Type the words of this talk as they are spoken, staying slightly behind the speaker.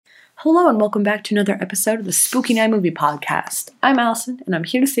Hello and welcome back to another episode of the Spooky Night Movie Podcast. I'm Allison and I'm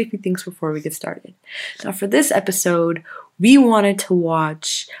here to say a few things before we get started. Now for this episode, we wanted to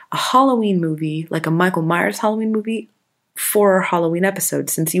watch a Halloween movie, like a Michael Myers Halloween movie, for our Halloween episode.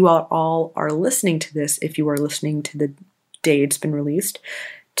 Since you all are listening to this, if you are listening to the day it's been released,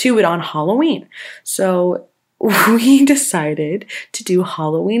 to it on Halloween. So we decided to do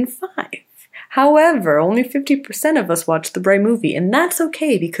Halloween 5. However, only 50% of us watched the right movie, and that's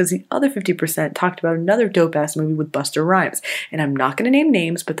okay because the other 50% talked about another dope-ass movie with Busta Rhymes. And I'm not going to name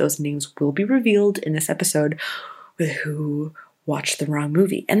names, but those names will be revealed in this episode with who watched the wrong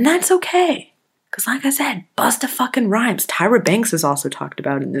movie. And that's okay, because like I said, Busta fucking Rhymes. Tyra Banks is also talked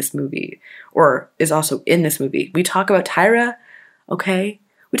about in this movie, or is also in this movie. We talk about Tyra, okay?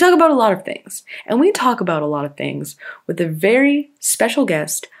 We talk about a lot of things, and we talk about a lot of things with a very special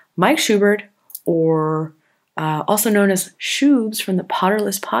guest, Mike Schubert, or also known as Shubes from the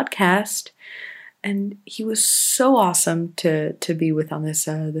Potterless podcast, and he was so awesome to be with on this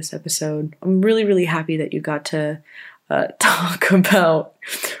episode. I'm really happy that you got to talk about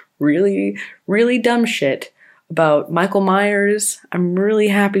really dumb shit about Michael Myers. I'm really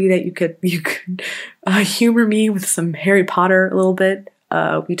happy that you could humor me with some Harry Potter a little bit.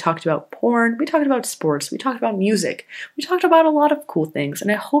 We talked about porn, we talked about sports, we talked about music, we talked about a lot of cool things,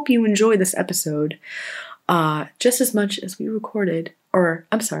 and I hope you enjoy this episode just as much as we recorded,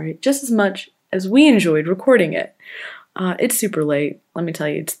 just as much as we enjoyed recording it. It's super late, let me tell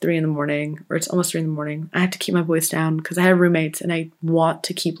you, it's 3 a.m, or it's almost 3 a.m. I have to keep my voice down because I have roommates and I want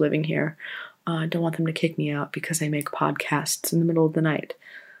to keep living here. I don't want them to kick me out because I make podcasts in the middle of the night.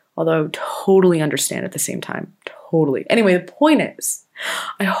 Although I totally understand at the same time. Totally. Anyway, the point is,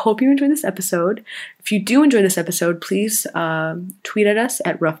 I hope you enjoy this episode. If you do enjoy this episode, please tweet at us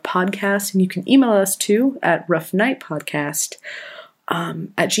at Rough Podcast, and you can email us too at roughnightpodcast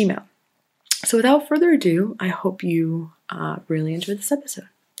at Gmail. So without further ado, I hope you really enjoy this episode.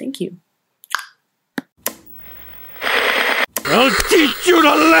 Thank you. I'll teach you to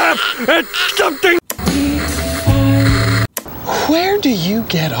laugh at something! Where do you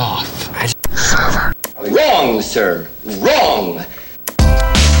get off? Wrong, sir. Wrong.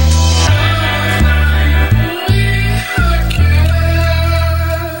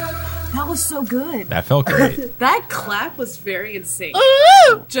 That was so good. That felt great. That clap was very in sync.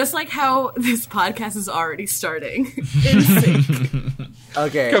 Just like how this podcast is already starting. In sync.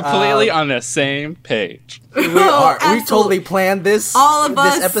 Okay. Completely on the same page. We absolutely. totally planned this. All of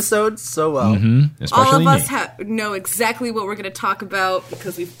us. This episode so well. Especially All of me. us know exactly what we're going to talk about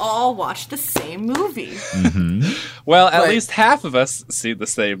because we've all watched the same movie. Well, at least half of us see the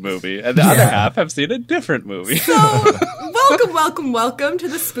same movie, and the other half have seen a different movie. So, welcome to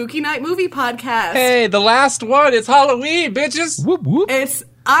the Spooky Night Movie Podcast. Hey, the last one. It's Halloween, bitches. Whoop whoop.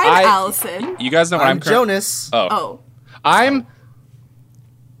 I'm Allison. You guys know what I'm I'm Jonas. Oh. I'm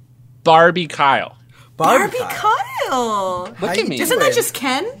Barbie Kyle. Barbie Kyle. Look How at you me. Isn't that just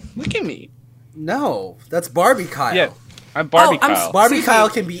Ken? Look at me. No, that's Barbie Kyle. Yeah, I'm Barbie I'm Kyle. Barbie Excuse Kyle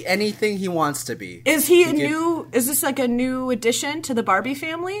me. can be anything he wants to be. Is is this like a new addition to the Barbie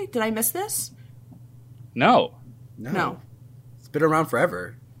family? Did I miss this? No. No. It's been around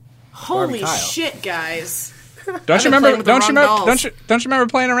forever. Holy Kyle. shit, guys. Don't you been remember? playing with the wrong dolls. Don't you remember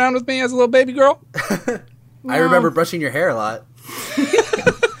playing around with me as a little baby girl? I remember brushing your hair a lot.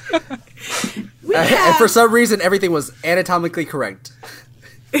 have- And for some reason, everything was anatomically correct.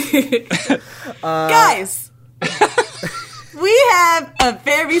 Guys, we have a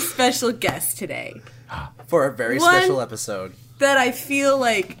very special guest today For a very One- special episode. that I feel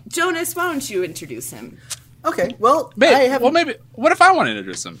like, Jonas, why don't you introduce him? Okay, well, Babe, I have. well, maybe. What if I want to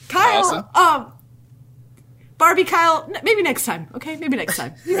introduce him? Allison? Kyle, Barbie Kyle, maybe next time, okay? Maybe next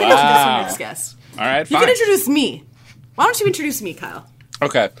time. You can Wow. introduce our next guest. All right, You fine. can introduce me. Why don't you introduce me, Kyle?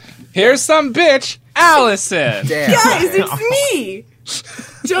 Okay. Here's some bitch, Allison. Damn. Guys, it's me!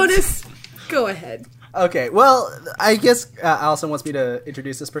 Jonas, go ahead. Okay, well, I guess Allison wants me to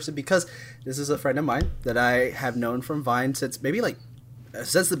introduce this person because this is a friend of mine that I have known from Vine since maybe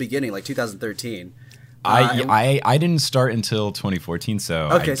since the beginning, like 2013. I didn't start until 2014, so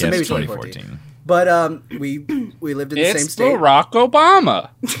I Okay, guess so maybe 2014. But we lived in the same It's state. Barack Obama.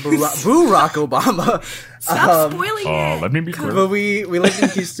 Barack Obama. Stop spoiling it. Let me be clear. But we lived in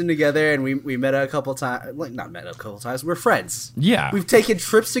Houston together, and we met a couple times. Like, not met a couple times. We're friends. Yeah. We've taken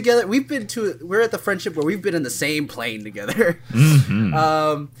trips together. We're at the friendship where we've been in the same plane together.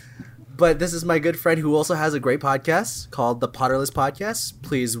 But this is my good friend who also has a great podcast called the Potterless Podcast.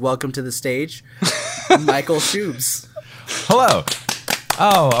 Please welcome to the stage, Michael Shubes. Hello.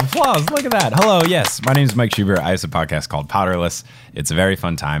 Oh, applause. Look at that. Hello. Yes, my name is Mike Schubert. I have a podcast called Potterless. It's a very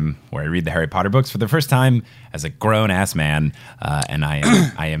fun time where I read the Harry Potter books for the first time as a grown-ass man, and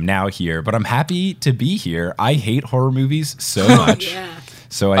I am now here. But I'm happy to be here. I hate horror movies so much. Yeah.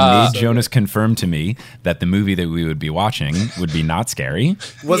 So I made Jonas confirm to me that the movie that we would be watching would be not scary.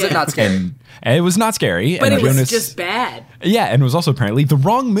 Was it not scary? And it was not scary. But and it was Jonas, just bad. Yeah, and it was also apparently the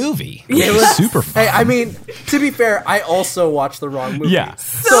wrong movie. It was was super fun. Hey, I mean, to be fair, I also watched the wrong movie. Yeah.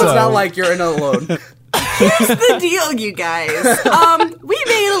 So it's not like you're in alone. Here's the deal, you guys. We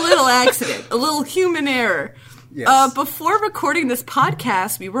made a little accident, a little human error. Yes. Before recording this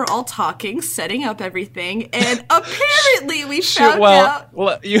podcast, we were all talking, setting up everything, and apparently we found out.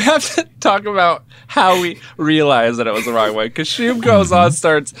 Well, you have to talk about how we realized that it was the wrong way. Because Shub goes on,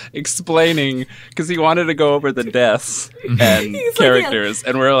 starts explaining, because he wanted to go over the deaths and He's like, characters.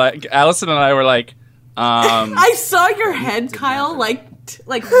 And we're like, Allison and I were like, I saw your head, Kyle, like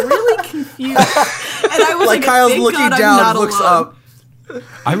really confused, and I was like, Kyle's thank looking God I'm down, not looks alone. up.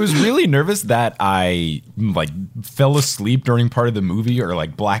 I was really nervous that I fell asleep during part of the movie or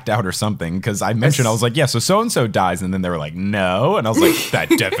blacked out or something, because I mentioned, I was like, yeah, so and so dies, and then they were like, no, and I was like, that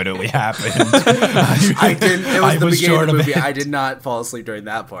definitely happened. I didn't. It was the beginning of the movie. it. I did not fall asleep during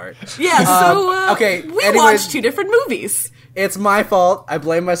that part. Yeah, so okay, we anyways, watched two different movies. It's my fault. I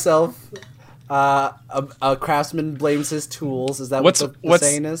blame myself. A craftsman blames his tools. Is that what the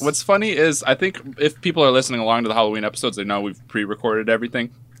saying is? What's funny is, I think if people are listening along to the Halloween episodes, they know we've pre-recorded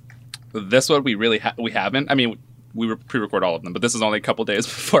everything. This one we really we haven't. I mean, we pre-record all of them, but this is only a couple days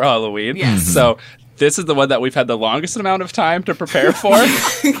before Halloween. Yes. So this is the one that we've had the longest amount of time to prepare for.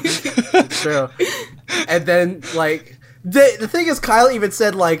 True. And then the thing is, Kyle even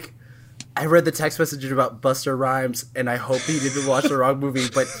said I read the text message about Busta Rhymes, and I hope he didn't watch the wrong movie,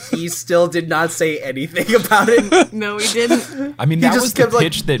 but he still did not say anything about it. No, we didn't. I mean, He that just was the kept,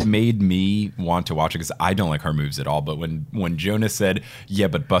 pitch that made me want to watch it, because I don't like horror movies at all. But when Jonas said, yeah,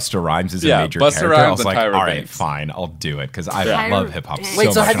 but Busta Rhymes is a major Busta character, Rhymes I was and like, Tyra all right, Banks. fine, I'll do it, because I Tyra love hip-hop Banks. so Wait,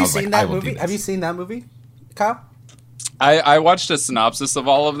 much. so have and I you was like, seen I that will do movie? Have this. you seen that movie, Kyle? I watched a synopsis of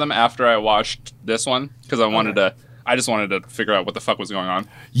all of them after I watched this one, because I just wanted to figure out what the fuck was going on.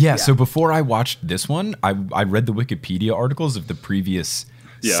 Yeah, so before I watched this one, I read the Wikipedia articles of the previous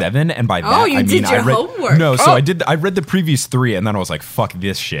 7, and by that you I mean did your I read homework. No, so I read the previous 3, and then I was like, fuck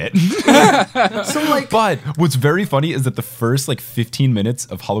this shit. So But what's very funny is that the first 15 minutes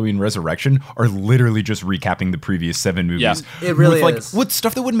of Halloween Resurrection are literally just recapping the previous 7 movies. Yeah, it really with, is. with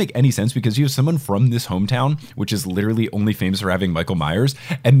stuff that wouldn't make any sense, because you have someone from this hometown, which is literally only famous for having Michael Myers,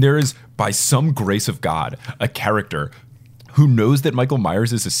 and there is, by some grace of God, a character who knows that Michael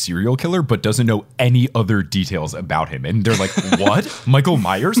Myers is a serial killer but doesn't know any other details about him. And they're like, what? Michael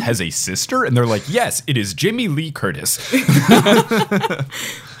Myers has a sister? And they're like, yes, it is Jamie Lee Curtis.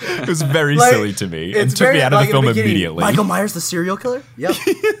 It was very silly to me. It took me out of the film immediately. Michael Myers, the serial killer? Yep.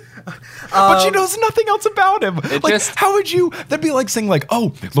 But she knows nothing else about him. just- How would you? That'd be like saying, oh,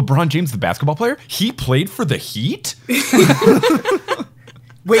 LeBron James, the basketball player, he played for the Heat?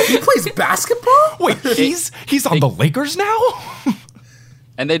 Wait, he plays basketball? Wait, he's on the Lakers now?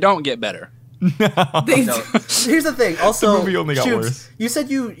 And they don't get better. They, No. Here's the thing. Also, The movie only got Shoots, worse. you said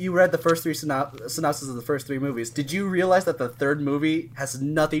you read the first 3 synopses of the first 3 movies. Did you realize that the third movie has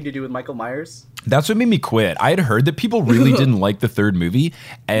nothing to do with Michael Myers? That's what made me quit. I had heard that people really didn't like the third movie,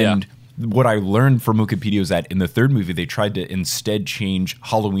 and what I learned from Wikipedia is that in the third movie, they tried to instead change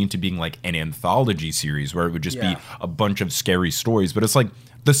Halloween to being an anthology series where it would just be a bunch of scary stories. But it's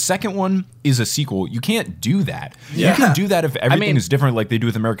the second one is a sequel. You can't do that. Yeah. You can do that if everything mean- is different like they do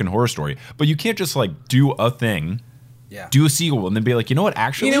with American Horror Story. But you can't just do a thing, do a sequel, and then be like, you know what,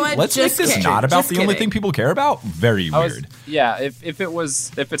 actually, You know what? let's make Just this kidding. not about Just the only kidding. thing people care about. Very weird. If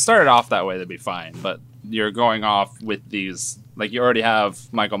it started off that way, that'd be fine. But you're going off with these, you already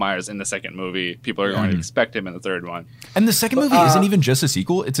have Michael Myers in the second movie. People are going to expect him in the third one. And the second movie isn't even just a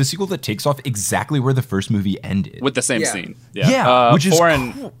sequel. It's a sequel that takes off exactly where the first movie ended. With the same Yeah. scene. which is four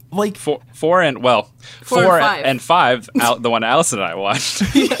and four and five. and five. The one Allison and I watched.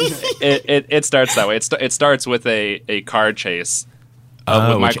 it starts that way. It starts with a car chase.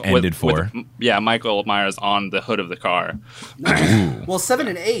 Which ended four. Michael Myers on the hood of the car. Well, 7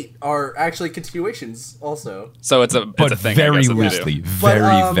 and 8 are actually continuations also. So it's a But thing. I very guess, that they do. loosely.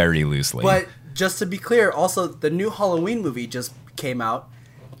 But, Very loosely. But just to be clear, also, the new Halloween movie just came out.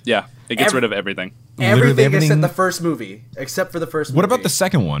 Yeah, it gets Every- rid of everything. Literally Everything everything- except the first movie. Except for the first movie. What about the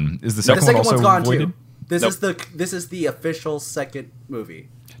second one? Is the The second, second one also one's gone voided? too. This Nope. is the official second movie.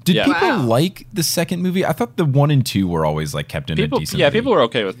 Did Yeah. people Wow. like the second movie? I thought the 1 and 2 were always like kept in a People, decent. yeah, people were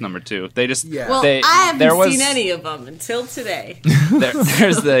okay with number 2. They just, Yeah. Well, they, I there haven't was, seen any of them until today.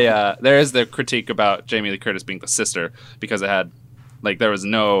 there is the critique about Jamie Lee Curtis being the sister because it had, like, there was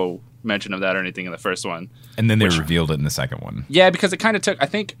no mention of that or anything in the first one. And then they revealed it in the second one. Yeah, because it kind of took. I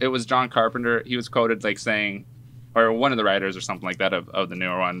think it was John Carpenter. He was quoted like saying, or one of the writers or something like that of the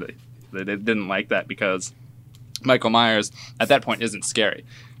newer one, that they didn't like that because Michael Myers at that point isn't scary.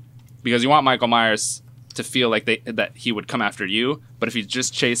 Because you want Michael Myers to feel like that he would come after you, but if he's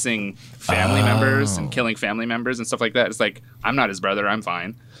just chasing family members and killing family members and stuff like that, it's like, I'm not his brother, I'm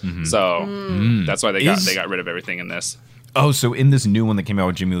fine. So that's why they got rid of everything in this. Oh, so in this new one that came out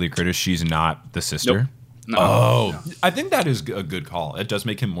with Jamie Lee Curtis, she's not the sister? Nope. No. Oh, I think that is a good call. It does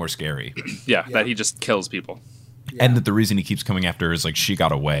make him more scary. Yeah, that he just kills people. And that the reason he keeps coming after her is like, she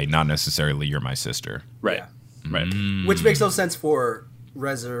got away, not necessarily you're my sister. Right. Yeah. Right. Which makes no sense for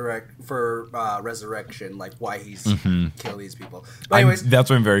resurrection, like why he's kill these people. But anyways, That's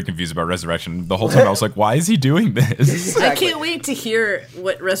why I'm very confused about Resurrection. The whole time I was like, why is he doing this? exactly. I can't wait to hear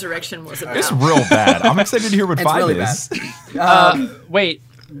what Resurrection was about. It's real bad. I'm excited to hear what It's 5 really is. Wait,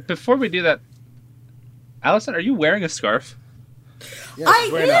 before we do that, Allison, are you wearing a scarf? Yes, I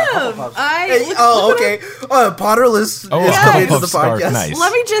we're in a am. Hufflepuff. I Hey, look- oh, look okay. Potterless Oh, is a coming to Hufflepuff the scarf, podcast. nice.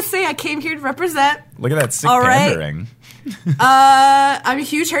 Let me just say, I came here to represent. Look at that sick All right. pandering. I'm a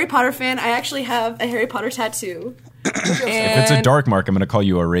huge Harry Potter fan. I actually have a Harry Potter tattoo. If it's a dark mark, I'm going to call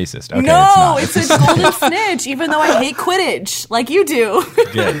you a racist. Okay, No, it's it's not. a golden snitch, even though I hate Quidditch, like you do.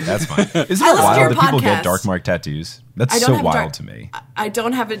 Good, that's fine. Isn't I it listen to wild your that people get podcast. dark mark tattoos? I That's don't so have wild dark- to me. I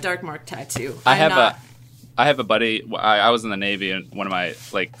don't have a dark mark tattoo. I I'm have a buddy. I was in the Navy, and one of my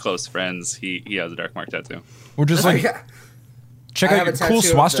like close friends, he has a dark mark tattoo. Or just like, Yeah. check I out have your a cool tattoo of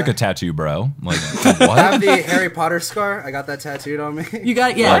swastika the- tattoo, bro. Like, I what? have the Harry Potter scar. I got that tattooed on me. You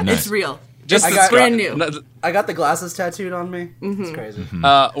got yeah, Oh, nice. it's real. Just I the got- scar- brand new. No, I got the glasses tattooed on me. It's crazy.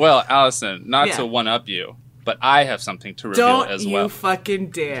 well, Allison, not Yeah. to one up you, but I have something to reveal Don't as you well. fucking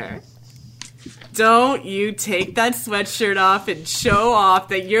dare. Don't you take that sweatshirt off and show off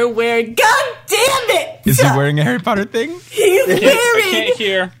that you're wearing. God damn it! Is he wearing a Harry Potter thing? He's I wearing. can't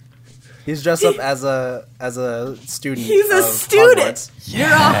hear. He's dressed up as a student. He's a of student. Hogwarts. You're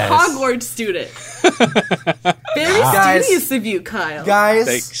a Hogwarts student. Very Guys. studious of you, Kyle. Guys,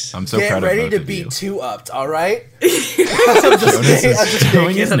 Thanks. I'm so get proud ready of both to of be you. two upped. All right. Jonas I'm just is showing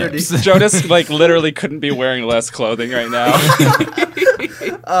naked his underneath. nips. Jonas like literally couldn't be wearing less clothing right now.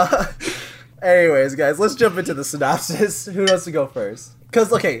 Anyways, guys, let's jump into the synopsis. Who wants to go first? Because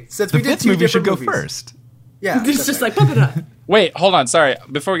since The we did fifth two movie should different go movies, first. Yeah, It's just like, pump it up. Wait, hold on. Sorry.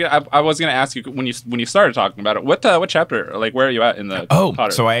 Before we get, I was going to ask you when you started talking about it. What chapter? Like, where are you at in the? Oh,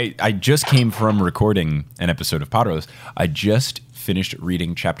 Potter? so I just came from recording an episode of Potterless. I just finished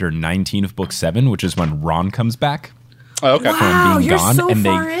reading chapter 19 of book 7, which is when Ron comes back Oh, okay. Wow, from being you're gone, so and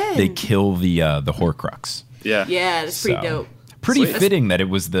far they in. kill the Horcrux. Yeah. Yeah, that's pretty So, dope. Pretty Sweet. fitting that it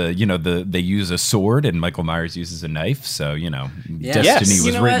was they use a sword and Michael Myers uses a knife. So Destiny Yes. was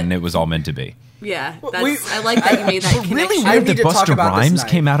You know written. what? It was all meant to be. Yeah, we- I like that you made that connection. Really I weird need that to talk Buster about this Rhymes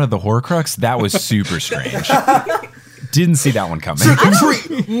knife. came out of the Horcrux. That was super strange. Didn't see that one coming.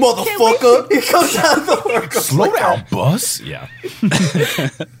 Treat, motherfucker! He comes out of the Horcrux. Slow like down, that. bus. Yeah,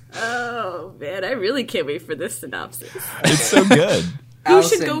 Oh man, I really can't wait for this synopsis. it's so good. Who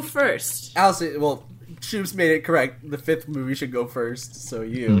should Allison- go first? Allison, well, Shoops made it correct. The fifth movie should go first. So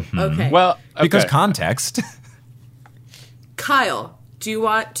you. Okay, Well, okay. Because context. Kyle, do you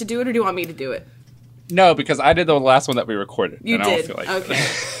want to do it or do you want me to do it? no, because I did the last one that we recorded. You and I don't did. feel like Okay.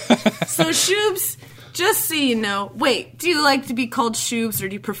 So Shoobs, just so you know, wait, do you like to be called Shoobs or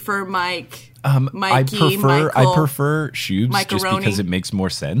do you prefer Mike? Mikey, I Michael, prefer Shoobs just Macaroni. because it makes more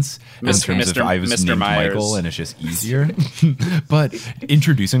sense in Mr. terms of I was Mr. named Myers. Michael and it's just easier. But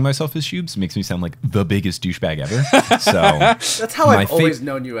introducing myself as Shoobs makes me sound like the biggest douchebag ever. So That's how My I've always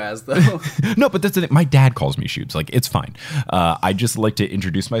known you as, though. no, but that's the thing. My dad calls me Shoobs. Like, it's fine. I just like to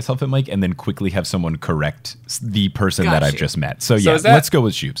introduce myself at Mike and then quickly have someone correct the person that Got I've you. just met. So yeah, is that- let's go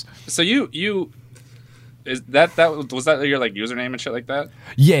with Shoobs. So you is that was that your like username and shit like that?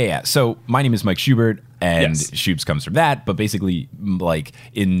 Yeah. So my name is Mike Schubert, and Yes. Shoobs comes from that. But basically, like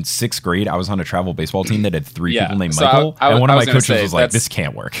in 6th grade, I was on a travel baseball team that had 3 Yeah. people named So Michael, I and one of I my was gonna coaches say, was like, that's- "This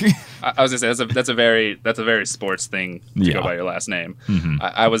can't work." I was gonna say that's a very sports thing to Yeah. go by your last name.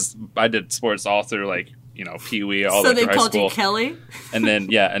 I did sports all through like Pee Wee all So the way they through high called school, you Kelly? and then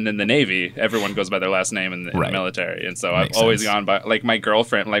the Navy. Everyone goes by their last name in the Right. military, and so Makes I've always sense. gone by like my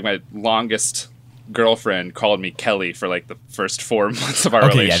girlfriend, like my longest girlfriend called me Kelly for like the first 4 months of our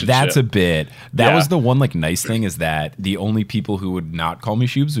Okay, yeah, relationship. that's a bit. That Yeah. was the one like nice thing is that the only people who would not call me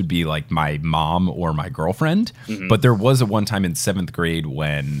Shoobs would be like my mom or my girlfriend. Mm-hmm. But there was a one time in 7th grade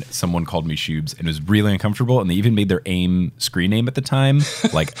when someone called me Shoobs and it was really uncomfortable, and they even made their AIM screen name at the time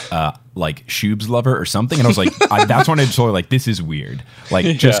like Shoobs Lover or something. And I was like, that's when I told her like, this is weird. Like,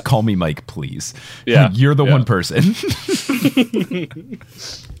 just call me Mike, please. Yeah, You're the yeah. one person.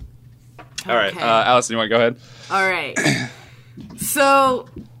 All right, Okay. Allison, you want to go ahead? All right. So,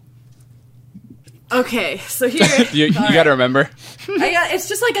 okay. So here, You got to remember. It's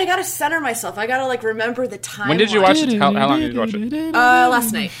just like I gotta center myself. I gotta like remember the time. When did you watch it? How long did you watch it?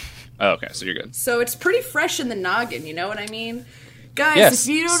 Last night. Oh, okay, so you're good. So it's pretty fresh in the noggin. You know what I mean? Guys, Yes.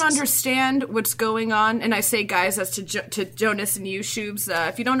 if you don't understand what's going on, and I say guys, that's to Jonas and you, Shoobs,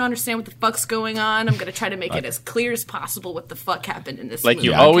 if you don't understand what the fuck's going on, I'm going to try to make it as clear as possible what the fuck happened in this Like movie.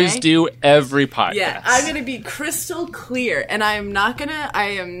 you always okay? do every podcast. Yeah, I'm going to be crystal clear, and I am not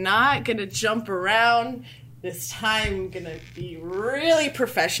gonna jump around. This time I'm going to be really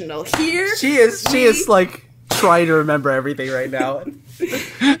professional. Here She is like trying to remember everything right now.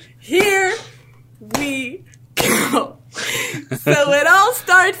 Here we go. So it all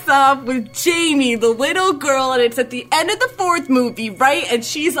starts off with Jamie, the little girl, and it's at the end of the 4th movie, right? And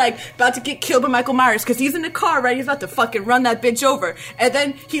she's like about to get killed by Michael Myers because he's in the car, right? He's about to fucking run that bitch over. And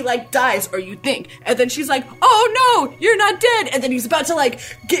then he like dies, or you think. And then she's like, oh no, you're not dead. And then he's about to like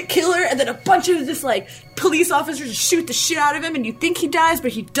kill her, and then a bunch of just like police officers just shoot the shit out of him, and you think he dies,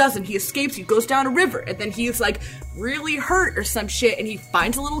 but he doesn't. He escapes, he goes down a river, and then he's like really hurt or some shit, and he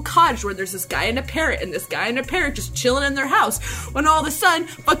finds a little cottage where there's this guy and a parrot, and this guy and a parrot just chilling in their house, when all of a sudden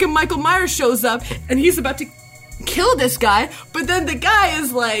fucking Michael Myers shows up and he's about to kill this guy, but then the guy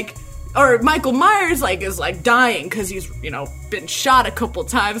is like, or Michael Myers is dying because he's, been shot a couple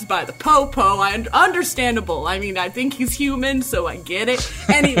times by the popo. Understandable. I mean, I think he's human, so I get it.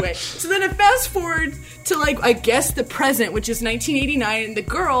 Anyway, so then it fast forward to I guess the present, which is 1989, and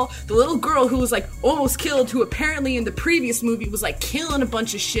the little girl who was almost killed, who apparently in the previous movie was killing a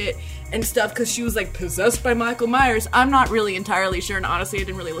bunch of shit and stuff because she was possessed by Michael Myers. I'm not really entirely sure, and honestly I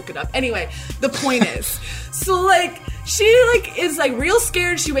didn't really look it up. Anyway, the point is, so she is real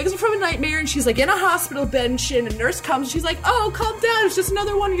scared. She wakes up from a nightmare and she's in a hospital bed and shit, and a nurse comes and she's like, oh, calm down, it's just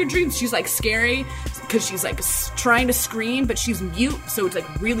another one of your dreams. She's scary because she's trying to scream, but she's mute, so it's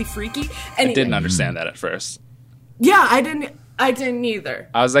really freaky. Anyway, I didn't understand that at first. yeah, I didn't either.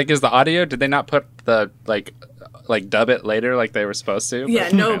 I was like, is the audio, did they not put the dub it later like they were supposed to? Yeah,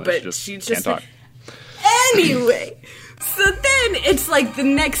 no, apparently but she can't just talk. Anyway, so then it's the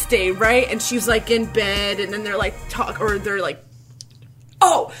next day, right? And she's in bed, and then they're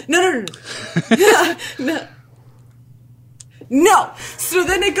oh, no. No. No. So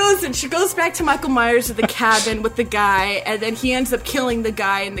then it goes, and she goes back to Michael Myers at the cabin with the guy, and then he ends up killing the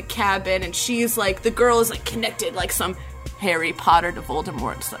guy in the cabin, and she's the girl is connected some Harry Potter to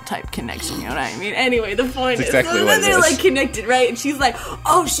Voldemort type connection, you know what I mean? Anyway, the point That's is, exactly so what then it they're is. connected, right? And she's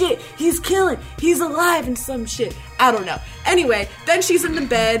oh shit, he's alive and some shit. I don't know. Anyway, then she's in the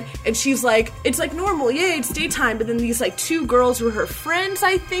bed and she's it's normal, yay, it's daytime. But then these two girls who are her friends,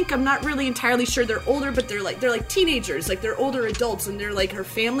 I think. I'm not really entirely sure. They're older, but they're teenagers, they're older adults, and they're her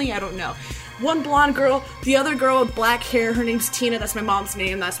family. I don't know. One blonde girl, the other girl with black hair, her name's Tina, that's my mom's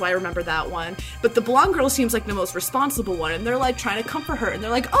name, that's why I remember that one. But the blonde girl seems the most responsible one, and they're trying to comfort her, and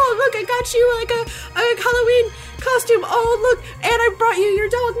they're oh, look, I got you a Halloween costume, oh, look, and I brought you your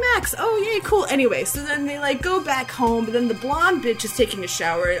dog Max, oh, yay, cool. Anyway, so then they go back home, but then the blonde bitch is taking a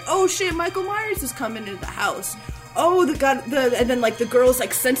shower, and oh shit, Michael Myers is coming into the house. Oh, and then the girl's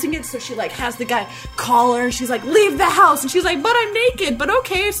sensing it, so she has the guy call her, and she's leave the house, and she's but I'm naked, but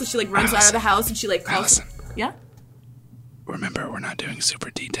okay, so she runs out of the house, and she calls. Allison. Yeah. Remember, we're not doing super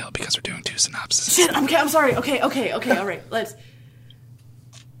detailed because we're doing 2 synopses. Shit. Okay, I'm sorry. Okay. All right. Let's.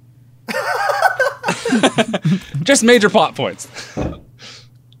 Just major plot points.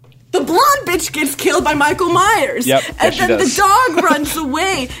 The blonde bitch gets killed by Michael Myers. Yep, And she then does. the dog runs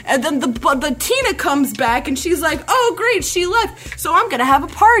away. And then the Tina comes back and she's oh great, she left. So I'm gonna have a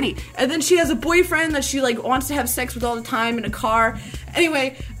party. And then she has a boyfriend that she wants to have sex with all the time in a car.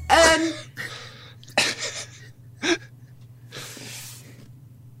 Anyway, and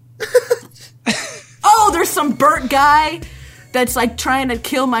oh, there's some burnt guy that's trying to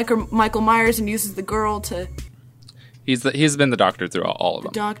kill Michael Myers and uses the girl to He's been the doctor through all of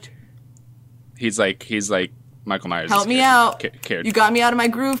them. doctor. He's Michael Myers. Help me out. Cared. You got me out of my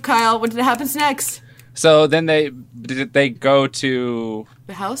groove, Kyle. What happens next? So then they go to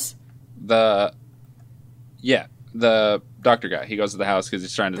The house? the doctor guy. He goes to the house because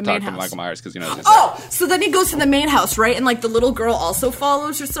he's trying to The talk main to house. Michael Myers because he knows. Oh, so then he goes to the main house, right? And like the little girl also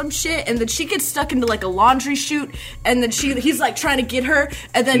follows or some shit, and then she gets stuck into like a laundry chute, and then he's like trying to get her,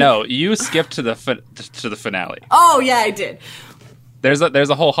 and then No, you skipped to the finale. oh yeah, I did. There's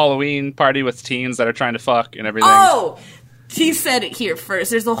a whole Halloween party with teens that are trying to fuck and everything. Oh, he said it here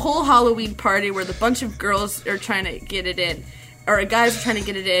first. There's a whole Halloween party where the bunch of girls are trying to get it in. Or guys are trying to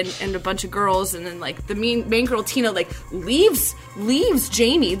get it in, and a bunch of girls, and then like the main girl Tina like leaves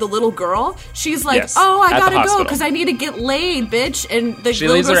Jamie, the little girl. She's like, Yes, "Oh, I at the gotta go hospital. because I need to get laid, bitch." And the She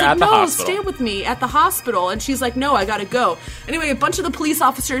little leaves girl's her like, at the "No, hospital. stay with me at the hospital." And she's like, "No, I gotta go." Anyway, a bunch of the police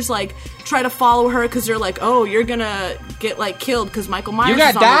officers like try to follow her because they're like, "Oh, you're gonna get like killed because Michael Myers You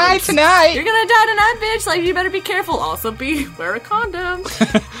is got on the die loose. tonight. You're gonna die tonight, bitch. Like you better be careful. Also, wear a condom."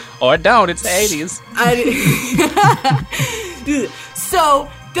 Or don't. It's the 80s. Dude, so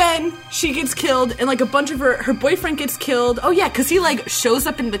then she gets killed, and like a bunch of her boyfriend gets killed. Oh yeah, because he like shows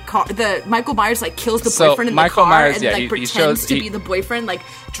up in the car. The Michael Myers like kills the So, boyfriend in Michael the car Myers, and yeah, like he pretends shows- to he- be the boyfriend. Like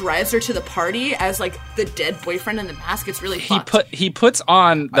drives her to the party as like the dead boyfriend in the mask. It's really He puts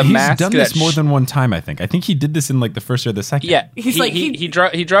on the He's mask. done that this more than one time, I think. I think he did this in like the first or the second. Yeah, He's he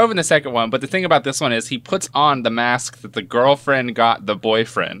drove in the second one, but the thing about this one is he puts on the mask that the girlfriend got the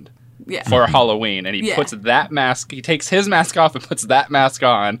boyfriend Yeah. for Halloween, and he Yeah. puts that mask. He takes his mask off and puts that mask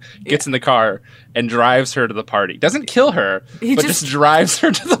on. Gets in the car and drives her to the party. Doesn't kill her, He but just- just drives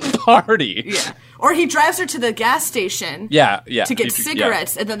her to the party. Yeah. Or he drives her to the gas station. Yeah. To get Yeah.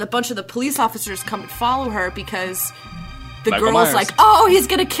 cigarettes, and then a bunch of the police officers come and follow her because the Michael girl's Myers. like, "Oh, he's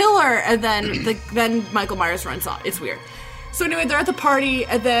gonna kill her," and then then Michael Myers runs off. It's weird. So anyway, they're at the party,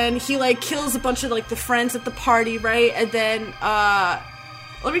 and then he like kills a bunch of like the friends at the party, right? And then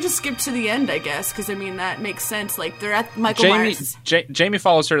let me just skip to the end, I guess, because I mean that makes sense. Like they're at Michael Myers. Jamie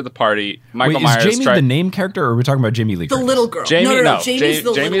follows her to the party. Michael Wait, Myers is Jamie the name character, or are we talking about Jamie Lee The Curtis? little girl. Jamie, no. Jamie's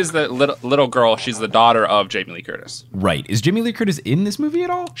the Jamie's little. the little girl. She's the daughter of Jamie Lee Curtis. Right. Is Jamie Lee Curtis in this movie at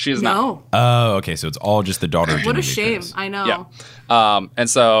all? She is not. No. Oh, okay. So it's all just the daughter of Jamie What a Lee shame. Curtis. I know. Yeah. And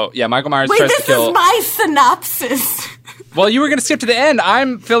so Michael Myers Wait, tries this to kill. is my synopsis. Well, you were gonna skip to the end.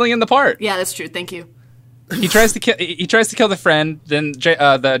 I'm filling in the part. Yeah, that's true. Thank you. He tries to kill the friend. Then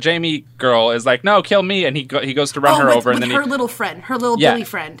the Jamie girl is like, "No, kill me!" And he goes to run her with, over, and with then her little friend, her little yeah, Billy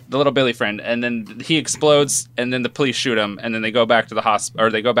friend. the little Billy friend, and then he explodes, and then the police shoot him, and then they go back to the hospital, or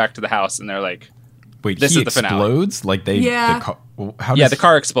they go back to the house, and they're like, Wait, This he is the finale. explodes? Like they Yeah. how "Yeah, does- the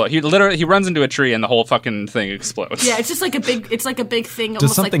car explodes." He runs into a tree, and the whole fucking thing explodes. Yeah, it's just like a big. It's like a big thing. Does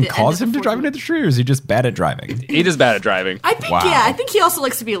almost something like the end cause of him the to drive fourth into the tree, or is he just bad at driving? He is bad at driving. I think Wow. yeah, I think he also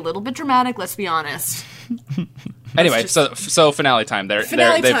likes to be a little bit dramatic. Let's be honest. Anyway, just- so finale time.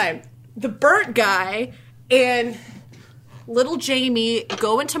 Finale time. The burnt guy and little Jamie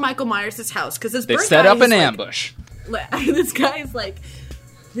go into Michael Myers' house because this They burnt set guy up is an like- ambush. This guy is like,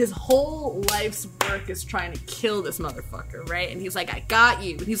 his whole life's work is trying to kill this motherfucker, right? And he's like, "I got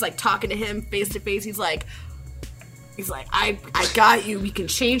you." And he's like talking to him face to face. He's like, I got you. We can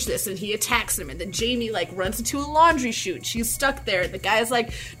change this. And he attacks him. And then Jamie like runs into a laundry chute. She's stuck there. And the guy's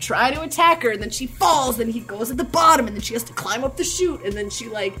like trying to attack her. And then she falls. And he goes at the bottom. And then she has to climb up the chute. And then she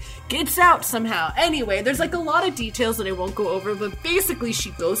like gets out somehow. Anyway, there's like a lot of details that I won't go over. But basically,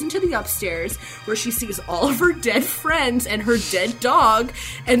 she goes into the upstairs where she sees all of her dead friends and her dead dog.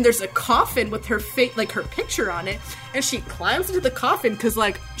 And there's a coffin with her face, like her picture on it. And she climbs into the coffin because,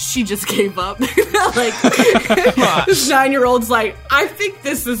 like, she just gave up. Like, this 9-year-old's like, "I think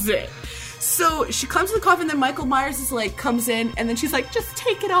this is it." So she climbs to the coffin, then Michael Myers is like, comes in, and then she's like, "Just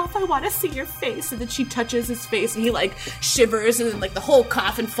take it off, I want to see your face." And then she touches his face, and he, like, shivers, and then, like, the whole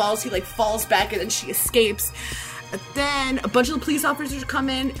coffin falls. He, like, falls back, and then she escapes. And then a bunch of the police officers come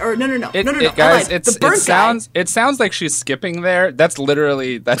in, or no, Guys, I lied. The burnt guy. it sounds like she's skipping there. That's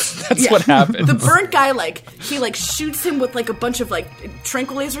literally that's Yeah. what happens. The burnt guy, like, he, like, shoots him with, like, a bunch of, like,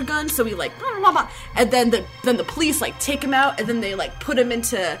 tranquilizer guns, so he, like, blah, blah, blah. And then the police, like, take him out, and then they, like, put him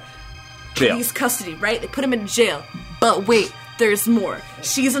into Jail. police custody, right? They put him in jail. But wait, there's more.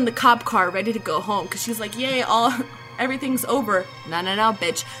 She's in the cop car, ready to go home, because she's like, "Yay, everything's over." No,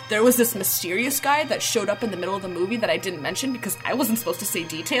 bitch. There was this mysterious guy that showed up in the middle of the movie that I didn't mention because I wasn't supposed to say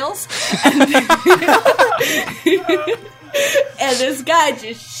details. And this guy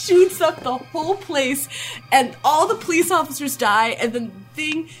just shoots up the whole place, and all the police officers die, and then the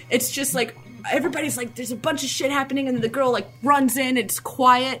thing, it's just like, everybody's like, there's a bunch of shit happening, and then the girl like runs in, it's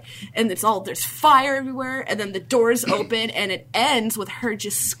quiet, and there's fire everywhere, and then the doors open, and it ends with her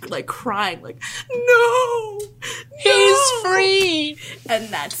just like crying, like, "No, He's free. and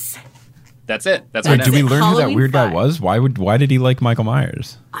that's it. That's Wait, what did we it learn who that Halloween weird guy 5. was? Why did he like Michael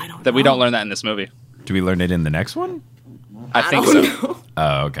Myers? I don't know. that we don't learn that in this movie. Do we learn it in the next one? I think don't so. know.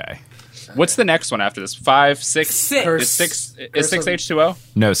 Oh, okay. What's the next one after this? 5, 6? Six. Is 6 is 6 H2O?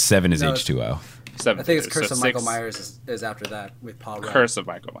 No, 7 is No. H2O. 7. I think it's Curse so of Michael 6, Myers is after that with Paul Rudd. Curse of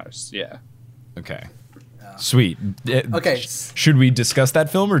Michael Myers. Yeah. Okay. Sweet. Okay. Should we discuss that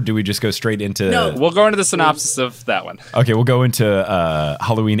film, or do we just go straight into? No. We'll go into the synopsis of that one. Okay, we'll go into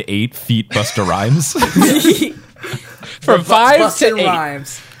Halloween 8 Feet Busta Rhymes. From 5 Bustin' to 8.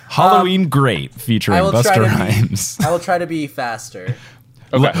 Rhymes. Halloween Great featuring I will try Busta to Rhymes. I will try to be faster.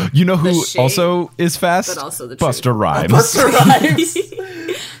 Okay. You know who The shade, also is fast? but also the truth. Busta Rhymes. Busta Rhymes.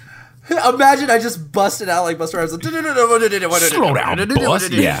 Imagine I just busted out like Busta Rhymes. Slow down, boss.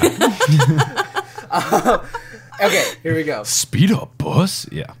 Yeah. Okay, here we go. Speed up, boss.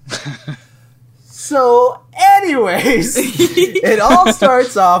 Yeah. So, anyways, it all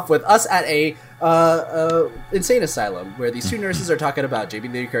starts off with us at a insane asylum where these two nurses are talking about Jamie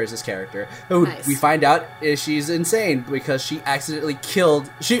Lee Curtis's character, who Nice. we find out is she's insane because she accidentally killed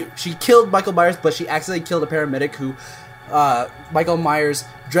she killed Michael Myers, but she accidentally killed a paramedic who Michael Myers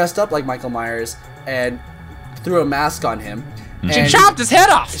dressed up like Michael Myers and threw a mask on him. She And chopped his head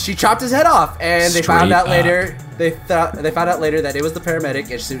off. She chopped his head off, and they Straight found out up. later. They found out later that it was the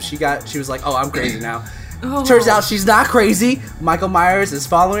paramedic, and so she was like, "Oh, I'm crazy now." Oh. Turns out she's not crazy. Michael Myers is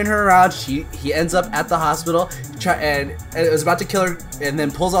following her around. He ends up at the hospital, and it was about to kill her, and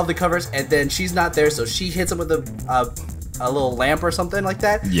then pulls off the covers, and then she's not there, so she hits him with a little lamp or something like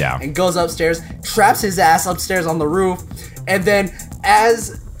that. Yeah. And goes upstairs, traps his ass upstairs on the roof, and then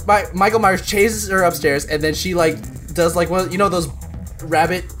as Michael Myers chases her upstairs, and then she does one, those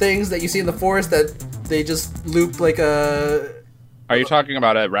rabbit things that you see in the forest that they just loop like a. Are you talking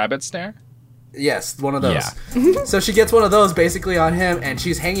about a rabbit snare? Yes, one of those. Yeah. So she gets one of those basically on him, and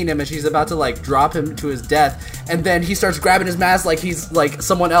she's hanging him, and she's about to drop him to his death, and then he starts grabbing his mask like he's like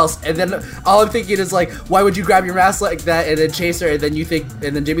someone else, and then all I'm thinking is why would you grab your mask like that and then chase her, and then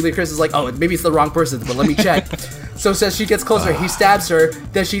Jamie Lee Curtis is like, oh, maybe it's the wrong person, but let me check. So as she gets closer, he stabs her,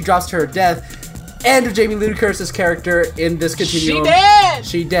 then she drops to her death, and Jamie Lee Curtis's character in this continuum.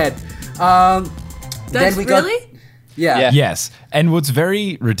 She dead. That's then we go- really? Yeah. Yes. And what's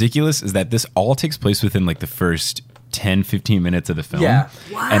very ridiculous is that this all takes place within the first 10, 15 minutes of the film. Yeah.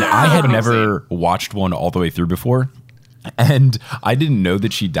 And I had never watched one all the way through before. And I didn't know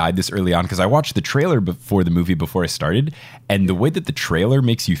that she died this early on because I watched the trailer before the movie before I started. And the way that the trailer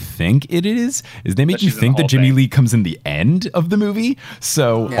makes you think it is they make That you she's in think the that whole Jimmy thing. Lee comes in the end of the movie.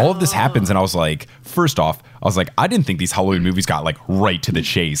 So Yeah. all of this happens, and I was like, first off, I didn't think these Halloween movies got right to the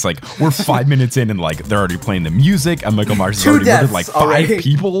chase. We're 5 minutes in, and they're already playing the music, and Michael Myers has Two already murdered deaths 5 already.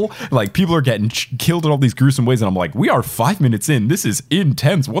 people. People are getting killed in all these gruesome ways, and I'm like, we are 5 minutes in. This is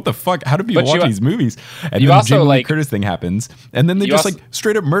intense. What the fuck? How do people But you- watch these movies? And you then the also, Jamie Lee Curtis thing happens, and then they you just also-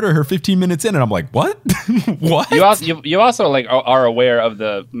 straight up murder her 15 minutes in, and I'm like, what? What? You also are aware of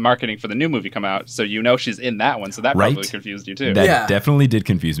the marketing for the new movie come out, so she's in that one, so that Right. probably confused you too. That Yeah. definitely did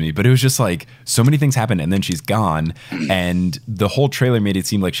confuse me, but it was just so many things happen, and then she's gone, and the whole trailer made it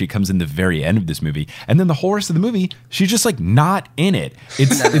seem like she comes in the very end of this movie, and then the whole rest of the movie, she's just not in it.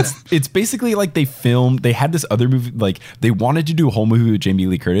 It's basically they had this other movie, they wanted to do a whole movie with Jamie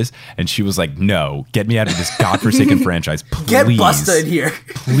Lee Curtis, and she was like, no, get me out of this godforsaken franchise, please. Get Busta in here.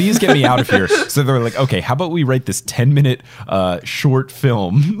 Please get me out of here. So they're like, okay, how about we write this 10-minute short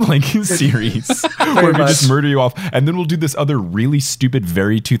film series where we much. just murder you off, and then we'll do this other really stupid,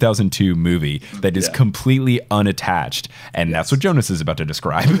 very 2002 movie that is completely unattached, and that's what Jonas is about to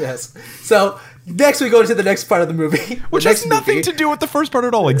describe. Yes. So next we go to the next part of the movie, Which the has next nothing movie. to do with the first part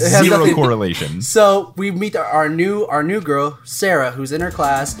at all. has Zero nothing- correlation. So we meet our new girl, Sarah, who's in her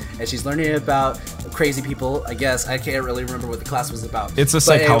class, and she's learning about crazy people. I guess I can't really remember what the class was about. It's a But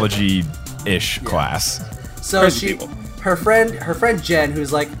anyway, psychology-ish class. So Crazy people. her friend Jen,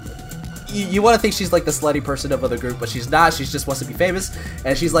 who's you want to think she's the slutty person of the group, but she's not. She just wants to be famous,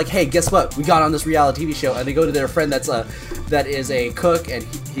 and she's like, "Hey, guess what? We got on this reality TV show." And they go to their friend that is a cook, and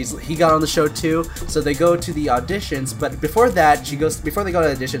he got on the show too. So they go to the auditions, but before that, before they go to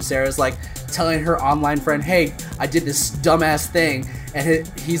the audition, Sarah's telling her online friend, "Hey, I did this dumbass thing," and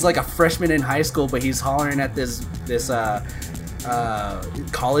he's a freshman in high school, but he's hollering at this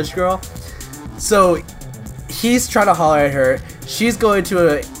college girl. So he's trying to holler at her. She's going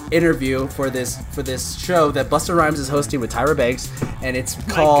to an interview for this show that Busta Rhymes is hosting with Tyra Banks, and it's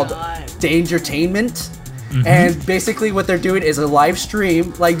called God. Dangertainment. And basically what they're doing is a live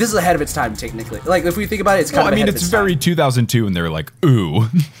stream. Like, this is ahead of its time, technically. Like, if we think about it, it's kind of ahead of it's its very time. 2002, and they're like, ooh,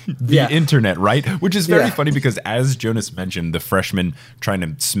 the internet, right? Which is very Yeah. funny because, as Jonas mentioned, the freshman trying to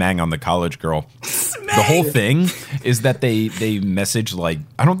smang on the college girl. The whole thing is that they message, like,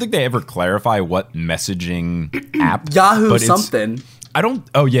 I don't think they ever clarify what messaging app. Yahoo but it's- something.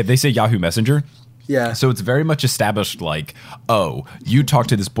 Oh, yeah, they say Yahoo Messenger. Yeah. So it's very much established like, oh, you talk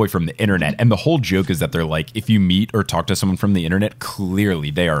to this boy from the internet. And the whole joke is that they're like, if you meet or talk to someone from the internet, clearly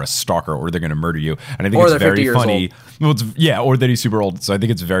they are a stalker or they're going to murder you. And I think Or it's they're 50 very years funny. Well, or that he's super old. So I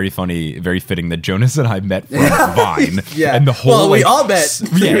think it's very funny, very fitting that Jonas and I met from Vine. Yeah. And the whole, Well, we like, all met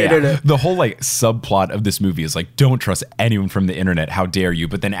through the internet. The whole like subplot of this movie is like, don't trust anyone from the internet. How dare you?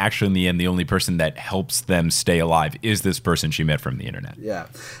 But then actually in the end, the only person that helps them stay alive is this person she met from the internet. Yeah.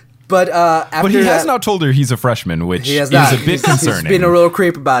 But after But he has that- not told her he's a freshman, which He has is not. a bit concerning. He's been a real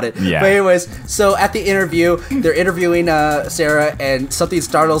creep about it. Yeah. But anyways, so at the interview, they're interviewing Sarah, and something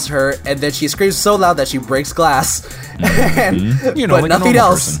startles her, and then she screams so loud that she breaks glass. And, You know, but like a nothing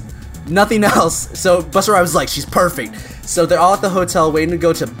normal else. person. Nothing else. So Busta Rhymes is like, she's perfect. So they're all at the hotel waiting to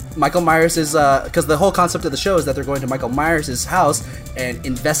go to Michael Myers' because the whole concept of the show is that they're going to Michael Myers' house and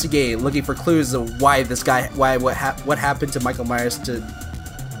investigate, looking for clues of why this guy, what happened to Michael Myers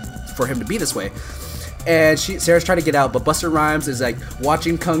for him to be this way. And Sarah's trying to get out, but Busta Rhymes is like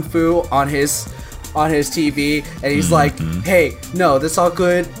watching Kung Fu on his TV, and he's like, hey, no, this is all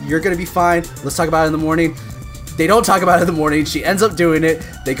good, you're gonna be fine, let's talk about it in the morning. They don't talk about it in the morning. She ends up doing it.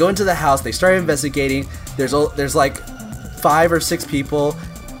 They go into the house, they start investigating. There's like 5 or 6 people,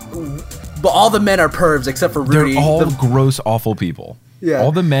 but all the men are pervs except for Rudy. They're all the- gross, awful people. Yeah.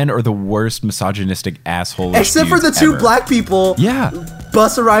 All the men are the worst misogynistic assholes. except for the 2 black people. Yeah.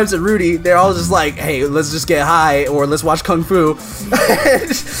 Busta Rhymes and Rudy, they're all just like, hey, let's just get high or let's watch Kung Fu.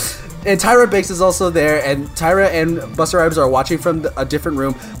 And Tyra Banks is also there, and Tyra and Busta Rhymes are watching from a different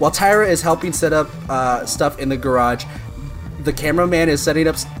room while Tyra is helping set up stuff in the garage. The cameraman is setting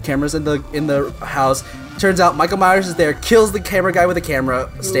up cameras in the house. Turns out Michael Myers is there, kills the camera guy with a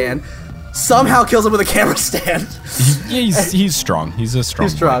camera stand, somehow kills him with a camera stand. He's strong. He's a strong.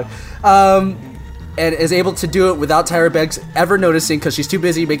 He's strong. And is able to do it without Tyra Banks ever noticing because she's too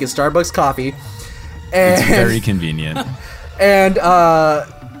busy making Starbucks coffee. And, It's very convenient. And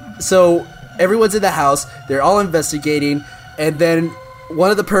so everyone's in the house. They're all investigating, and then one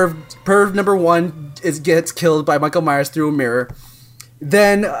of the perv number 1 gets killed by Michael Myers through a mirror.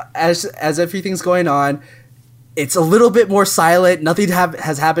 Then, as everything's going on, it's a little bit more silent. Nothing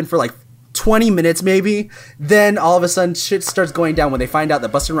has happened for like 20 minutes maybe. Then all of a sudden shit starts going down when they find out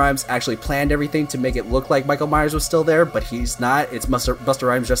that Busta Rhymes actually planned everything to make it look like Michael Myers was still there, but he's not. It's Busta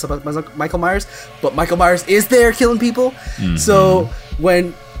Rhymes dressed up as Michael Myers, but Michael Myers is there killing people. So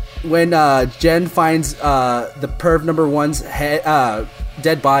when Jen finds the perv number 1's head,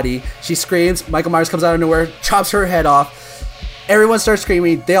 dead body, she screams. Michael Myers comes out of nowhere, chops her head off. Everyone starts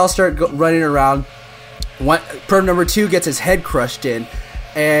screaming. They all start running around. Perv number 2 gets his head crushed in,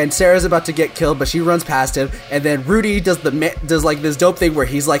 and Sarah's about to get killed, but she runs past him. And then Rudy does like this dope thing where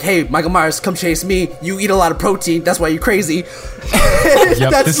he's like, "Hey, Michael Myers, come chase me. You eat a lot of protein. That's why you're crazy."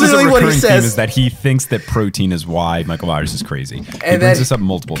 Yep, That's this is a literally what he recurring theme: is says. that he thinks that protein is why Michael Myers is crazy. He then- brings this up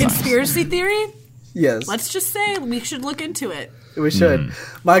multiple times. Conspiracy theory? Yes, Let's just say we should look into it. we should.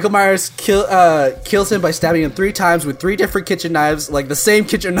 Michael Myers kills him by stabbing him 3 times with 3 different kitchen knives, like the same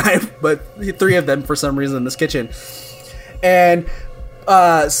kitchen knife, but 3 of them for some reason in this kitchen. And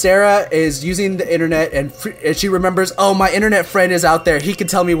Sarah is using the internet, and she remembers, oh, my internet friend is out there. He can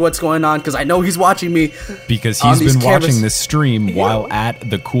tell me what's going on because I know he's watching me. Because on he's these been cameras. watching this stream while at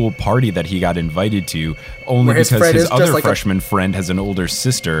the cool party that he got invited to, only Where his because friend his is just other like a- freshman friend has an older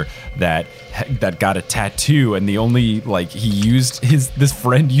sister that got a tattoo, and the only this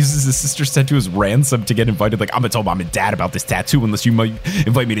friend uses his sister's tattoo as ransom to get invited. Like, I'm gonna tell mom and dad about this tattoo unless you might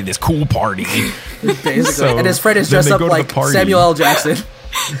invite me to this cool party. Basically. So and his friend is then dressed they up go to the like party. Samuel L. Jackson.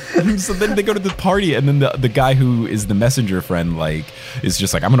 So then they go to the party, and then the guy who is the messenger friend is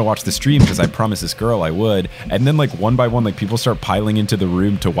just like, I'm gonna watch the stream because I promised this girl I would. And then one by one, people start piling into the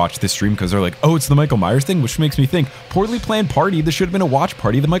room to watch the stream because they're like, oh, it's the Michael Myers thing, which makes me think, poorly planned party. This should have been a watch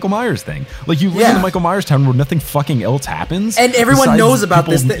party, the Michael Myers thing. You live in Yeah. the Michael Myers town where nothing fucking else happens, And everyone besides knows about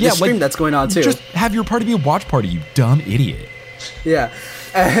people- this stream that's going on, too. Just have your party be a watch party, you dumb idiot. Yeah.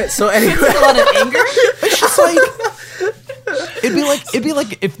 So anyway, A lot of anger. It's just it'd be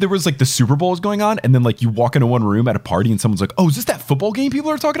like if there was the Super Bowl is going on, and then you walk into one room at a party and someone's like, oh, is this that football game people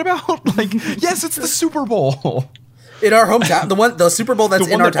are talking about? Yes, it's the Super Bowl. In our hometown, the Super Bowl that's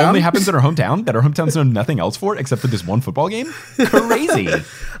The one in our that town. only happens in our hometown, that our hometown's know nothing else for except for this one football game? Crazy.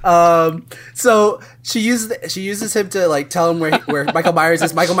 So she uses him to like tell him where Michael Myers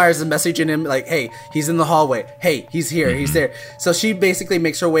is. Michael Myers is messaging him like, "Hey, he's in the hallway. Hey, he's here. He's there." So she basically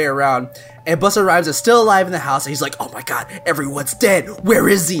makes her way around, and Busta Rhymes is still alive in the house. And he's like, "Oh my god, everyone's dead. Where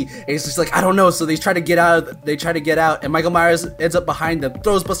is he?" And he's just like, "I don't know." So they try to get out, and Michael Myers ends up behind them,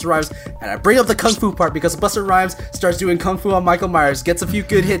 throws Busta Rhymes. And I bring up the kung fu part because Busta Rhymes starts doing kung fu on Michael Myers, gets a few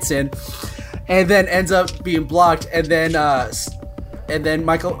good hits in, and then ends up being blocked. And then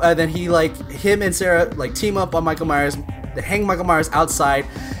he like him and Sarah like team up on Michael Myers. They hang Michael Myers outside.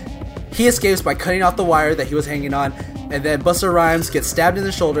 He escapes by cutting off the wire that he was hanging on, and then Busta Rhymes gets stabbed in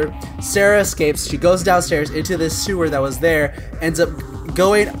the shoulder. Sarah escapes. She goes downstairs into this sewer that was there. Ends up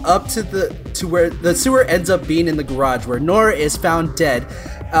going up to where the sewer ends up being in the garage where Nora is found dead.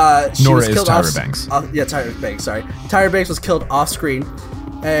 She Nora was is killed Tyra Banks. Tyra Banks. Sorry, Tyra Banks was killed off screen,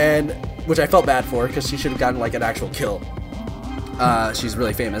 and which I felt bad for because she should have gotten like an actual kill. She's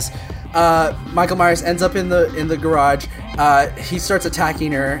really famous. Michael Myers ends up in the garage. He starts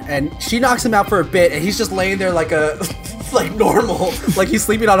attacking her, and she knocks him out for a bit, and he's just laying there like like normal, like he's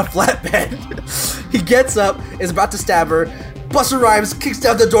sleeping on a flatbed. He gets up, is about to stab her. Busta Rhymes kicks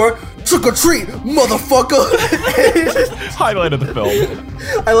down the door. Trick or treat, motherfucker! Highlight of the film.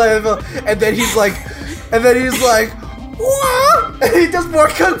 And then he's like, what? And he does more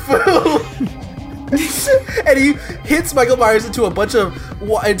kung fu. And he hits Michael Myers into a bunch of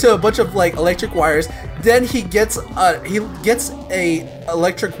like electric wires. Then he gets a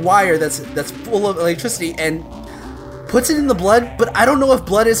electric wire that's full of electricity and puts it in the blood. But I don't know if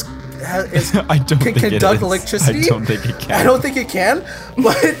blood I don't think can conduct it is. electricity. I don't think it can. I don't think it can.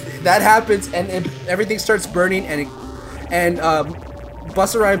 But that happens, and everything starts burning. And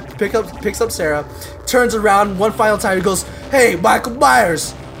Busta Rhymes picks up Sarah, turns around one final time. He goes, "Hey, Michael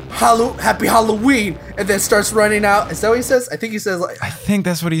Myers. Happy Halloween," and then starts running out. Is that what he says? I think he says like. I think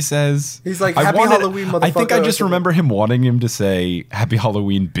that's what he says. He's like, "Happy Halloween, motherfucker." I think I just remember him wanting him to say "Happy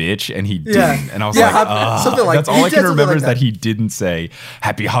Halloween, bitch," and he didn't. And I was like, something like that's all I can remember is like that he didn't say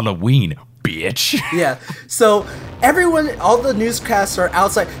 "Happy Halloween, bitch." Yeah. So all the newscasts are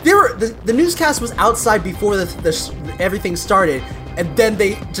outside. The newscast was outside before everything started, and then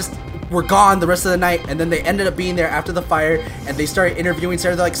they just were gone the rest of the night, and then they ended up being there after the fire, and they started interviewing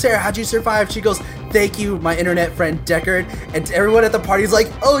Sarah. They're like, "Sarah, how'd you survive?" She goes, "Thank you, my internet friend Deckard." And everyone at the party's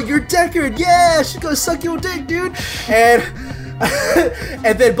like, "Oh, you're Deckard, yeah." She goes, "Suck your dick, dude." And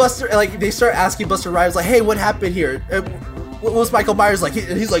and then they start asking Busta Rhymes like, "Hey, what happened here? What was Michael Myers like?"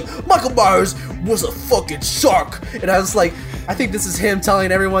 He's like, "Michael Myers was a fucking shark." And I was like, I think this is him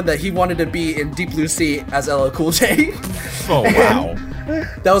telling everyone that he wanted to be in Deep Blue Sea as LL Cool J. Oh wow.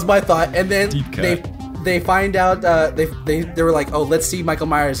 That was my thought. And then Deep cut. they find out they were like, "Oh, let's see Michael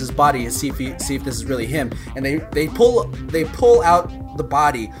Myers' body and see if this is really him." And they pull out the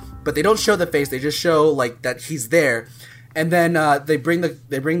body, but they don't show the face. They just show like that he's there. And then they bring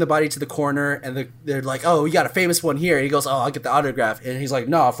the body to the coroner, and they're like, "Oh, we got a famous one here." And he goes, "Oh, I'll get the autograph." And he's like,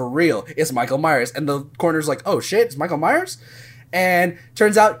 "No, for real, it's Michael Myers." And the coroner's like, "Oh shit, it's Michael Myers?" And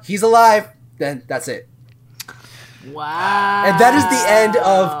turns out he's alive. Then that's it. Wow. And that is the end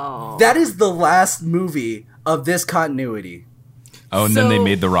of. That is the last movie of this continuity. Oh, and then they So-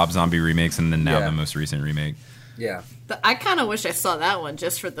 made the Rob Zombie remakes, and then now Yeah. the most recent remake. Yeah. I kind of wish I saw that one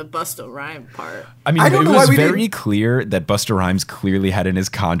just for the Busta Rhymes part. I mean, I don't it know why was we very clear that Busta Rhymes clearly had in his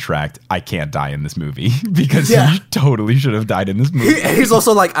contract, "I can't die in this movie," because Yeah. he totally should have died in this movie. And he's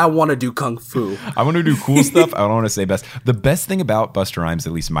also like, "I want to do kung fu." I want to do cool stuff. I don't want to say best. The best thing about Busta Rhymes,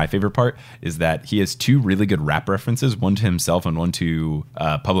 at least my favorite part, is that he has two really good rap references, one to himself and one to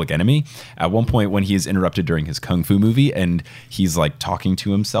Public Enemy. At one point when he is interrupted during his kung fu movie and he's like talking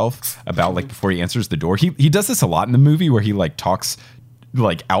to himself about like before he answers the door. He does this a lot in the movie where he like talks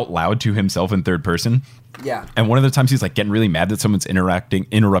like out loud to himself in third person. Yeah. And one of the times he's like getting really mad that someone's interrupting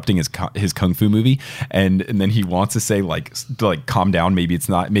his kung fu movie, and then he wants to say like calm down, maybe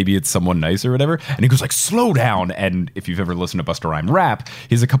it's someone nice or whatever, and he goes like slow down. And if you've ever listened to Busta Rhymes rap,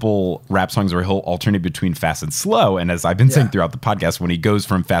 he has a couple rap songs where he'll alternate between fast and slow. And as I've been saying throughout the podcast, when he goes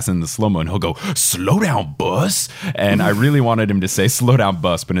from fast into slow mo, and he'll go slow down, bus. And I really wanted him to say slow down,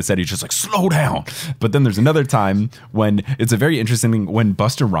 bus, but instead he's just like slow down. But then there's another time when it's a very interesting thing when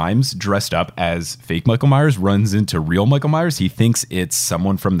Busta Rhymes dressed up as fake Michael Myers runs into real Michael Myers. He thinks it's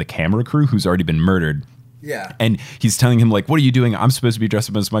someone from the camera crew who's already been murdered. Yeah. And he's telling him like, "What are you doing? I'm supposed to be dressed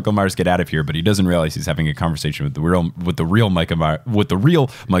up as Michael Myers. Get out of here!" But he doesn't realize he's having a conversation with the real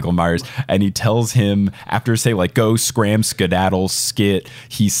Michael Myers. And he tells him after say like, "Go scram, skedaddle, skit."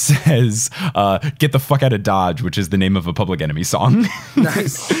 He says, "Get the fuck out of Dodge," which is the name of a Public Enemy song.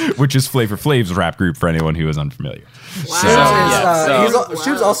 Nice. Which is Flavor Flav's rap group for anyone who is unfamiliar. Wow.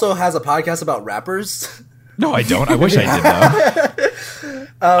 Shubes also has a podcast about rappers. No, I don't. I wish I did though.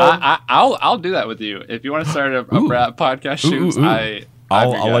 I'll do that with you if you want to start a rap podcast. Shoots,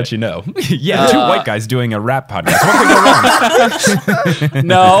 I'll let you know. Yeah, two white guys doing a rap podcast. What could go wrong?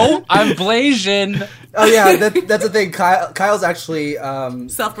 No, I'm Blasian. Oh yeah, that's the thing. Kyle's actually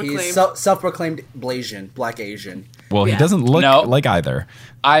Self-proclaimed. he's self-proclaimed Blasian, Black Asian. Well, he Yeah. doesn't look No. like either.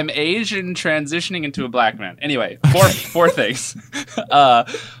 I'm Asian transitioning into a black man. Anyway, four things.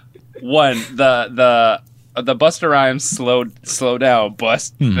 One, the Busta Rhymes slow down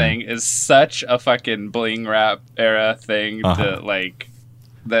bust thing is such a fucking bling rap era thing to like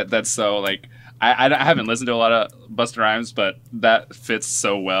that's so like I haven't listened to a lot of Busta Rhymes, but that fits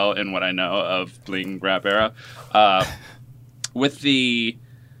so well in what I know of bling rap era. With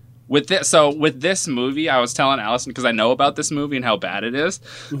this movie, I was telling Allison because I know about this movie and how bad it is.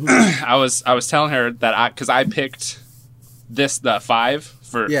 I was telling her that because I picked the 5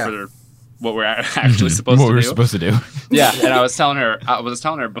 for what we're actually supposed What to we're do. supposed to do. Yeah, and I was telling her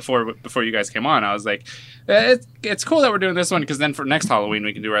before you guys came on, I was like, it's cool that we're doing this one because then for next Halloween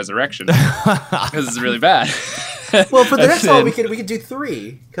we can do Resurrection because it's really bad. Well, for the next That's one, it. we could do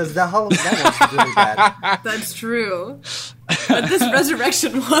 3 because that one's really bad. That's true. But this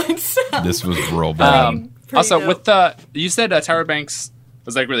resurrection one sounds This was real bad. pretty Also, dope. you said Tyra Banks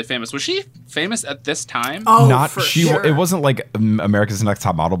was like really famous. Was she famous at this time? Oh, Not for she. sure. It wasn't like America's Next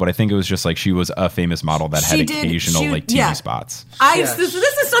Top Model, but I think it was just like she was a famous model that had She did- occasional she- like TV yeah. spots. Yeah. This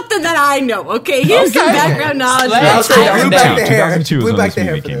is something that I know. Okay, here's some Okay. background knowledge. Let I'll us say calm blew down. back the hair. 2002 was Blew when back this the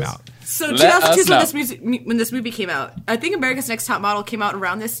hair movie for came this. out. So Let 2002 us is know. when this movie came out. I think America's Next Top Model came out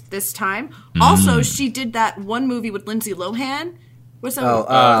around this time. Also, she did that one movie with Lindsay Lohan. What's that?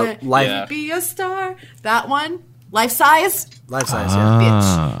 Oh, Life- Yeah. Be a Star. That one. Life Size. Life Science,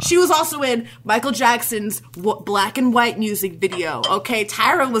 Bitch. She was also in Michael Jackson's black and white music video. Okay,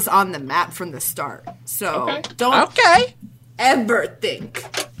 Tyra was on the map from the start. So don't ever think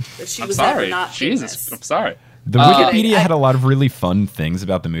that she I'm was ever sorry. not Jesus, famous. I'm sorry. The Wikipedia had a lot of really fun things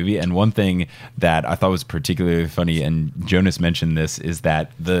about the movie, and one thing that I thought was particularly funny, and Jonas mentioned this, is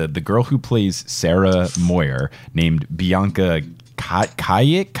that the girl who plays Sarah Moyer, named Bianca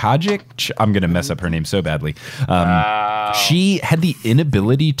Kajic, I'm going to mess up her name so badly. She had the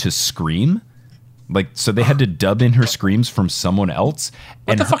inability to scream. Like, so they had to dub in her screams from someone else.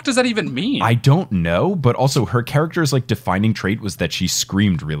 What the fuck does that even mean? I don't know, but also her character's like defining trait was that she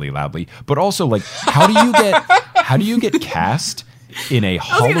screamed really loudly. But also, like, how do you get cast in a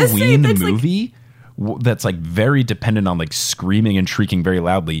gonna say, Halloween that's like- movie that's like very dependent on like screaming and shrieking very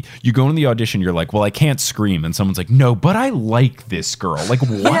loudly? You go in the audition, you're like, well, I can't scream, and someone's like, no, but I like this girl. Like,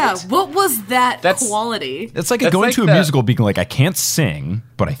 what? Yeah, what was that That's- quality? It's like That's going like to a the- musical being like, I can't sing,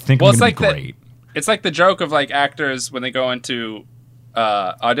 but I think Well, I'm it's going like to be the- great. It's like the joke of like actors when they go into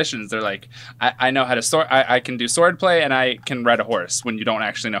auditions. They're like, I know how to I can do sword play and I can ride a horse. When you don't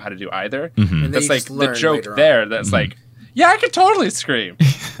actually know how to do either. And then That's you like just the learn joke later on. there. That's like, yeah, I can totally scream.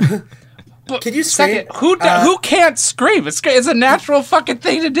 Can you scream? Second, who can't scream? It's a natural fucking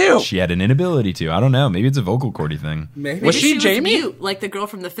thing to do. She had an inability to. I don't know. Maybe it's a vocal cordy thing. Maybe. Was she Jamie? Mute, like the girl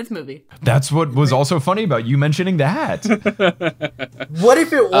from the 5th movie. That's what was also funny about you mentioning that. What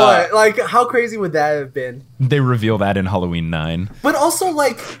if it was? Like, how crazy would that have been? They reveal that in Halloween 9. But also,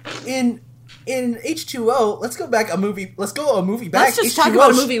 like, in H2O, let's go back a movie. Let's go a movie back. Let's just H2O, talk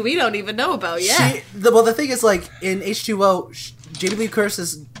about a movie we don't even know about yet. The thing is, like, in H2O, Jamie Lee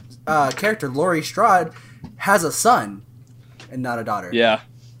Curtis's character, Laurie Strode, has a son and not a daughter. Yeah.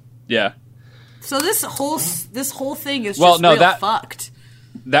 So this whole thing is Well, just no, real that- fucked.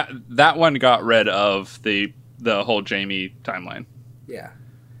 That one got rid of the whole Jamie timeline. Yeah.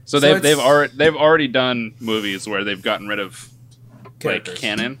 So, So they've it's- already done movies where they've gotten rid of like Characters.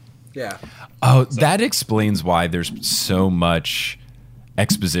 canon. Yeah. Oh, that explains why there's so much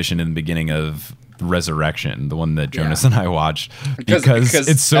exposition in the beginning of Resurrection, the one that Jonas and I watched, because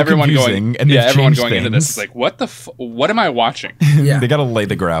it's so confusing and they've everyone changed going things. into this is like, what am I watching? Yeah. They got to lay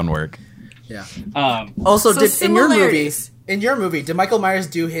the groundwork. Yeah. Um, Also, So did similarities. in your movie, did Michael Myers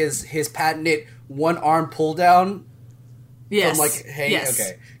do his patented one arm pull down? Yes. From like, hey, yes.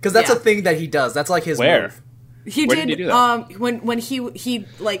 okay, because that's Yeah. a thing that he does. That's like his Where? move. He Where did, did he do that? when he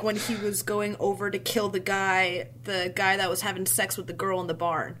when he was going over to kill the guy that was having sex with the girl in the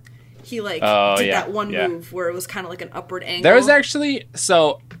barn. He like Oh, did yeah, that one yeah. move where it was kind of like an upward angle. There was actually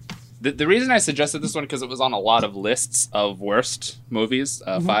the reason I suggested this one because it was on a lot of lists of worst movies,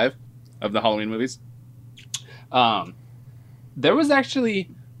 5 of the Halloween movies. There was actually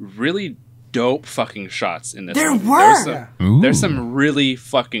really dope fucking shots in this. There movie. were! There's some really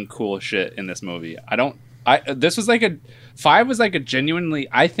fucking cool shit in this movie. This was like 5 was like a genuinely,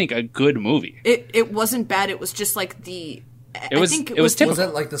 I think, a good movie. It wasn't bad. It was just like the. It was typical. Was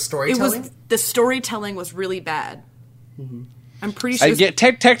it like the It storytelling? was the storytelling was really bad. I'm pretty sure.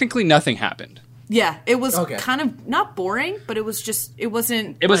 Technically, nothing happened. Yeah, it was Okay. kind of not boring, but it was just it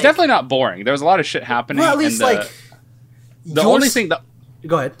wasn't. It was like- definitely not boring. There was a lot of shit happening. Well, at least and like the only thing that.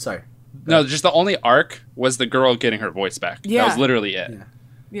 Go ahead. Sorry. No, just the only arc was the girl getting her voice back. Yeah. That was literally it.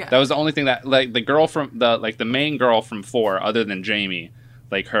 Yeah. That was the only thing that, like, the girl from the main girl from 4, other than Jamie,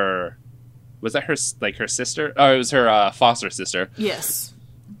 like her, was that her sister? Oh, it was her foster sister, Yes.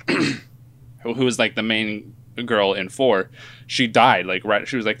 who was like the main girl in 4. She died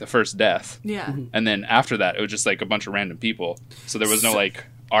she was like the first death, Yeah. and then after that, it was just like a bunch of random people. So there was no like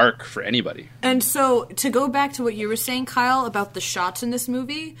arc for anybody. And so to go back to what you were saying, Kyle, about the shots in this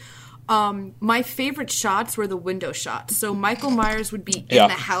movie. My favorite shots were the window shots. So Michael Myers would be in Yeah.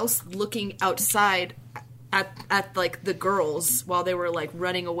 the house looking outside at like the girls while they were like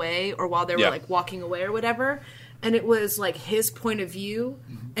running away or while they were Yeah. like walking away or whatever. And it was like his point of view,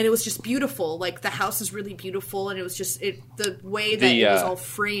 and it was just beautiful. Like the house is really beautiful, and it was just the way that it was all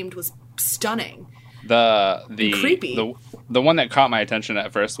framed was stunning. The creepy. The one that caught my attention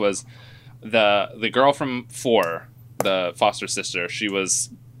at first was the girl from 4, the foster sister. She was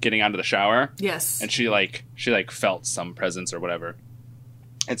getting out of the shower. Yes. And she felt some presence or whatever.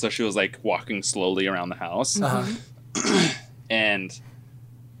 And so she was like walking slowly around the house. And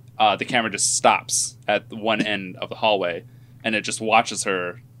the camera just stops at one end of the hallway, and it just watches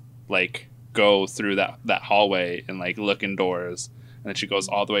her like go through that hallway and like look indoors, and then she goes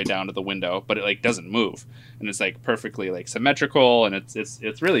all the way down to the window, but it like doesn't move, and it's like perfectly like symmetrical, and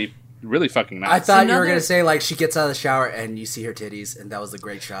it's really really fucking nice. I thought you were Another- gonna say like she gets out of the shower and you see her titties, and that was a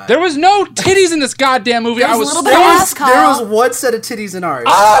great shot. There was no titties in this goddamn movie. There's I a was little so, bit of ass, there Kyle. was one set of titties in ours.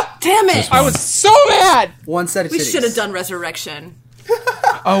 Damn it! I was so mad. One set of We titties. should have done Resurrection.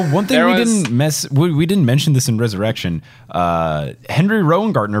 Oh, one thing There we was- didn't mention this in Resurrection. Henry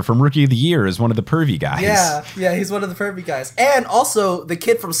Rowengartner from Rookie of the Year is one of the pervy guys. Yeah, he's one of the pervy guys, and also the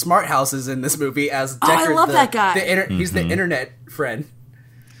kid from Smart House is in this movie as Deckard. I love that guy. He's the internet friend.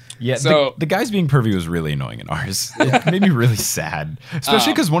 Yeah, So- the guys being pervy was really annoying in ours. It made me really sad,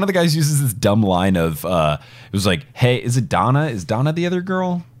 especially because one of the guys uses this dumb line of, it was like, "Hey, is it Donna? Is Donna the other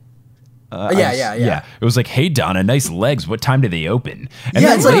girl?" Yeah. It was like, "Hey, Donna, nice legs. What time do they open?" And Yeah,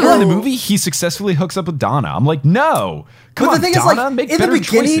 then it's like, later in the oh. movie, he successfully hooks up with Donna. I'm like, no, come But on, the thing Donna, is, like, make in the better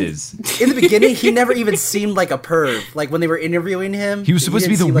beginning, choices. in the beginning, he never even seemed like a perv. Like when they were interviewing him, He was supposed to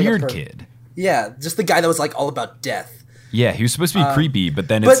be didn't the seem like a weird perv. kid. Yeah, just the guy that was like all about death. Yeah, he was supposed to be creepy, but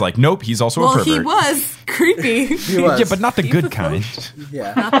then but- it's like, nope, he's also a Well, pervert. he was creepy. He was. Yeah, but not the good kind.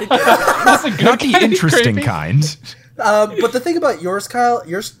 Yeah. Not the good. Not the interesting creepy. kind. But the thing about yours, Kyle,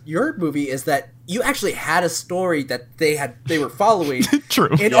 your movie is that you actually had a story that they were following. True.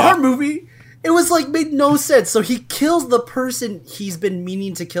 In Yeah. our movie, it was like made no sense. So he kills the person he's been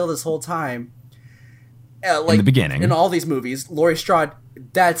meaning to kill this whole time. Like In the beginning. in all these movies, Laurie Strode.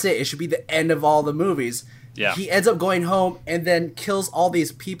 That's it. It should be the end of all the movies. Yeah. He ends up going home and then kills all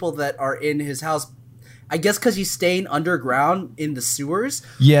these people that are in his house. I guess because he's staying underground in the sewers.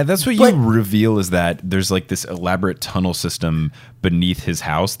 Yeah, that's what But- you reveal is that there's like this elaborate tunnel system beneath his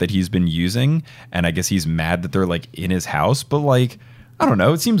house that he's been using. And I guess he's mad that they're like in his house. But like, I don't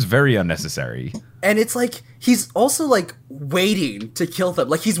know. It seems very unnecessary. And it's like he's also like waiting to kill them.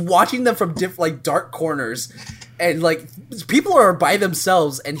 Like he's watching them from like dark corners, and like people are by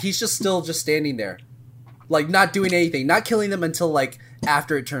themselves, and he's just still just standing there, like not doing anything, not killing them until like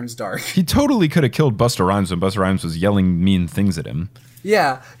after it turns dark. He totally could have killed Busta Rhymes when Busta Rhymes was yelling mean things at him.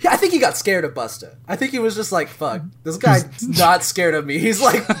 Yeah, I think he got scared of Busta. I think he was just like, "Fuck, this guy's not scared of me." He's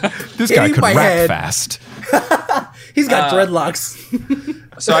like, This guy hitting could my rap head. fast. He's got dreadlocks.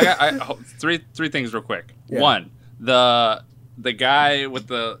 So I got three things real quick. Yeah. One, the guy with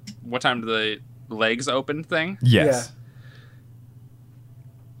the what time do the legs open thing? Yes.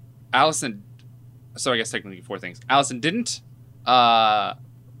 Allison. So I guess technically 4 things. Allison, didn't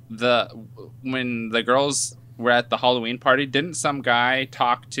when the girls were at the Halloween party, didn't some guy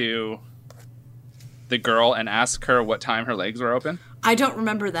talk to the girl and ask her what time her legs were open? I don't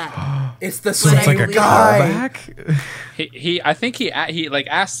remember that. It's the So it's same like a guy. Callback? I think he like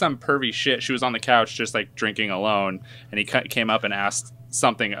asked some pervy shit. She was on the couch just like drinking alone, and he came up and asked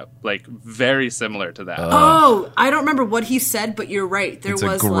something like very similar to that. Oh, I don't remember what he said, but you're right. There It's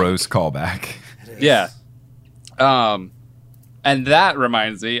was a gross callback. Yeah. And that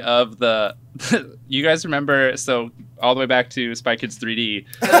reminds me of the. You guys remember? So all the way back to Spy Kids 3D,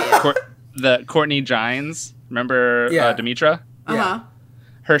 the Courtney Gines. Remember Demetra?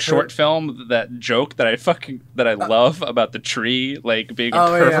 Her short film, that joke that I love about the tree like being a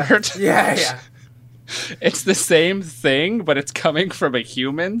pervert. Yeah. It's the same thing, but it's coming from a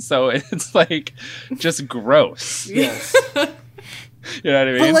human, so it's like just gross. Yes. You know what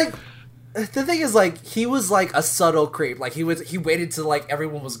I mean? But like, the thing is, like, he was like a subtle creep. Like he waited till like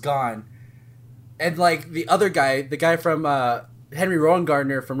everyone was gone, and like the other guy, the guy from Henry Rowan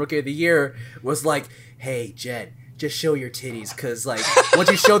Gardner from Rookie of the Year, was like, "Hey, Jed, just show your titties, cause like once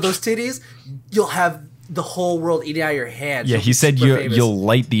you show those titties, you'll have the whole world eating out of your hands." Yeah, You'll he be said super famous." you'll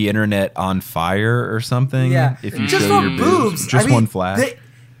light the internet on fire or something. Yeah, if you just show for your boobs. Just I mean, one flash.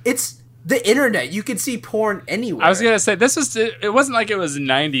 It's the internet. You can see porn anywhere. I was gonna say it wasn't like it was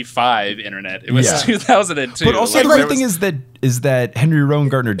 95 internet. It was Yeah. 2002. But also Like, the there weird thing was- is that Henry Rowan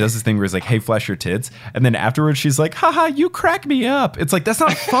Gardner does this thing where he's like, "Hey, flash your tits," and then afterwards she's like, "Haha, you crack me up." It's like that's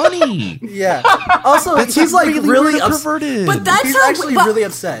not funny. Yeah. Also, That's he's not like really really perverted. But that's He's how. actually but- really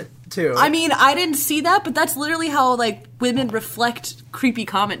upset too. I mean, I didn't see that, but that's literally how like women reflect creepy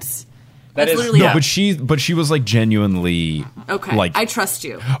comments. That That's is- literally no, how. but she was like genuinely Okay, like I trust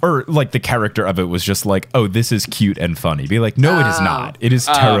you. or like the character of it was just like, "Oh, this is cute and funny." Be like, "No, it is not. It is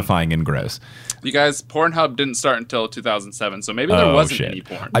terrifying and gross." You guys, Pornhub didn't start until 2007, so maybe there Oh, wasn't shit. any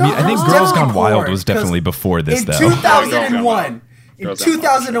porn. I mean, I think No, Girls definitely Gone Wild porn, was definitely 'cause before this, in though. 2001. In Girls Gone Wild.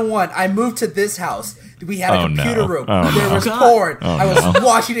 2001, I moved to this house. We had a Oh, no. computer room. Oh, There no. was porn. Oh, I was no.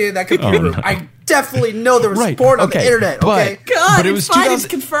 watching it in that computer Oh, room. no. I definitely know there was Right. porn on the okay, internet. Okay. God, but it it's was fine, 2000 it's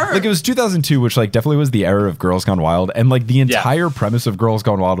confirmed. Like it was 2002, which like definitely was the era of Girls Gone Wild, and like the entire premise of Girls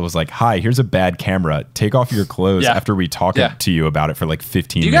Gone Wild was like, "Hi, here's a bad camera. Take off your clothes Yeah. after we talk Yeah. to you about it for like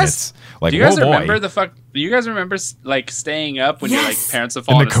 15 Do you minutes." guys? Like, do you guys whoa, boy. remember the fuck? Do you guys remember like staying up when your like Yes. parents have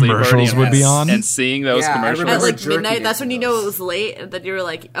And fallen the asleep already commercials and- would be on? and seeing those Yeah, I commercials? remember At like jerking midnight, it that's when you know it was late, and then you were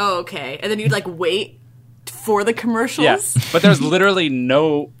like, "Oh, okay," and then you'd like wait for the commercials. Yes, but there's literally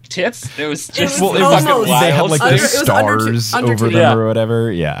no tits. It was just was Well, it was almost- they had wild. like Under- the it was under- stars under over titty. them Yeah. or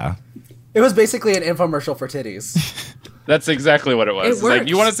whatever. Yeah. It was basically an infomercial for titties. That's exactly what it was. It It's like, works.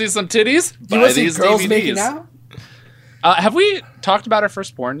 you want to see some titties? You Buy want to see these girls DVDs. making out? Have we talked about our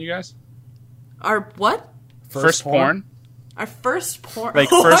first porn, you guys? Our what? First porn? Our first porn. Like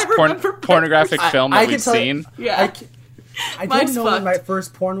Oh, first I remember my pornographic first- film I that can we've tell- seen? Yeah. I Mine's don't know when fucked. my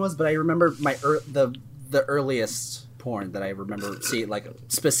first porn was, but I remember my the earliest porn that I remember seeing, like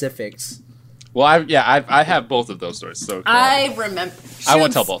specifics. Well, I have both of those stories. So I remember. I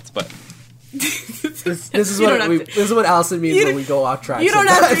won't tell both, but This is You don't what have we. to- This is what Allison means You when don't- we go off track. You don't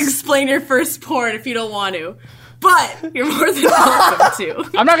have to sometimes. explain your first porn if you don't want to, but you're more than welcome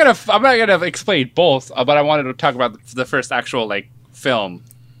to. I'm not gonna explain both. But I wanted to talk about the first actual like film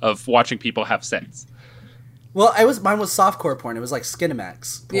of watching people have sex. Well, mine was softcore porn. It was like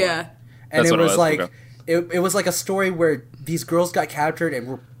Skinamax. Porn. Yeah. And That's it what it was was, like okay. it was like a story where these girls got captured and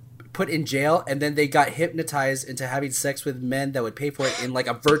were put in jail, and then they got hypnotized into having sex with men that would pay for it in like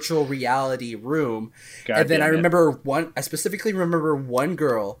a virtual reality room. God and then damn I it. remember I specifically remember one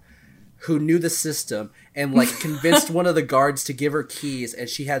girl who knew the system and like convinced one of the guards to give her keys, and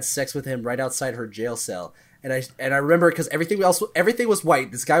she had sex with him right outside her jail cell. And I remember because everything was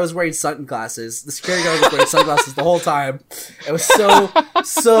white. This guy was wearing sunglasses. The security guard was wearing sunglasses the whole time. It was so.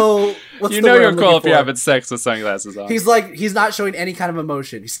 What's You the know word you're I'm cool looking if you're for? having sex with sunglasses on. He's not showing any kind of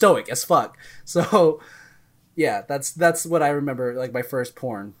emotion. He's stoic as fuck. So, yeah, that's what I remember. Like my first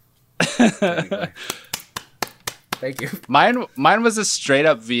porn. Anyway. Thank you. Mine was a straight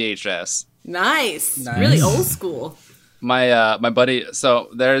up VHS. Nice. Nice. Really old school. My buddy.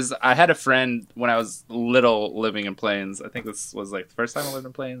 So I had a friend when I was little living in Plains. I think this was like the first time I lived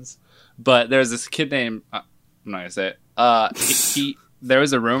in Plains. But there's this kid named I'm not gonna say it. He there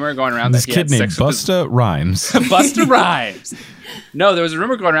was a rumor going around This that he kid had named sex with Busta Rhymes. Busta Rhymes. No, there was a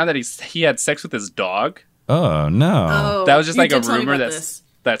rumor going around that he had sex with his dog. Oh no! Oh, That was just you like a did tell me rumor about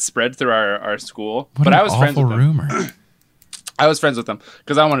that this. spread through our school. What but an I was friends awful with him. rumor. I was friends with him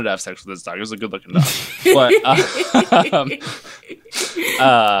because I wanted to have sex with his dog. It was a good looking dog. But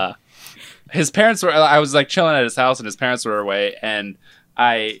his parents were. I was like chilling at his house, and his parents were away. And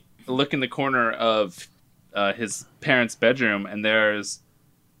I look in the corner of his parents' bedroom, and there's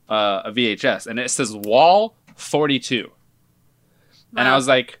a VHS, and it says Wall 42. And I Wow. was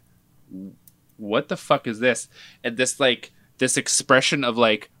like, "What the fuck is this?" And this expression of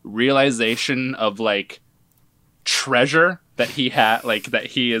like realization of like treasure that he had, like, that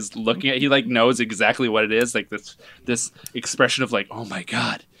he is looking at. He like knows exactly what it is, like this expression of like, oh my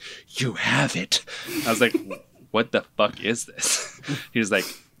god, you have it. I was like, what the fuck is this? He was like,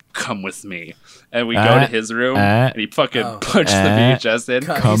 come with me, and we go to his room, and he fucking punched the VHS in.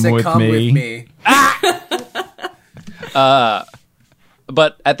 He said, with come me." with me.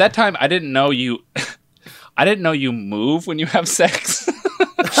 But at that time, I didn't know you. I didn't know you move when you have sex.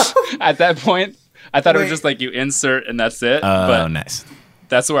 At that point, I thought it was just like you insert and that's it. Oh, but nice.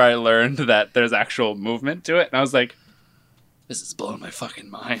 that's where I learned that there's actual movement to it, and I was like, "This is blowing my fucking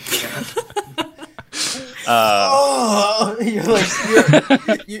mind." Oh,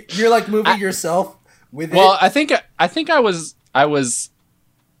 you're like moving yourself with Well, it. I think I was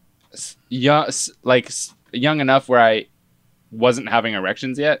young, young enough where I wasn't having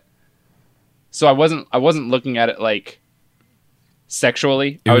erections yet, so I wasn't looking at it like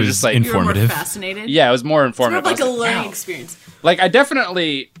sexually. I was just like, You were more informative. fascinated. yeah, it was more It's more informative. of like I a was learning wow. experience. Like, I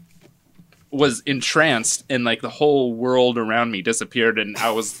definitely was entranced, and like the whole world around me disappeared, and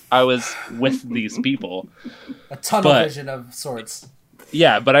I was with these people. A tunnel but- vision of sorts.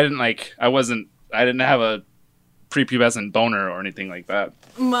 Yeah, but I didn't have a prepubescent boner or anything like that.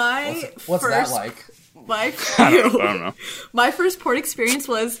 What's that like? My I don't know. My first porn experience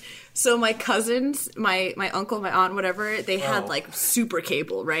was, so my cousins, my uncle, my aunt, whatever, they had like super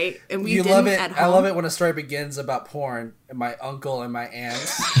cable, right? And we You didn't love it. at home. I love it when a story begins about porn and my uncle and my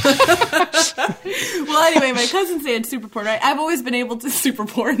aunts. Well, anyway, my cousins, they had super porn, right? I've always been able to super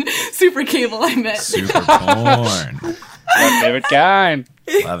cable, I meant. Super porn. My favorite kind.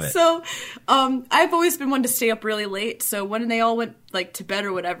 Love it. So, I've always been one to stay up really late. So when they all went like to bed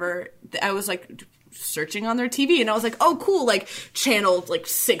or whatever, I was like searching on their TV, and I was like, oh, cool, like channel like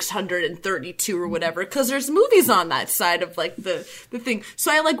 632 or whatever, because there's movies on that side of like the thing.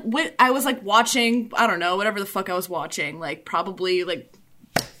 So I was like watching, I don't know, whatever the fuck I was watching, like probably like,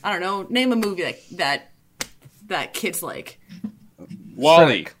 I don't know, name a movie like that kids like.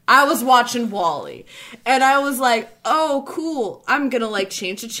 Wally. I was watching Wall-E, and I was like, oh, cool, I'm gonna like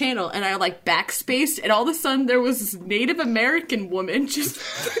change the channel, and I like backspaced, and all of a sudden there was this Native American woman just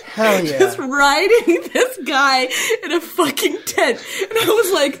Hell yeah. just riding this guy in a fucking tent, and I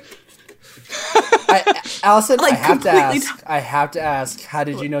was like, Allison, Like, completely I have to ask, how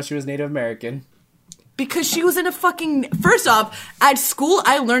did you know she was Native American? because she was in a fucking, first off, at school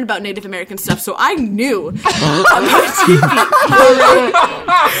I learned about Native American stuff, so I knew about TV.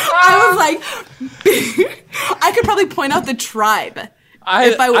 I was like, I could probably point out the tribe.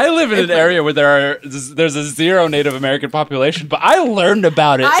 I live in an area where there's a zero Native American population, but I learned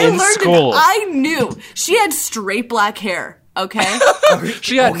about it in school. I knew she had straight black hair. Okay,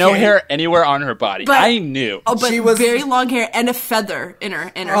 She had no hair anywhere on her body. But- I knew. oh, but She was- very long hair and a feather in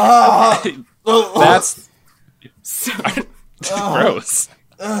her head. That's So, gross.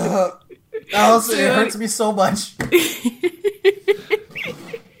 Allison, it hurts me so much.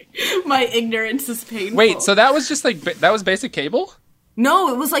 my ignorance is painful. Wait, so that was just like that was basic cable? no,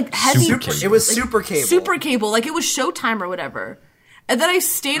 it was like heavy. It was super cable. Super cable, like it was Showtime or whatever. And then I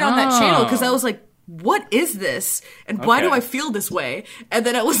stayed on that channel because I was like, what is this? And why do Okay. I feel this way? And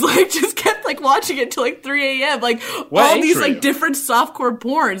then I was like, just kept like watching it till like 3 a.m. Like What all age these were like you? different softcore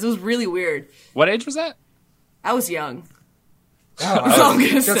porns. It was really weird. What age was that? I was young. That's all I'm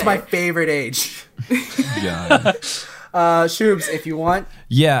gonna That's say. my favorite age. Yeah. Shoobs, if you want.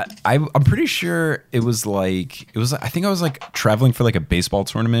 Yeah, I'm pretty sure it was. I think I was like traveling for like a baseball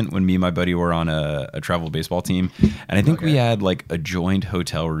tournament when me and my buddy were on a travel baseball team, and I think we had like adjoined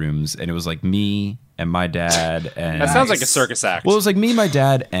hotel rooms, and it was like me and my dad and That sounds like a circus act. Well, it was like me, my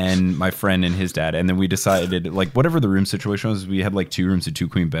dad, and my friend and his dad, and then we decided like whatever the room situation was, we had like 2 rooms and 2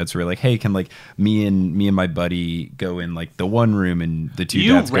 queen beds. So we are like, hey, can like me and my buddy go in like the one room and the 2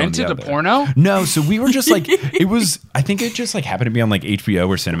 You dads go in rented the a other? porno? No, so we were just like it was. I think it just like happened to be on like HBO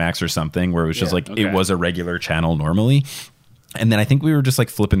or Cinemax or something, where it was just like okay. it was a regular channel normally. And then I think we were just like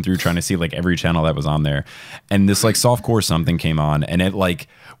flipping through trying to see like every channel that was on there. And this like softcore something came on, and it like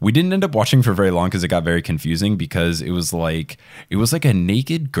we didn't end up watching for very long because it got very confusing because it was like a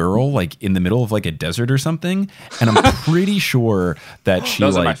naked girl like in the middle of like a desert or something. And I'm pretty sure that she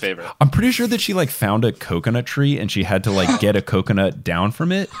Those are like my favorite. I'm pretty sure that she like found a coconut tree and she had to like get a coconut down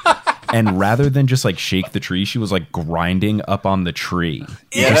from it. And rather than just like shake the tree, she was like grinding up on the tree,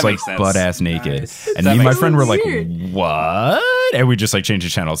 Yeah, just that like makes sense. butt ass naked. Nice. And That me and my makes friend were like, Weird. "What?" And we just like changed the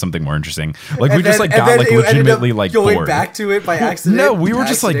channel to something more interesting. Like we And just then- like and got then like it ended up legitimately like going bored. back to it by accident. No, we were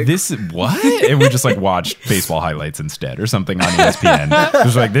just like Accident. this. What? And we just like watched baseball highlights instead or something on ESPN. It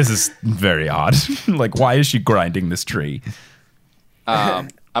was like this is very odd. Like why is she grinding this tree? I'm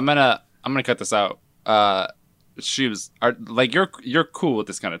gonna cut this out. she was like you're cool with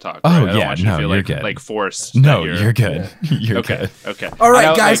this kind of talk. Oh, right? I don't yeah, want you to no, feel you're like good. like forced. No, that you're good. You're Okay, good. okay. All right, I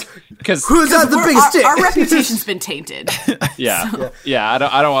know, guys. Because Who's got the biggest dick? Our reputation's been tainted. yeah. I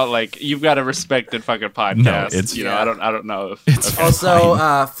don't want like you've got a respected fucking podcast. No, it's- you know yeah. I don't know if It's okay. Also,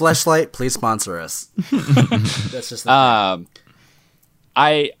 Fleshlight, please sponsor us. That's just the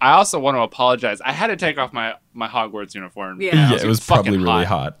I also want to apologize. I had to take off my Hogwarts uniform. Yeah. Yeah, it was probably fucking really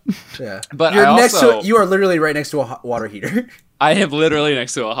hot. yeah. But You're I next also- to you are literally right next to a hot water heater. I have literally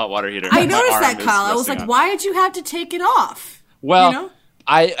next to a hot water heater. I that my noticed arm that, is Kyle. I was resting like, on. why did you have to take it off? Well, You know?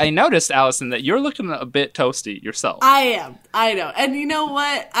 I noticed, Allison, that you're looking a bit toasty yourself. I am. I know. And you know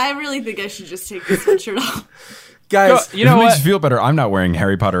what? I really think I should just take this sweatshirt off. Guys, you know If it what? makes you feel better, I'm not wearing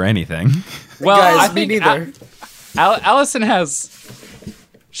Harry Potter anything. Well, guys, I me think neither. Allison has.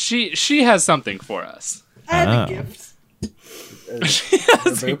 She has something for us. I had Oh. a gift. She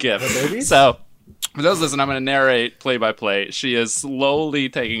has a her gift. babies? So, for those listening, I'm going to narrate play by play. She is slowly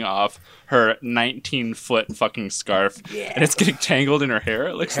taking off her 19-foot fucking scarf, Yeah. and it's getting tangled in her hair.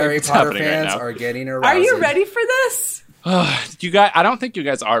 It looks Harry like it's Potter happening fans right now. are getting aroused. Are you ready for this? You guys, I don't think you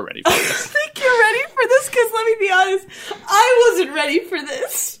guys are ready for I this. think you're ready for this because let me be honest, I wasn't ready for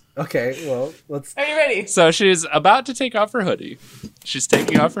this. Okay, well, let's. Are you ready? So she's about to take off her hoodie. She's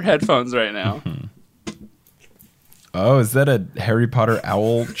taking off her headphones right now. Oh, is that a Harry Potter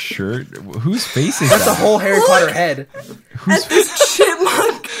owl shirt? Whose face is That's a that? whole Harry Potter head. At this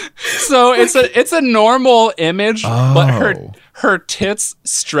chipmunk. So it's a normal image, but Oh. her tits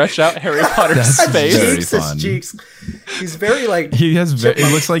stretch out Harry Potter's That's face. very Cheeks, his fun. cheeks. He's very like. He has. It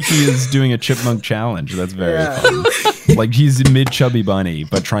looks like he is doing a chipmunk challenge. That's very Yeah. fun. Like he's mid chubby bunny,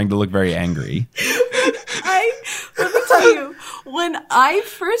 but trying to look very angry. Let me tell you, when I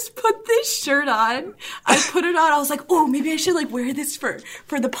first put this shirt on, I put it on. I was like, "Oh, maybe I should like wear this for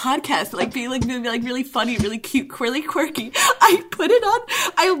the podcast, like be like maybe like really funny, really cute, really quirky." I put it on.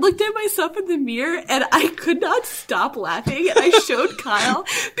 I looked at myself in the mirror and I could not stop laughing. And I showed Kyle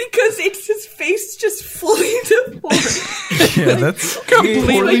because it's his face just fully deformed. Yeah, that's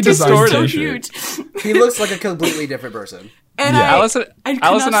Completely poorly Just designed so t-shirt. huge. He looks like a completely different person. And Yeah. Allison I could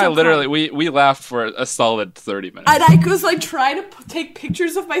and not I stop literally crying. we laughed for a solid 30 minutes. And I was like trying to take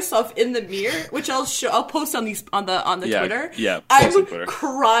pictures of myself in the mirror, which I'll post on these on the Yeah, Twitter. yeah, post I'm on Twitter.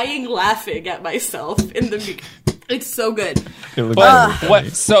 crying, laughing at myself in the mirror. It's so good. It looks But very what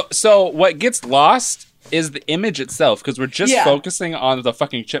funny. so what gets lost is the image itself because we're just Yeah. focusing on the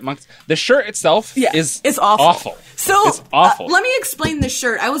fucking chipmunks. The shirt itself is it's awful. So it's awful. let me explain this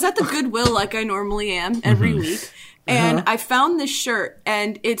shirt. I was at the Goodwill like I normally am every week. And I found this shirt,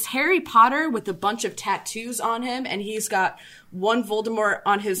 and it's Harry Potter with a bunch of tattoos on him, and he's got one Voldemort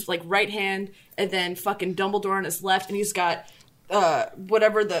on his like right hand, and then fucking Dumbledore on his left, and he's got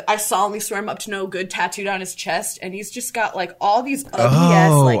whatever the I solemnly swear I'm up to no good tattooed on his chest, and he's just got like all these ugly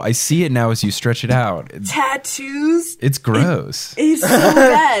ass Oh, like I see it now as you stretch it out. tattoos. It's gross. He's so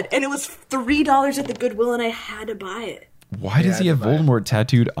bad, and it was $3 at the Goodwill, and I had to buy it. Why does he have Voldemort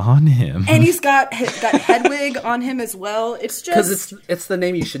tattooed on him? And he's got Hedwig on him as well. It's just Because it's the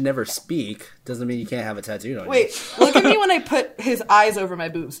name you should never speak. Doesn't mean you can't have a tattooed on you. wait. Look at me when I put his eyes over my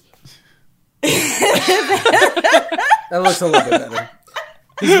boobs. That looks a little bit better.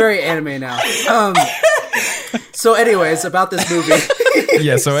 He's very anime now. So anyways, about this movie.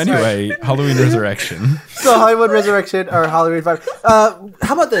 Yeah, so anyway, Halloween Resurrection. So Hollywood Resurrection or Halloween 5. How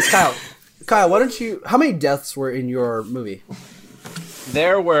about this, Kyle? Kyle, why don't you... How many deaths were in your movie?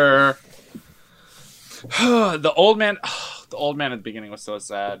 There were the old man. The old man at the beginning was so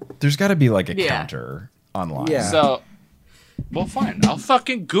sad. There's got to be like a Yeah. counter online. Yeah. So, well, fine. I'll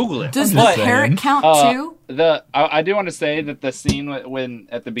fucking Google it. Does I'm the just parrot saying. count too? I do want to say that the scene when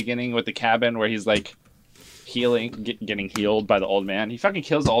at the beginning with the cabin where he's like getting healed by the old man, he fucking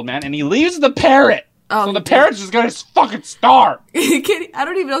kills the old man and he leaves the parrot. Oh, So he the did. parrot's just gonna fucking starve. I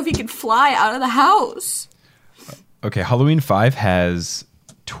don't even know if he can fly out of the house. Okay, Halloween 5 has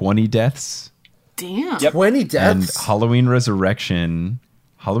 20 deaths. Damn. Yep. 20 And deaths? Halloween Resurrection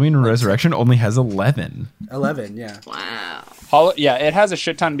only has 11. 11, yeah. Wow. Yeah, it has a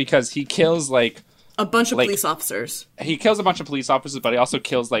shit ton because he kills like A bunch of Like- police officers. he kills a bunch of police officers, but he also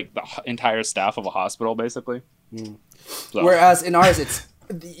kills like the entire staff of a hospital, basically. So- Whereas in ours, it's...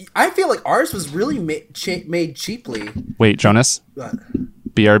 I feel like ours was really made cheaply. Wait, Jonas, But,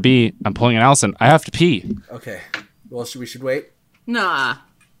 BRB, I'm pulling an Allison. I have to pee. okay. Well, we should wait? Nah.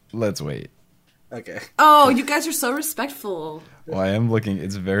 Let's wait. Okay. Oh, you guys are so respectful. Well, I am looking.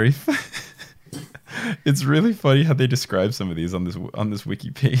 It's very it's really funny how they describe some of these on this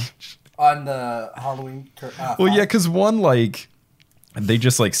wiki page. On the Halloween... Well, yeah, because one, like, they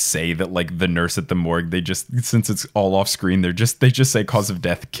just like say that like the nurse at the morgue, they just, since it's all off screen, they just say cause of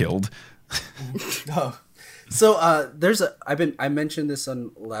death killed. Oh. So there's I mentioned this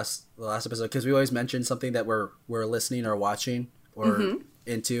on the last episode because we always mention something that we're listening or watching or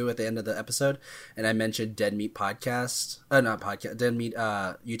into at the end of the episode, and I mentioned Dead Meat podcast, Dead Meat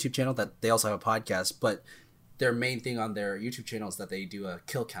YouTube channel, that they also have a podcast, but their main thing on their YouTube channel is that they do a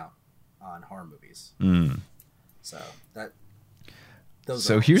kill count on horror movies. So that.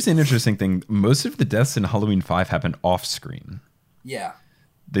 So here's an interesting thing: most of the deaths in Halloween 5 happen off screen. Yeah.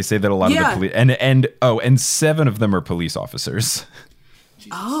 They say that a lot of the police and 7 of them are police officers.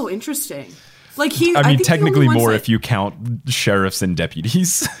 Oh, interesting. Like I mean, think technically more if you count sheriffs and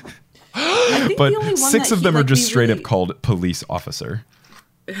deputies. But 6 of them are just straight up called police officer.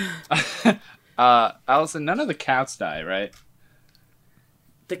 Allison, none of the cats die, right?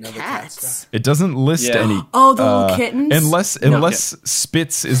 The cats. It doesn't list any. Oh, the little kittens. Unless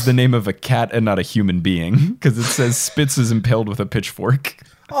Spitz is the name of a cat and not a human being, because it says Spitz is impaled with a pitchfork.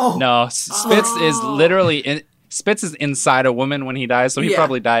 Oh no! Spitz is literally Spitz is inside a woman when he dies, so he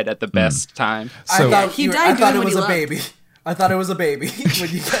probably died at the best time. So I thought it was a baby. I thought it was a baby when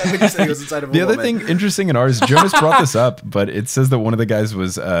you said he was inside of a woman. The other thing interesting in ours, Jonas brought this up, but it says that one of the guys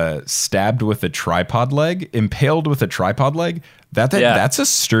was stabbed with a tripod leg, impaled with a tripod leg. That's a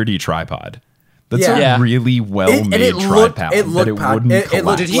sturdy tripod. That's a really well-made tripod. It looked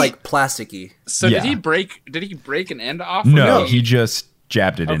collapse. like plasticky. So did he break an end off? No, he just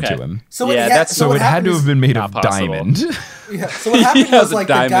jabbed it into him. So it had to have been made of diamond. Yeah. So what happened was like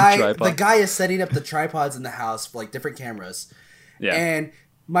the guy is setting up the tripods in the house for like different cameras. Yeah. And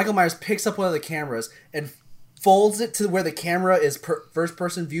Michael Myers picks up one of the cameras and folds it to where the camera is first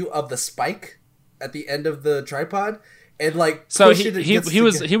person view of the spike at the end of the tripod, and like so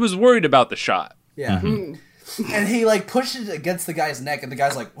he was worried about the shot. Yeah. And he like pushes it against the guy's neck, and the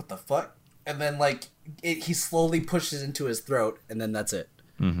guy's like, "What the fuck?" And then like he slowly pushes into his throat, and then that's it.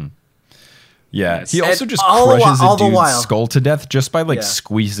 Yeah, Yes. he also And just all the crushes while- a dude's skull to death just by like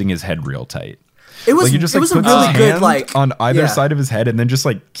squeezing his head real tight. It was Like, he just it like was a puts really his good hand like on either side of his head and then just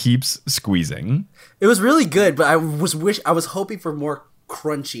like keeps squeezing. It was really good, but I was hoping for more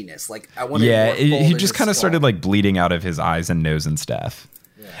crunchiness. Like I wanted. Yeah, more fold he in just his kind of skull. started like bleeding out of his eyes and nose and stuff.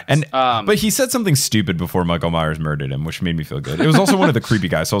 And but he said something stupid before Michael Myers murdered him, which made me feel good. It was also one of the creepy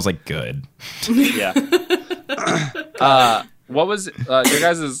guys, so I was like, good. Yeah. What was your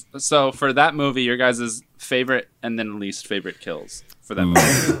guys'? So for that movie, your guys' favorite and then least favorite kills for that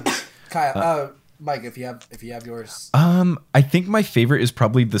movie? Kyle, Mike, if you have yours. I think my favorite is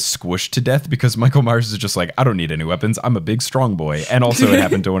probably the squish to death because Michael Myers is just like, I don't need any weapons. I'm a big strong boy. And also it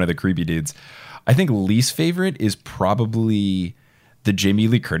happened to one of the creepy dudes. I think least favorite is probably the Jamie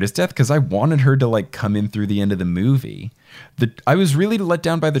Lee Curtis death because I wanted her to like come in through the end of the movie. I was really let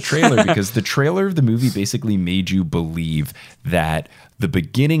down by the trailer because the trailer of the movie basically made you believe that the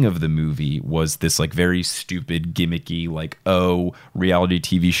beginning of the movie was this like very stupid, gimmicky, like, reality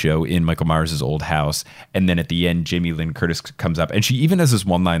TV show in Michael Myers' old house. And then at the end, Jamie Lynn Curtis comes up and she even has this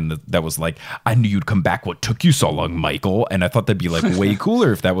one line that was like, I knew you'd come back. What took you so long, Michael? And I thought that'd be like way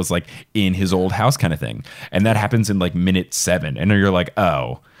cooler if that was like in his old house kind of thing. And that happens in like minute 7. And you're like,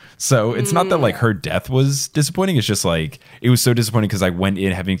 oh. So it's not that like her death was disappointing. It's just like it was so disappointing because I went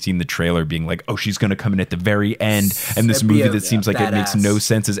in having seen the trailer being like, oh, she's going to come in at the very end. And this movie that seems like it makes no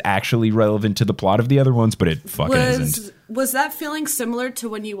sense is actually relevant to the plot of the other ones, but it fucking isn't. Was that feeling similar to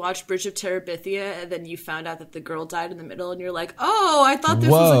when you watched Bridge of Terabithia and then you found out that the girl died in the middle and you're like, oh, I thought this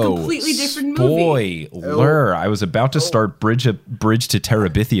was a completely different movie. Spoiler. I was about to start Bridge to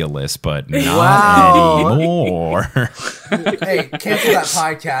Terabithia list, but not anymore. Hey, cancel that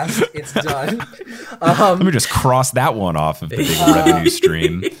podcast. It's done. Let me just cross that one off of the big revenue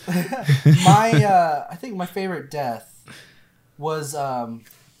stream. I think my favorite death was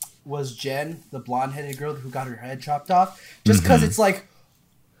Jen, the blonde-headed girl who got her head chopped off. Just because it's like,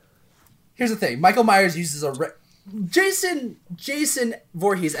 here's the thing: Michael Myers uses Jason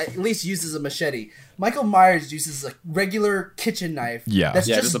Voorhees at least uses a machete. Michael Myers uses a regular kitchen knife. Yeah, that's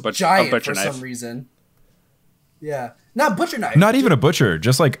just giant for knife. some reason. Yeah, not butcher knife. Not even a butcher,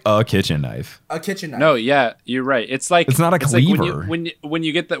 just like a kitchen knife. A kitchen knife. No, yeah, you're right. It's like it's not a cleaver. Like when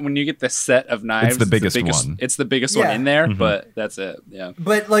you get the set of knives, it's the biggest one. It's the biggest one in there, but that's it. Yeah.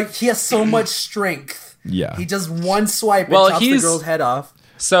 But like he has so much strength. Yeah. He does one swipe and chops the girl's head off.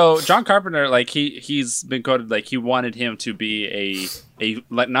 So John Carpenter, like he's been quoted like he wanted him to be a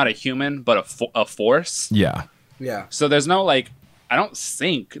like not a human but a force. Yeah. Yeah. So there's no like I don't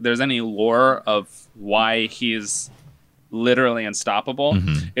think there's any lore of why he's literally unstoppable.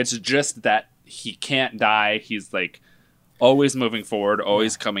 It's just that he can't die. He's like always moving forward,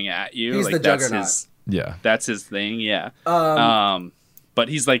 always coming at you. He's like the that's juggernaut. his Yeah. that's his thing, yeah. But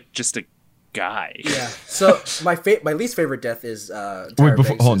he's like just a guy. Yeah. So my least favorite death is Tyra Wait, Banks'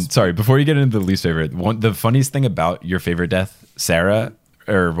 hold on. Sorry, before you get into the least favorite, the funniest thing about your favorite death, Sarah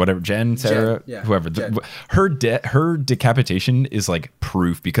or whatever, Sarah, yeah, whoever, Jen. her decapitation is like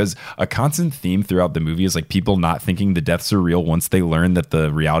proof, because a constant theme throughout the movie is like people not thinking the deaths are real once they learn that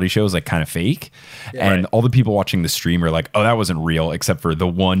the reality show is like kind of fake, and Right. all the people watching the stream are like, oh, that wasn't real, except for the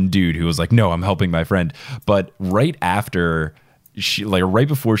one dude who was like, no, I'm helping my friend. But right after. Right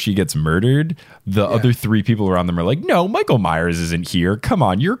before she gets murdered, the other three people around them are like, no, Michael Myers isn't here. Come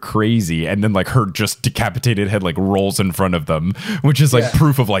on, you're crazy. And then like her just decapitated head like rolls in front of them, which is like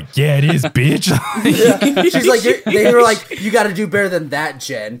proof of like, yeah, it is, bitch. She's like, they were like, you got to do better than that,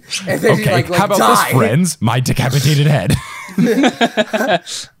 Jen. And then she's Okay, like how about die. this, friends? My decapitated head.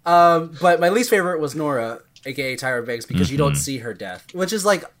 But my least favorite was Nora, aka Tyra Banks, because you don't see her death, which is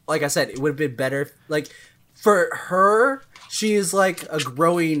like I said, it would have been better. Like for her, she is like a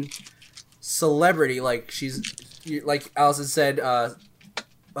growing celebrity. Like she's like Allison said, her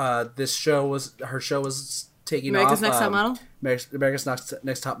show was taking America's off. Next Top Model? America's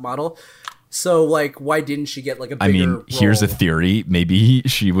Next Top Model. So like, why didn't she get like a bigger I mean, here's a role? theory. Maybe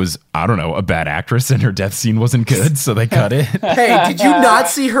she was, I don't know, a bad actress and her death scene wasn't good, so they cut it. Hey, did you not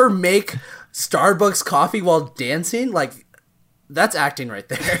see her make Starbucks coffee while dancing? Like, that's acting right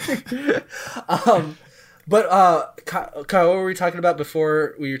there. But Kyle, what were we talking about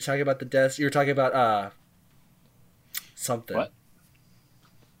before we were talking about the deaths? You were talking about something. What?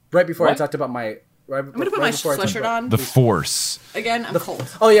 Right before I What? talked about my. I'm gonna put my sweatshirt on The Force. again. I'm cold.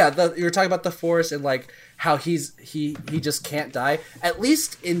 Oh yeah, you were talking about the Force and like how he just can't die. At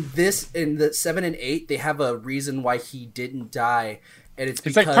least in the 7 and 8, they have a reason why he didn't die, and it's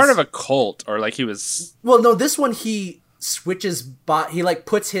because like part of a cult, or like he was. Well, no, this one he switches he like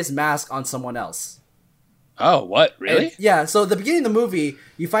puts his mask on someone else. Oh, what? Really? And, yeah, so at the beginning of the movie,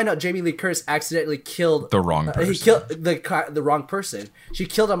 you find out Jamie Lee Curtis accidentally killed The wrong person. He killed the wrong person. She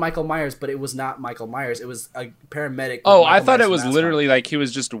killed a Michael Myers, but it was not Michael Myers. It was a paramedic. with Oh, I Michael thought Myers' it was mask literally like he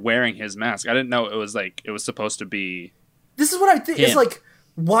was just wearing his mask. I didn't know it was like it was supposed to be. This is what I think. It's Him. like,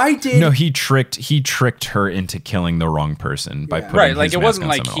 why did No, he tricked her into killing the wrong person by putting Right, like his it mask wasn't on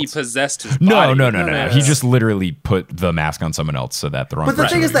like someone he else. possessed his No, body. no. He just literally put the mask on someone else so that the wrong But the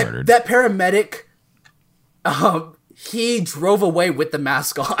person thing was is that murdered. that paramedic, he drove away with the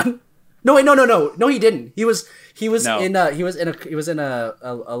mask on. No, wait, no, he didn't. He was No. in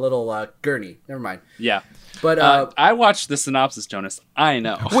a little gurney. Never mind. Yeah. But I watched the synopsis, Jonas. I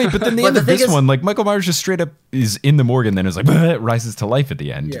know. Wait, but then the But end the of thing this is- one, like Michael Myers just straight up is in the morgue and then is like rises to life at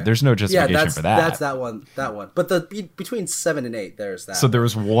the end. yeah. There's no justification that's, for that. That's that one. But between 7 and 8, there's that. So there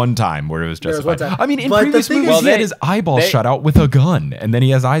was one time where it was was one justified. time. I mean, in But the previous thing is- movies, he Well, had his eyeball they- shot out with a gun, and then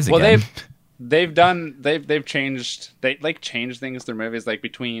he has eyes Well, again. they've changed changed things through movies, like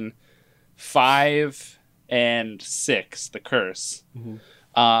between 5 and 6, The Curse.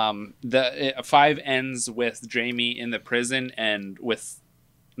 The 5 ends with Jamie in the prison and with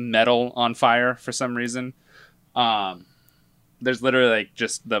metal on fire for some reason. There's literally like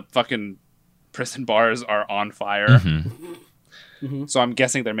just the fucking prison bars are on fire. So I'm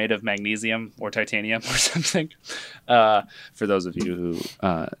guessing they're made of magnesium or titanium or something. For those of you who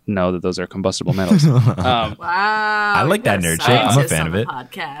know that those are combustible metals. Wow. I like that nerd shit. I'm a fan of it.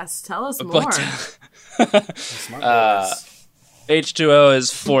 Podcast. Tell us more. H2O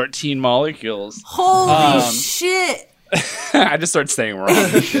is 14 molecules. Holy shit. I just started saying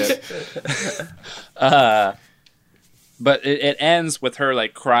wrong shit. But it ends with her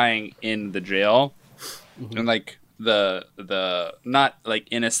like crying in the jail, and like the not like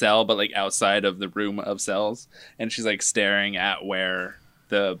in a cell, but like outside of the room of cells, and she's like staring at where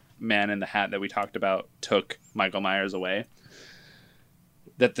the man in the hat that we talked about took Michael Myers away.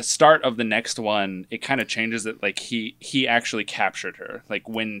 That the start of the next one, it kind of changes it. Like he actually captured her. Like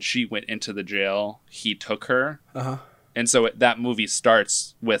when she went into the jail, he took her. And so that movie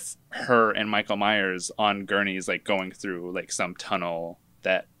starts with her and Michael Myers on gurneys, like going through like some tunnel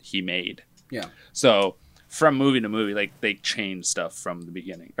that he made. yeah. So from movie to movie, like they change stuff from the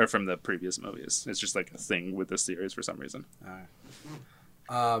beginning or from the previous movies. It's just like a thing with this series for some reason.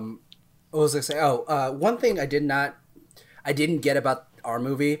 What was I saying? One thing I didn't get about our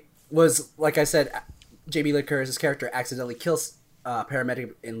movie was, like I said, Jamie Lee Curtis' character accidentally kills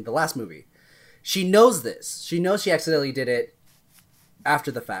paramedic in the last movie. She knows this. She knows she accidentally did it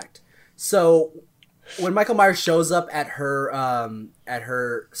after the fact. So when Michael Myers shows up at her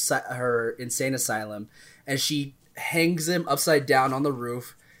insane asylum and she hangs him upside down on the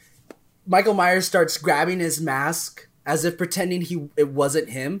roof, Michael Myers starts grabbing his mask as if pretending it wasn't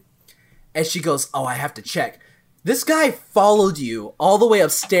him. And she goes, "Oh, I have to check. This guy followed you all the way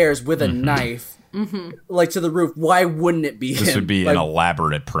upstairs with a knife, like to the roof. Why wouldn't it be him? This would be like, an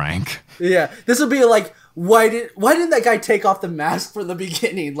elaborate prank. Yeah, this would be like, why didn't that guy take off the mask from the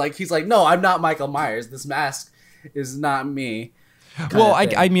beginning? Like, he's like, no, I'm not Michael Myers. This mask is not me. Well,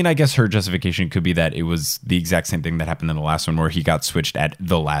 I mean, I guess her justification could be that it was the exact same thing that happened in the last one where he got switched at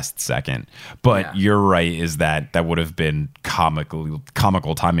the last second. But you're right, is that would have been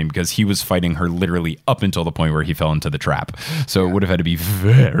comical timing because he was fighting her literally up until the point where he fell into the trap. So it would have had to be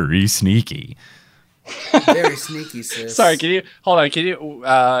very sneaky. Very sneaky, sis. Sorry, can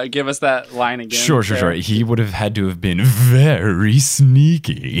you give us that line again? Sure. He would have had to have been very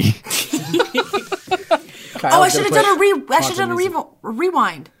sneaky. Oh, I should have done a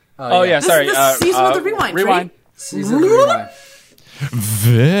rewind. Oh yeah, sorry. This is the season of the rewind. Rewind. Season of the rewind.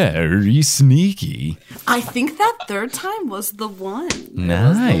 Very sneaky. I think that third time was the one.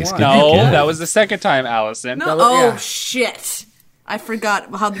 Nice. one. Good No, guess. that was the second time, Allison. No, was- oh yeah. shit! I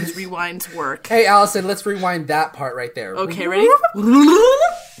forgot how these rewinds work. Hey, Allison, let's rewind that part right there. Okay, ready?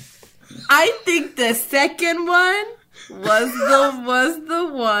 I think the second one was the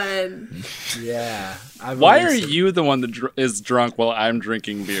one. Yeah. I Why believe are so. you the one that is drunk while I'm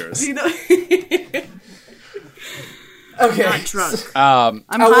drinking beers? You know, Okay. not drunk. Um,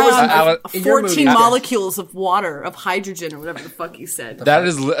 I'm what was high on in your 14 movie? molecules of water, of hydrogen, or whatever the fuck you said.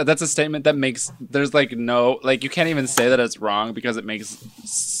 that's a statement that makes there's like no like you can't even say that it's wrong because it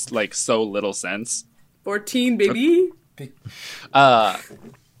makes like so little sense. 14, baby.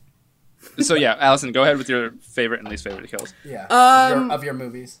 So yeah, Allison, go ahead with your favorite and least favorite kills. Yeah. Of your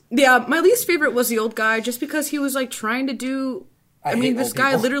movies. Yeah, my least favorite was the old guy, just because he was like trying to do. I mean, hate this old guy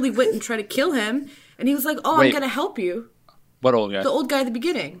people. literally went and tried to kill him, and he was like, "Oh, Wait. I'm gonna help you." What old guy? The old guy at the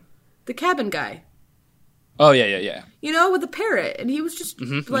beginning, the cabin guy, Oh yeah. you know, with the parrot, and he was just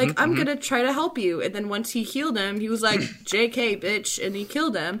like, "I'm gonna try to help you." And then once he healed him, he was like, "JK, bitch," and he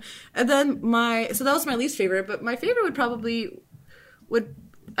killed him. And then so that was my least favorite, but my favorite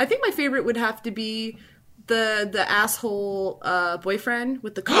I think my favorite would have to be the asshole boyfriend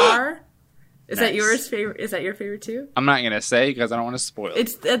with the car. Is that Nice. yours favorite? Is that your favorite too? I'm not gonna say because I don't want to spoil.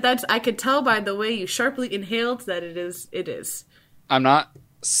 It's that's I could tell by the way you sharply inhaled that it is. I'm not.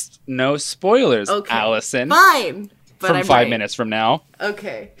 No spoilers, Okay. Allison. Fine. But From I'm 5 right. minutes from now.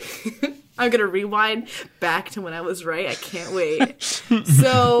 Okay. I'm gonna rewind back to when I was right. I can't wait. So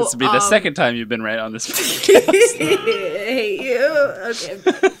This will be the second time you've been right on this. Hey you.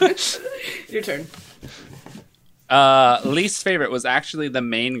 Okay. Your turn. Least favorite was actually the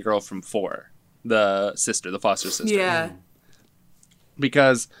main girl from 4, the foster sister. Yeah.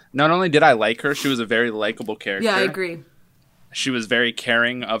 Because not only did I like her, she was a very likable character. Yeah, I agree. She was very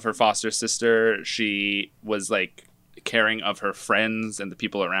caring of her foster sister. She was like caring of her friends and the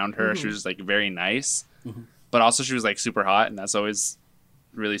people around her. She was just like very nice. But also she was like super hot, and that's always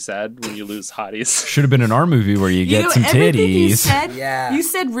really sad when you lose hotties. Should have been in our movie where you get some everything you titties. said, Yeah. you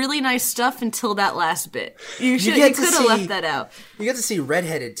said really nice stuff until that last bit. You get to could have see- left that out. You get to see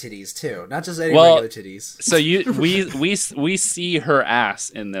redheaded titties too, not just any Well, regular titties. So we see her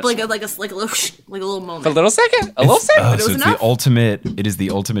ass in this. Like one. a little moment. a little second. A little second. Oh, it so was it's enough? it is the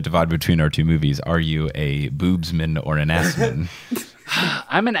ultimate divide between our two movies. Are you a boobsman or an assman?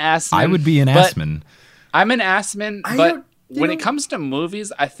 I'm an assman. I would be an but- assman. I'm an assman, I but don't- when it comes to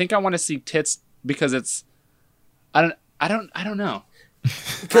movies, I think I want to see tits because it's. I don't know.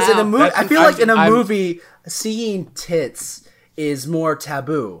 Because in a movie, That's- I feel like in a I'm- movie, seeing tits is more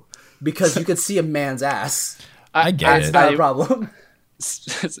taboo because you could see a man's ass. I get It's it. not a problem.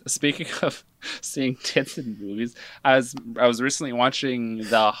 Speaking of seeing tits in movies, I was recently watching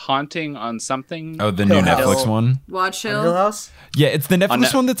The Haunting on something. Oh, the new Hill Netflix House. one. Watch Hill Hill. House. Yeah, it's the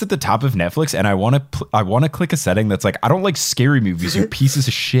Netflix one that's at the top of Netflix, and I want to click a setting that's like, I don't like scary movies, you pieces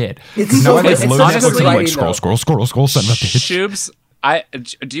of shit. It's No, so I like good. load It's Netflix so and I'm like, good scroll, son of a bitch.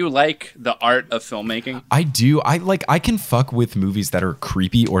 Shubes, do you like the art of filmmaking? I do. I can fuck with movies that are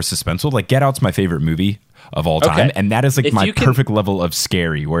creepy or suspenseful. Like Get Out's my favorite movie of all time, Okay. and that is like If my you can- perfect level of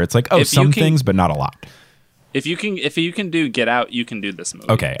scary, where it's like, oh, If you some can- things, but not a lot. If you can do Get Out, you can do this movie.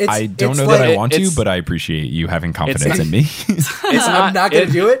 Okay, I don't it's know that I like- want to, it's- but I appreciate you having confidence not- in me. It's I'm not gonna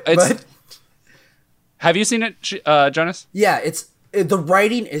do it, but Have you seen it, Jonas? yeah, the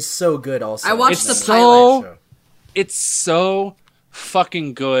writing is so good. Also, I watched It's the so- pilot. It's so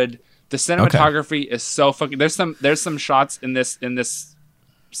fucking good. The cinematography is so fucking. There's some shots in this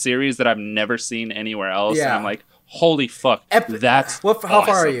series that I've never seen anywhere else, and Yeah. I'm like, holy fuck, that's How far are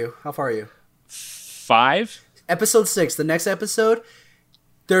awesome. you? How far are you? 5? Episode 6. The next episode.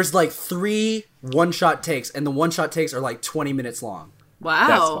 there's like 3 one-shot takes, and the one-shot takes are like 20 minutes long. Wow.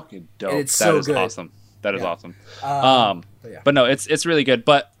 That's fucking dope. And it's That so is good. awesome. That is awesome. yeah. But no, it's really good.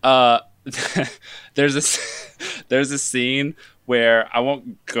 But there's a scene where I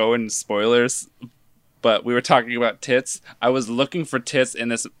won't go into spoilers, but we were talking about tits. I was looking for tits in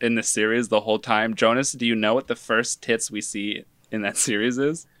this series the whole time. Jonas, do you know what the first tits we see in that series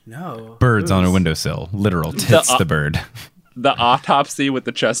is? No. Birds on a windowsill. Literal tits the bird. The autopsy with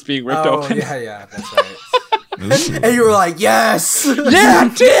the chest being ripped Oh, open. yeah, that's right. And you were like, yes! Yeah,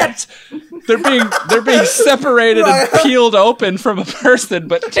 tits! They're being separated and peeled open from a person,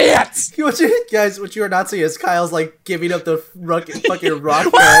 but tits! What you are not seeing is Kyle's like giving up the fucking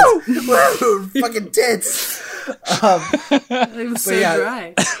rock bands. Woo! Fucking tits! It was so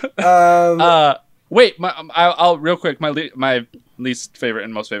yeah. dry. Wait, I'll real quick. My least favorite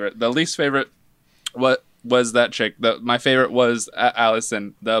and most favorite. The least favorite was that chick. My favorite was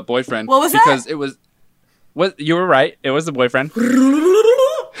Allison, the boyfriend. What was because that? it was. What you were right. It was the boyfriend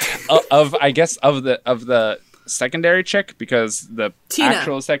of the secondary chick, because the Tina.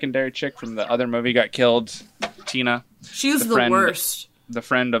 actual secondary chick from the other movie got killed. Tina, She was the friend- worst. the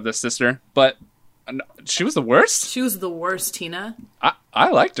friend of the sister, but she was the worst. She was the worst, Tina. I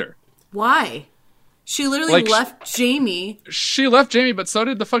liked her. Why? She literally Like, left Jamie. She left Jamie, but so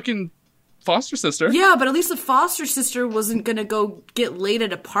did the fucking foster sister. Yeah, but at least the foster sister wasn't gonna go get laid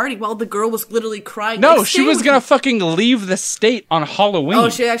at a party while the girl was literally crying. No, Like, she stay was with gonna me. fucking leave the state on Halloween. Oh,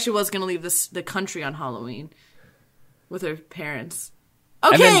 she actually was gonna leave the country on Halloween with her parents.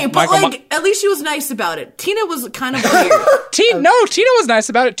 then Okay, but Michael like at least she was nice about it. Tina was kind of weird. Tina was nice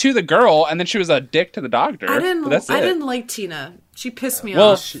about it to the girl, and then she was a dick to the doctor. I but that's it. didn't like Tina. She pissed me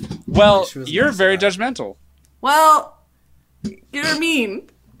Well, off. she was you're nice very about judgmental. Well, you're mean.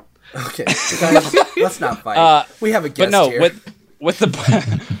 Okay, guys, let's not fight. We have a guest But no, here. with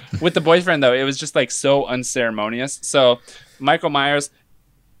the with the boyfriend though, it was just like so unceremonious. So Michael Myers,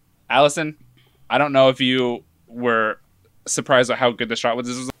 Allison, I don't know if you were surprised at how good the shot was.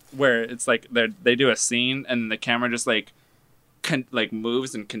 This was where it's like they do a scene and the camera just like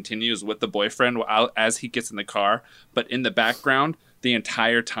moves and continues with the boyfriend as he gets in the car, but in the background the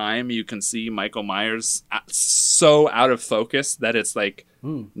entire time you can see Michael Myers so out of focus that it's like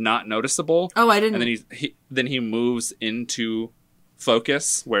not noticeable. Oh, I didn't. And then he moves into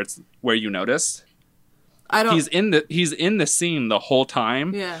focus where you notice. I don't. He's in the scene the whole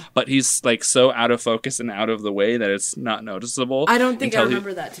time. Yeah. But he's like so out of focus and out of the way that it's not noticeable. I don't think I until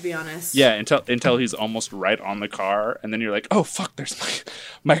remember that, to be honest. Yeah, until he's almost right on the car, and then you're like, oh fuck, there's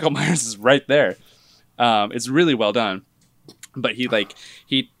Michael Myers is right there. It's really well done. But he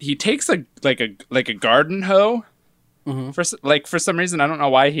takes a garden hoe. Mm-hmm. For some reason, I don't know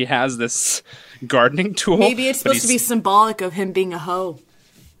why he has this gardening tool. Maybe it's supposed to be symbolic of him being a hoe.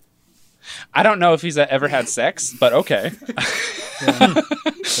 I don't know if he's ever had sex, but okay.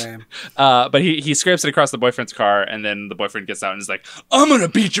 Same. But he scrapes it across the boyfriend's car, and then the boyfriend gets out and is like, "I'm gonna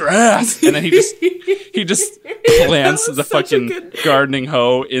beat your ass!" And then he just plants the fucking gardening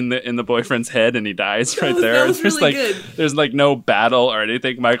hoe in the boyfriend's head, and he dies right there. That was There's really like good. there's like no battle or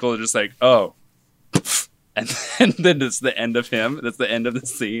anything. Michael is just like, "Oh," and then it's the end of him. That's the end of the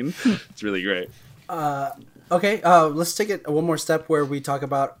scene. It's really great. Okay, let's take it one more step where we talk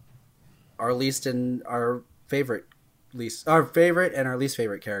about our least and our favorite and our least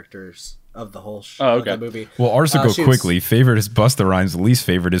favorite characters of the whole of the movie. Well, ours will go Shoots. quickly. Favorite is Busta Rhymes. Least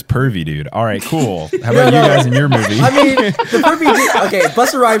favorite is Pervy Dude. All right, cool. How about you guys in your movie? I mean, the perfect. Okay,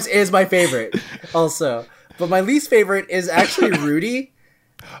 Busta Rhymes is my favorite, also, but my least favorite is actually Rudy.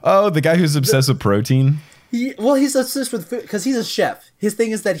 Oh, the guy who's obsessed with protein. He's obsessed with food because he's a chef. His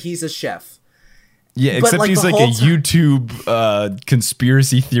thing is that he's a chef. Yeah, But, except like, he's the like a whole time- YouTube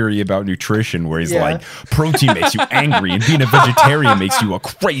conspiracy theory about nutrition where he's Yeah. like, protein makes you angry and being a vegetarian makes you a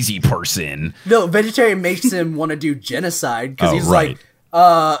crazy person. No, vegetarian makes him want to do genocide because Oh, he's right.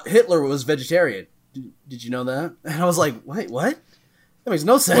 like, Hitler was vegetarian. Did you know that? And I was like, wait, what? That makes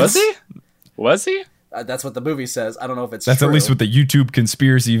no sense. Was he? That's what the movie says. I don't know if it's That's true. at least what the YouTube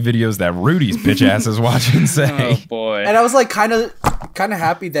conspiracy videos that Rudy's bitch ass is watching Oh say. boy. And I was like, kind of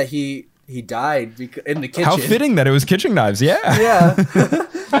happy that he died in the kitchen. How fitting that it was kitchen knives, yeah. Yeah.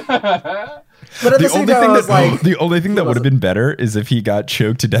 But at the same time, I was like, the only thing that would have been better is if he got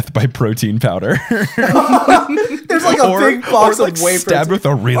choked to death by protein powder. there's like a big box or like of wafers. stabbed with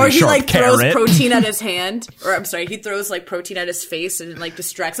a really Or he sharp like throws carrot. protein at his hand, or I'm sorry, he throws like protein at his face and like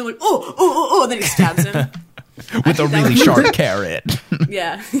distracts him. Like oh, and then he stabs him. with a that really was- sharp carrot.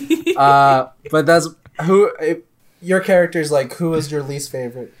 Yeah. But that's who your character's like. Who was your least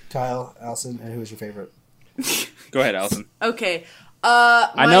favorite, Kyle, Allison, and who was your favorite? Go ahead, Allison. Okay.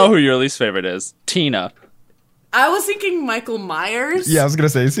 I know who your least favorite is. Tina. I was thinking Michael Myers. Yeah, I was gonna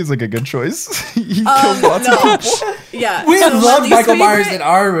say it seems like a good choice. He killed lots of people. Yeah. We so my love least Michael Myers favorite in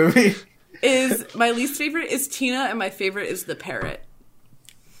our movie. My least favorite is Tina, and my favorite is the parrot.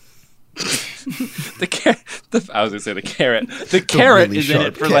 The carrot. I was gonna say the carrot. The carrot really is in it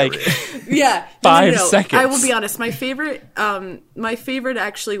sharp for carrot. like Yeah, 5 seconds. I will be honest. My favorite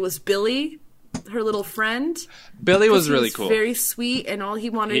actually was Billy, her little friend. Billy was He really cool, very sweet, and all he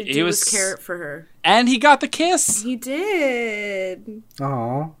wanted to He do was- was carrot for her. and he got the kiss. He did.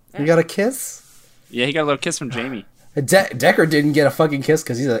 Aw, you got a kiss? Yeah, he got a little kiss from Jamie. Decker didn't get a fucking kiss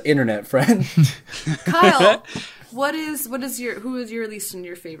because he's an internet friend. Kyle, who is your least and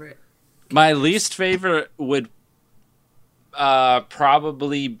your favorite? My least favorite would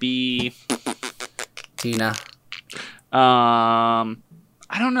probably be Tina.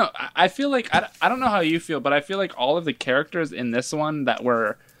 I don't know. I feel like I don't know how you feel, but I feel like all of the characters in this one that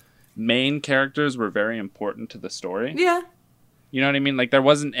were main characters were very important to the story. Yeah. You know what I mean? Like there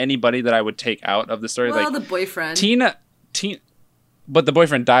wasn't anybody that I would take out of the story. Well, like the boyfriend. Tina, but the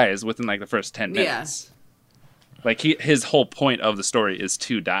boyfriend dies within like the first 10 minutes. Like his whole point of the story is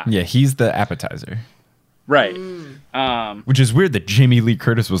to die. Yeah, he's the appetizer. Right. Which is weird that Jamie Lee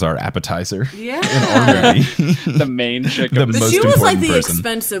Curtis was our appetizer. Yeah. Our movie. The main chick. The of the most She was like important the person.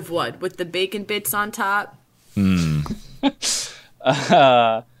 expensive one with the bacon bits on top.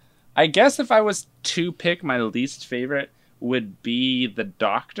 I guess if I was to pick, my least favorite would be the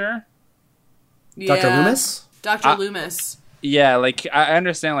Doctor. Dr. Loomis? Dr. Loomis. Yeah, like I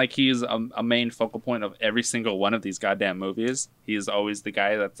understand, like he's a main focal point of every single one of these goddamn movies. He's always the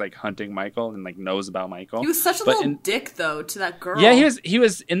guy that's like hunting Michael and like knows about Michael. He was such a But little dick though to that girl. Yeah, he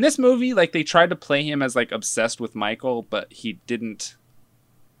was in this movie. Like they tried to play him as like obsessed with Michael, but he didn't.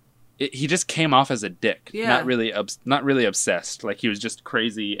 He just came off as a dick. Yeah. Not really obsessed. Like he was just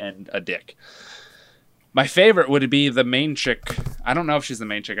crazy and a dick. My favorite would be the main chick. I don't know if she's the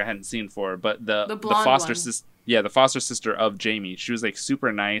main chick. I hadn't seen for her, but the blonde foster one. sister. Yeah, the foster sister of Jamie. She was like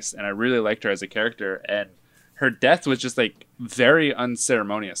super nice, and I really liked her as a character. And her death was just like very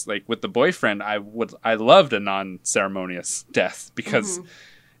unceremonious. Like with the boyfriend, I loved a non-ceremonious death because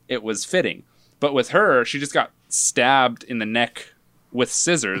it was fitting. But with her, she just got stabbed in the neck with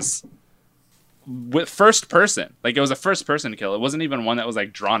scissors. With first person, like it was a first person kill. It wasn't even one that was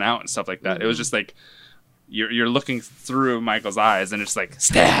like drawn out and stuff like that. It was just like you're looking through Michael's eyes and it's like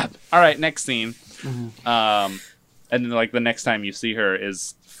stab. All right, next scene. And then like the next time you see her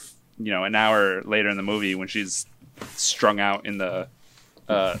is, an hour later in the movie when she's strung out in the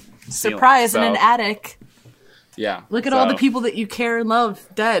ceiling. Surprise in So, an attic. Yeah. Look at all the people that you care and love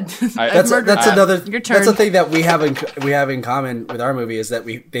dead. That's Murdered. another. Your turn. That's the thing that we have in common with our movie is that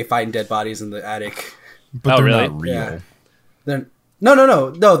they find dead bodies in the attic. But Oh, they're really? not real. Yeah. Then no.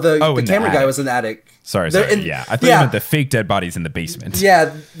 The in the camera guy attic. was in the attic. Sorry. They're in- Yeah, I thought yeah. you meant the fake dead bodies in the basement.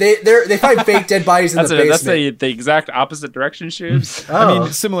 Yeah, they find fake dead bodies in That's the basement. that's the exact opposite direction, Shoes. Oh. I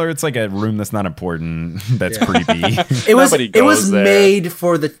mean, similar. It's like a room that's not important. That's creepy. It was Nobody it was goes there. made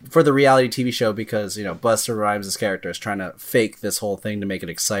for the reality TV show because Busta Rhymes' character is trying to fake this whole thing to make it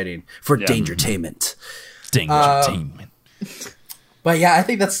exciting for Dangertainment. Dang entertainment. But yeah, I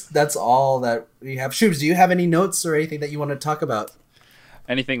think that's all that we have. Shoobs, do you have any notes or anything that you want to talk about?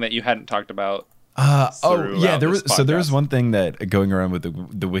 Anything that you hadn't talked about? Yeah, there was throughout this podcast. one thing that going around with the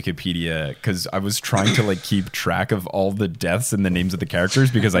Wikipedia, because I was trying to like keep track of all the deaths and the names of the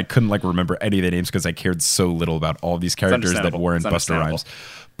characters because I couldn't like remember any of the names because I cared so little about all these characters that understandable. weren't It's Busta Rhymes.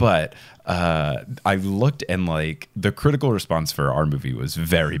 But I looked and like the critical response for our movie was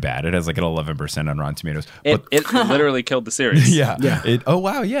very bad. It has like an 11% on Rotten Tomatoes. It literally killed the series. Yeah. Oh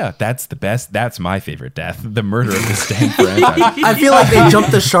wow, yeah. That's the best. That's my favorite death. The murder of this dang franchise. I feel like they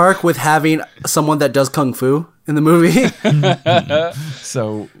jumped the shark with having someone that does kung fu in the movie.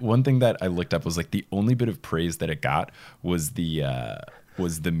 So one thing that I looked up was like the only bit of praise that it got was the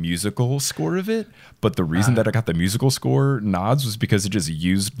musical score of it. But the reason that I got the musical score nods was because it just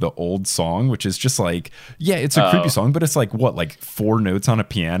used the old song, which is just like, yeah, it's a creepy song, but it's like what, like 4 notes on a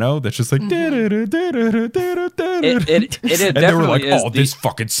piano that's just like It and they were like, definitely is oh, this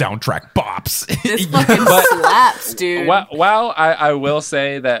fucking soundtrack bops. This fucking slaps, dude. While I will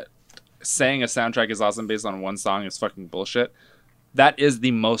say that saying a soundtrack is awesome based on one song is fucking bullshit. That is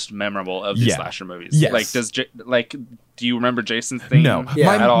the most memorable of these Yeah. slasher movies. Yes. Like, do you remember Jason's theme? No,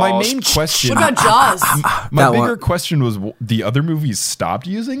 Yeah. at my all? main question. What about Jaws? My That bigger one- question was the other movies stopped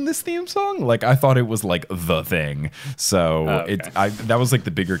using this theme song. Like I thought it was like the thing. So okay. that was like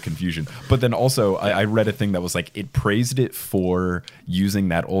the bigger confusion. But then also I read a thing that was like it praised it for using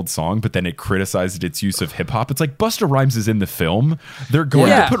that old song, but then it criticized its use of hip hop. It's like Busta Rhymes is in the film. They're going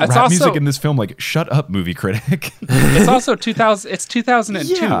Yeah, to put it's rap also- music in this film. Like shut up, movie critic. It's also 2000. It's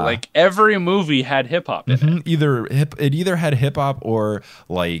 2002. Yeah. Like every movie had hip hop in it. It either had hip hop or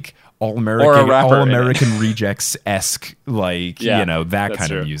like all Or a American rapper in Rejects esque, like Yeah, you know that that's kind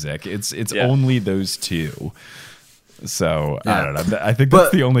true. of music. It's Yeah. only those two. So I Yeah. don't know. I think that's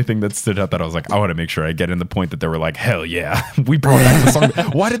But- the only thing that stood out that I was like, I want to make sure I get in the point that they were like, hell yeah, we brought back the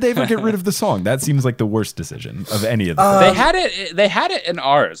song. Why did they ever get rid of the song? That seems like the worst decision of any of the. They had it. They had it in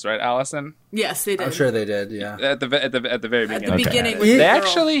ours, right, Allison? Yes, they did. I'm sure they did. Yeah. At the very At the beginning. beginning, Okay. with the They girl.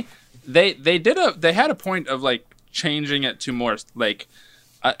 actually they had a point of like changing it to more like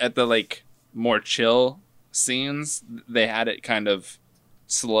at the like more chill scenes. They had it kind of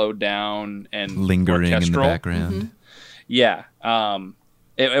slowed down and lingering in the orchestral. background. Yeah.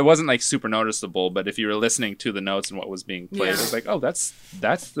 It wasn't like super noticeable, but if you were listening to the notes and what was being played, Yeah. it was like, oh, that's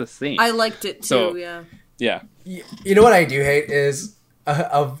the theme. I liked it too. So- Yeah. yeah. You know what I do hate is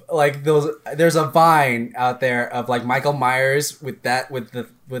of like those. There's a Vine out there of like Michael Myers with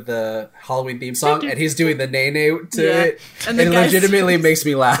the Halloween theme song, and he's doing the nay to Yeah. it, And and the it guy's- legitimately makes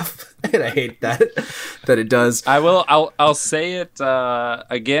me laugh, and I hate that it does. I'll say it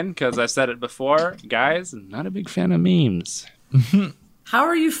again because I've said it before, guys. I'm not a big fan of memes. How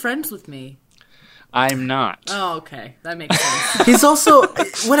are you friends with me? I'm not. Oh, okay, that makes sense. He's also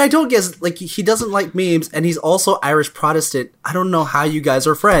what I don't get is like he doesn't like memes, and he's also Irish Protestant. I don't know how you guys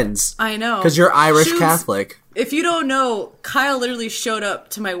are friends I know because you're Irish Shoes- Catholic. If you don't know, Kyle literally showed up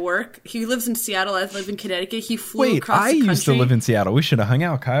to my work. He lives in Seattle. I live in Connecticut. He flew Wait, across I the country. used to live in Seattle. We should have hung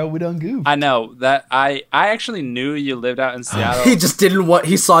out, Kyle. We done goof. I know that I actually knew you lived out in Seattle. He just didn't want.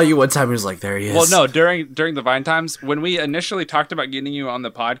 He saw you one time. He was like, "There he is." Well, no, during the Vine times when we initially talked about getting you on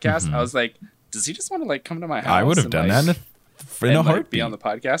the podcast, I was like, does he just want to like come to my house? I would have and, done like, that in a and, like, heartbeat. be on the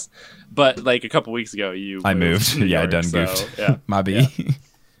podcast. But like a couple weeks ago, you I moved. to New Yeah, I York, done so, goofed. Yeah. My B.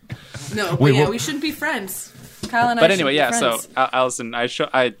 No, but Wait, yeah, what- we shouldn't be friends. Kyle and I. But shouldn't anyway, be yeah. So friends. Allison, I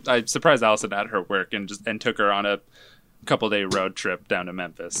surprised Allison at her work and took her on a couple-day road trip down to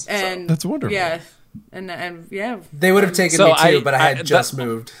Memphis. so. And That's wonderful. Yeah, and yeah. they would have taken So me too, I- but I had I- just that-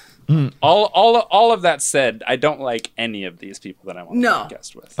 moved. all of that said, I don't like any of these people that I'm on No. the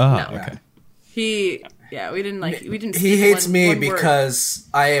podcast with. Oh, No. okay. We didn't like. We didn't. He speak hates one me word. because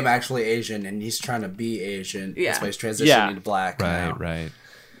I am actually Asian, and he's trying to be Asian. Yeah. That's why he's transitioning Yeah. to black. now. Right.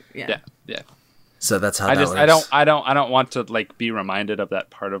 yeah, yeah. So that's how I that just works. I don't want to like be reminded of that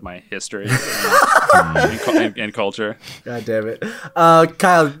part of my history and culture. God damn it.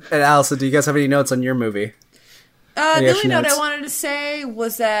 Kyle and Allison, do you guys have any notes on your movie? The Any only extra note notes? I wanted to say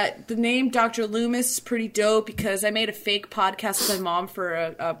was that the name Dr. Loomis is pretty dope because I made a fake podcast with my mom for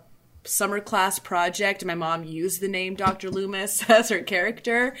a summer class project, and my mom used the name Dr. Loomis as her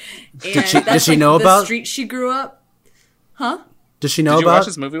character. And did she know the about- street she grew up? Huh? Does she know Did you about? watch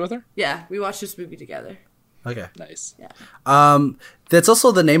this movie with her? Yeah, we watched this movie together. Okay. Nice. That's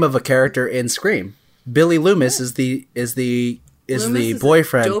also the name of a character in Scream. Billy Loomis is the Loomis is a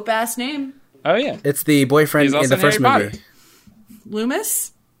boyfriend. dope ass name. Oh yeah, It's the boyfriend He's in also the in first Harry movie. Potter.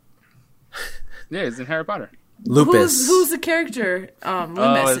 Loomis? yeah. He's in Harry Potter. Lupus. Who's the character?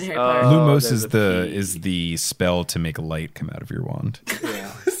 Loomis in Harry Potter. Lumos there's a P. is the spell to make light come out of your wand.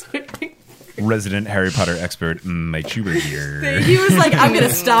 Yeah. Resident Harry Potter expert, Mike Schubert here. He was like, I'm gonna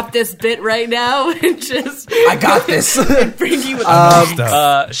stop this bit right now and just I got this. bring you with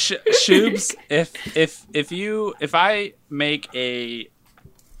Shubes, if I make a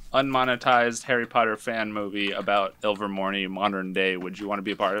unmonetized Harry Potter fan movie about Ilvermorny modern day, would you want to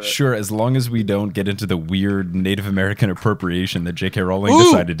be a part of it? Sure, as long as we don't get into the weird Native American appropriation that J.K. Rowling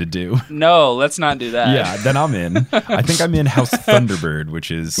decided to do. No, let's not do that. Yeah, then I'm in. I think I'm in House Thunderbird, which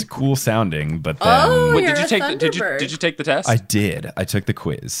is cool sounding, but then Oh, Wait, you're did you a take Thunderbird. did you take the test? I did. I took the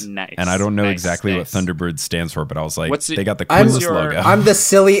quiz. Nice, And I don't know nice, exactly nice. what Thunderbird stands for, but I was like, What's it- they got the I'm coolest your- logo. I'm the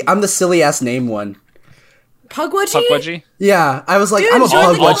silly ass name one. Pugwudgie? Pugwudgie? Yeah, I was like, Dude, I'm a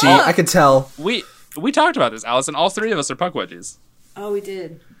join the Pugwudgie. club. I could tell. We talked about this, Allison. All three of us are Pugwudgies. Oh, we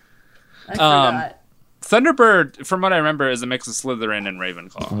did. I forgot. Thunderbird, from what I remember, is a mix of Slytherin and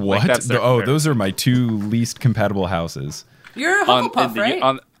Ravenclaw. What? Like, that's their Those are my two least compatible houses. You're a on, Hufflepuff, in the, right?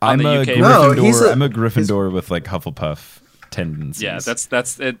 on I'm the a UK. No, he's Gryffindor. a- I'm a Gryffindor with like Hufflepuff tendencies. Yeah,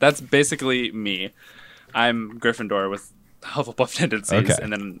 that's basically me. I'm Gryffindor with Hufflepuff tendencies, Okay.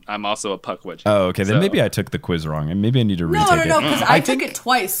 and then I'm also a Puckwitch. Oh, okay. Then So- maybe I took the quiz wrong, and maybe I need to retake No, it. because I took it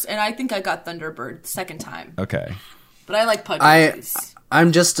twice, and I think I got Thunderbird second time. Okay. But I like Pudge.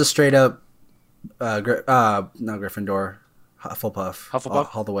 I'm just a straight up, not Gryffindor,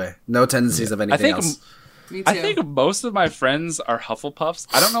 Hufflepuff, all the way. No tendencies of anything else. Me too. I think most of my friends are Hufflepuffs.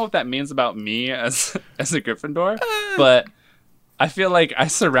 I don't know what that means about me as a Gryffindor, but I feel like I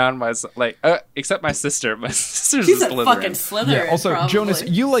surround myself except my sister. My sister's He's a a Slytherin. fucking Slytherin. Yeah. Also, probably. Jonas,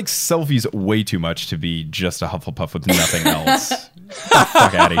 you like selfies way too much to be just a Hufflepuff with nothing else. Get the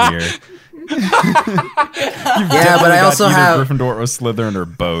fuck out of here. Yeah, but I also either have, Gryffindor or Slytherin or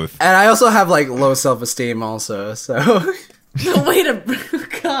both. and I also have like low self-esteem also. So Way to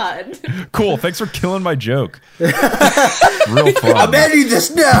God. Cool. Thanks for killing my joke. Real fun. I'm ending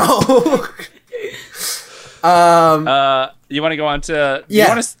this now. You want to go on to? Yeah. You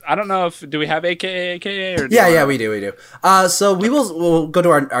wanna, I don't know if do we have AKA or? Yeah, we do. So we'll go to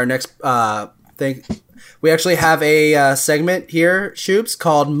our next thing. We actually have a segment here, Shoops,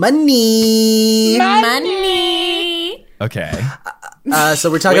 called Money. Money. Okay. So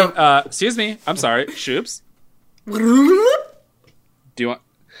we're talking. Wait, excuse me. I'm sorry, Shoops. Do you want?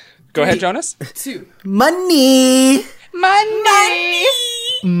 Go ahead, Jonas. 2. Money. Money.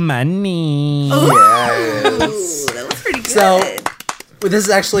 Money. Yes. That was pretty good. So this is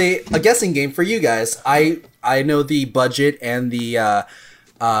actually a guessing game for you guys. I know the budget and the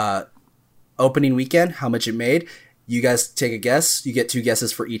opening weekend, how much it made. You guys take a guess. You get 2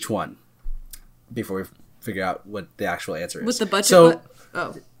 guesses for each one before we figure out what the actual answer is. with the budget. So what?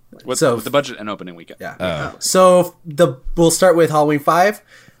 Oh. With So- the budget and opening weekend. yeah. So we'll start with Halloween 5.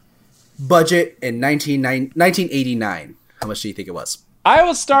 Budget in 1989. How much do you think it was? I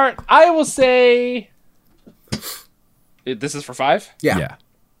will start. I will say. This is for 5. Yeah. Yeah.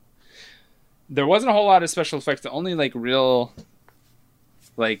 There wasn't a whole lot of special effects. The only real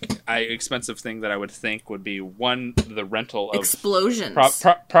expensive thing that I would think would be the rental of Explosions.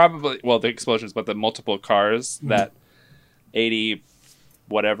 probably the explosions, but the multiple cars that 80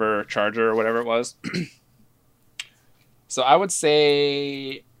 whatever Charger or whatever it was. So I would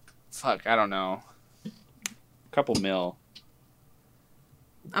say, I don't know, a couple mil.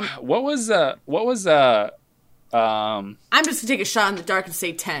 What was I'm just gonna take a shot in the dark and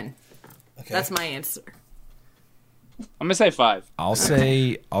say 10. Okay. That's my answer. I'm gonna say 5. I'll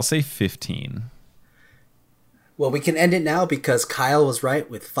say 15. Well, we can end it now because Kyle was right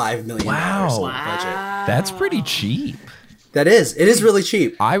with $5 million Wow. in budget. That's pretty cheap. It is really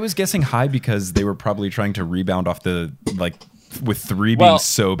cheap. I was guessing high because they were probably trying to rebound off the with 3 being Well,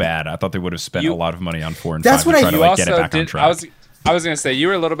 so bad. I thought they would have spent a lot of money on 4 and That's 5 what to I- try to You get it back on track. I was gonna say you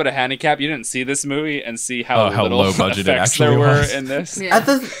were a little bit of handicap. You didn't see this movie and see how little low budget it effects actually there were was. in this. Yeah.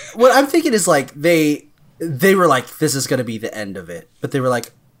 What I'm thinking is they were like, this is going to be the end of it, but they were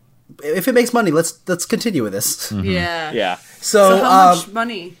like, if it makes money, let's continue with this. Yeah. Yeah. So, So how much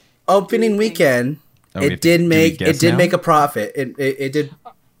money? opening weekend, we have it to- did do we make guess now? make a profit. It did.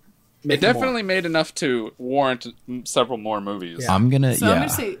 Make It definitely made enough to warrant several more movies. Yeah. I'm gonna So I'm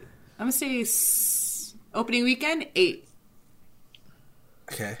gonna say opening weekend 8.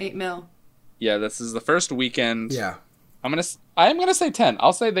 Okay. 8 mil. Yeah, this is the first weekend. Yeah. I'm gonna say 10.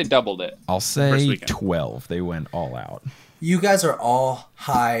 I'll say they doubled it. I'll First say weekend. 12. They went all out. You guys are all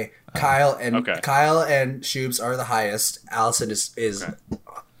high. Kyle and okay. Shoobs are the highest. Allison is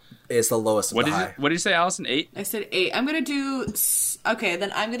the lowest of What the did high. you say, Allison? 8? I said 8. I'm gonna do. Okay,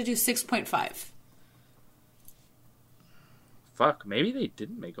 then I'm gonna do 6.5. Fuck, maybe they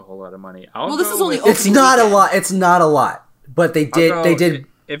didn't make a whole lot of money. Well, this is only It's opening not weekend. a lot. It's not a lot, but they did.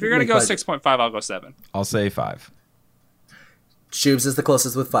 If you're gonna make go budget. 6.5, I'll go 7. I'll say 5. Shoobs is the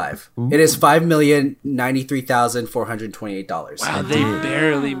closest with 5. It is $5,093,428. Wow, they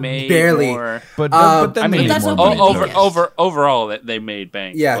barely made Barely. more. But I they mean, made that's more opening money, weekend. though. Overall, they made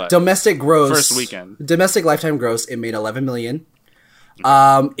bank. Yeah, but domestic gross first weekend. Domestic lifetime gross. It made $11 million.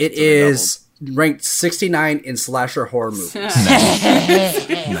 It is ranked 69 in slasher horror movies.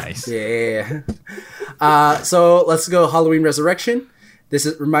 Nice. Yeah. So let's go Halloween Resurrection. This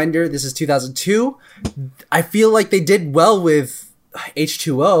is 2002. I feel like they did well with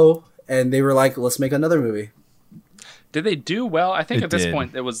H2O, and they were like, let's make another movie. Did they do well? I think It at this did.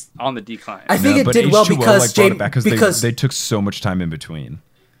 point it was on the decline. I think No, it but did well H2O, because brought it back because they took so much time in between.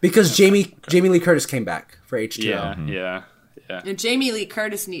 Jamie Lee Curtis came back for H2O. yeah. And Jamie Lee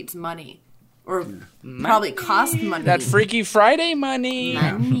Curtis needs money, or probably cost money. That Freaky Friday money.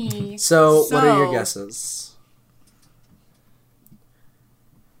 money. So what are your So- guesses?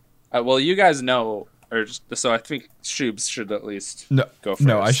 Well, you guys know or just, so I think Shubes should at least No, go first.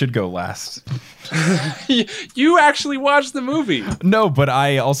 no, I should go last. You actually watched the movie. No, but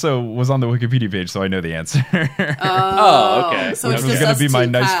I also was on the Wikipedia page, so I know the answer. Oh, okay. So That it's was just going us to be my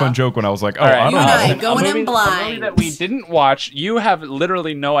two, nice, Kyle. fun joke when I was like, oh, All right. I You don't and I know. going in A movie blind. that we didn't watch. You have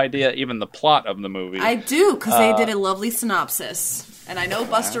literally no idea even the plot of the movie. I do, because they did a lovely synopsis. And I know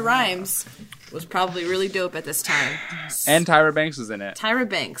Busta Rhymes was probably really dope at this time. And Tyra Banks was in it. Tyra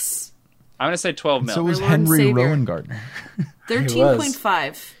Banks, I'm gonna say 12 mil. So was Our Lord and Henry Savior. Rowan Gardner.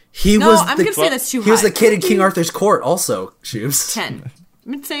 13.5. He No, was I'm the, gonna say that's too He was high. the kid in King Arthur's court, also. Shubes. 10.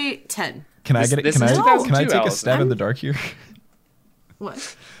 I'm gonna say 10. Can I This- get it? this Can is I 2002, take a Allison. stab in the dark here?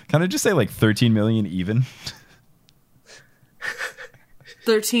 What? Can I just say like 13 million even?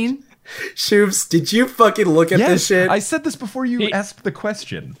 13? Shubes, did you fucking look at this shit? I said this before you He- asked the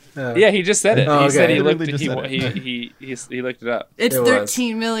question. Yeah, he just said it. Oh, He okay. said he Literally looked. just He, said it. he looked it up. It's It was.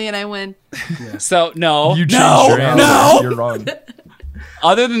 13 million. I win. So no, You changed no, your answer. no. You're wrong.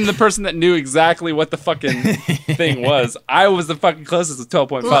 Other than the person that knew exactly what the fucking thing was, I was the fucking closest with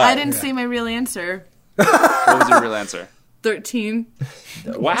 12.5. Well, I didn't say my real answer. What was your real answer? 13.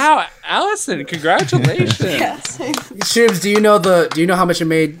 Wow, Allison, congratulations. Shubes, do you know how much it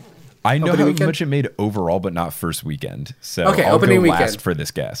made? I know Opening how weekend? much it made overall, but not first weekend. So Okay, I'll opening go weekend. last for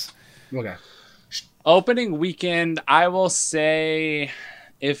this guess. Okay. Opening weekend, I will say,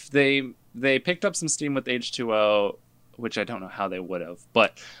 if they picked up some steam with H2O, which I don't know how they would have,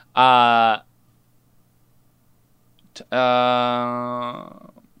 but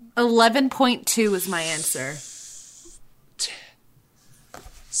 11.2 is my answer.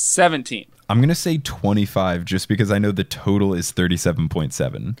 17. I'm going to say 25 just because I know the total is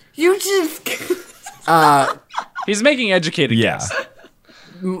 37.7. You just. He's making educated Yeah. guess.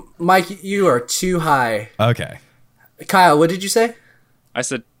 Mike, you are too high. Okay. Kyle, what did you say? I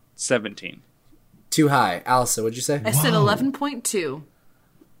said 17. Too high. Allison, what did you say? I said 11.2.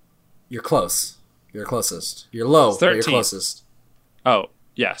 You're close. You're closest. You're low, but you're 13. closest. Oh,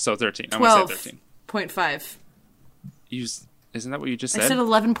 yeah, so 13. I'm going to say 13. 12.5. Isn't that what you just I said? said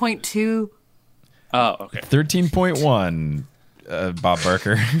 11.2. Oh, okay. 13.1, Bob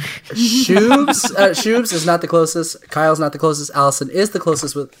Barker. Shubes is not the closest. Kyle's not the closest. Allison is the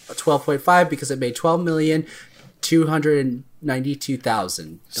closest with 12.5 because it made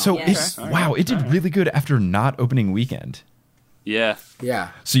 12,292,000. So, Yes. wow, it did really good after not opening weekend. Yeah.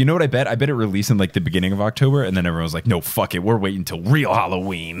 Yeah. So you know what I bet? I bet it released in like the beginning of October, and then everyone was like, no, fuck it, we're waiting till real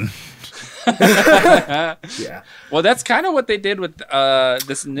Halloween. Yeah. Well, that's kind of what they did with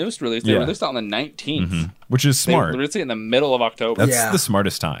this newest release. They Yeah. released it on the 19th. Which is They smart. released it in the middle of October. That's Yeah. the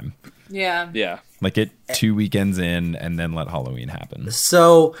smartest time. Yeah. Yeah. Like get 2 weekends in and then let Halloween happen.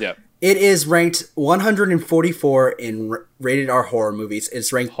 So Yep. it is ranked 144 in rated R horror movies.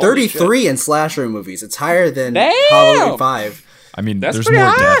 It's ranked Holy 33 in slasher movies. It's higher than Damn! Halloween 5. I mean, That's there's pretty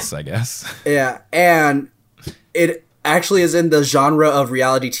more high. deaths, I guess. Yeah, and it actually is in the genre of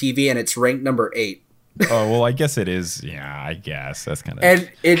reality TV, and it's ranked number 8. Oh, well, I guess it is. Yeah, I guess. That's kind of...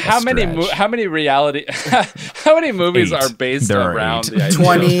 And it How many reality how many movies 8. are based There are around 8. the idea of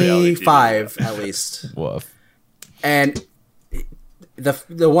reality TV? 25 at least. Woof. And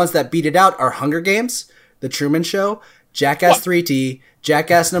the ones that beat it out are Hunger Games, The Truman Show, Jackass 3D,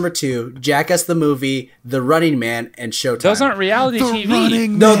 Jackass number 2, Jackass the movie, The Running Man, and Showtime. Those aren't reality TV.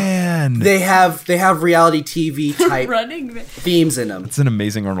 No, Man! They have reality TV type Running Man. themes in them. It's an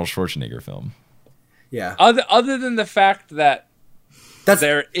amazing Arnold Schwarzenegger film. Yeah, Other than the fact that that's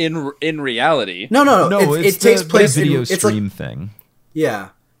they're in reality. no. No, It it's takes the place video in, it's stream like thing. yeah.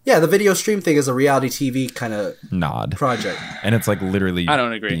 The video stream thing is a reality TV kind of Nod. project. And it's like literally I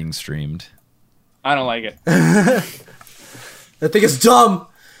don't agree. being streamed. I don't like it. That thing is dumb.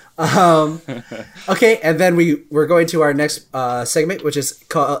 Okay, and then we're going to our next segment, which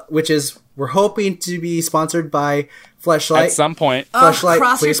is we're hoping to be sponsored by Fleshlight. At some point, Fleshlight,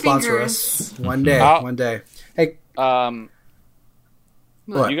 cross your please sponsor fingers. us one day. Oh. One day. Hey,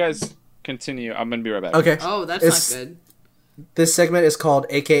 what? you guys continue. I'm gonna be right back. Okay. Oh, that's It's- not good. This segment is called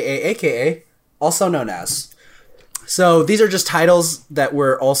AKA, also known as. So these are just titles that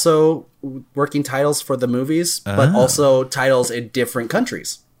were also working titles for the movies, but also titles in different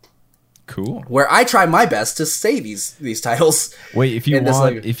countries. Cool. Where I try my best to say these titles. Wait, if you in this want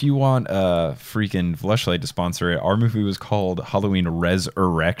language. if you want freaking Fleshlight to sponsor it, our movie was called Halloween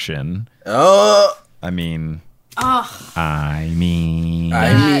Resurrection. Oh, I mean, Oh, I mean,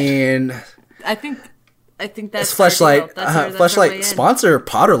 I mean, I think that's it's Fleshlight. That's our way Fleshlight in. sponsor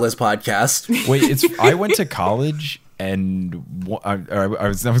Potterless podcast. wait, it's I went to college and I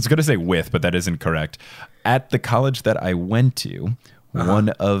was going to say with, but that isn't correct. At the college that I went to, one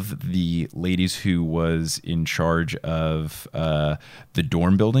of the ladies who was in charge of the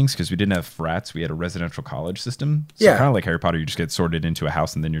dorm buildings, because we didn't have frats, we had a residential college system. So Yeah. kind of like Harry Potter, you just get sorted into a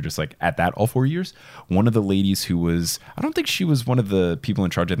house and then you're just like at that all 4 years. One of the ladies who was, I don't think she was one of the people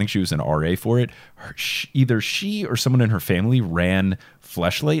in charge, I think she was an RA for it. Either she or someone in her family ran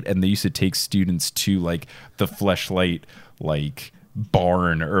Fleshlight, and they used to take students to like the Fleshlight like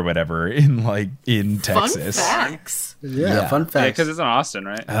barn or whatever in Texas. Fun facts. Yeah, fun Yeah, fact. because it's in Austin,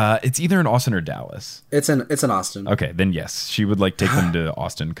 right? It's either in Austin or Dallas. It's in Austin. Okay, then yes, she would like take them to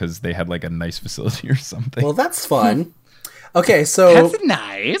Austin because they had like a nice facility or something. Well, that's fun. Okay, so That's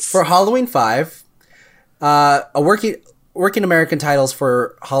nice. for Halloween 5, a working American titles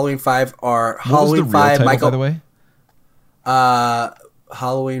for Halloween 5 are what was Halloween the real 5 title, Michael by the way?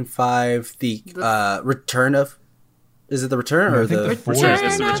 Halloween 5 the Return of, is it the Return or I think the the fourth Return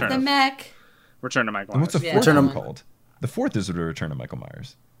is is the the return. the of- mech. Return to Michael And what's the Myers. fourth Return one of- called? The fourth is the Return of Michael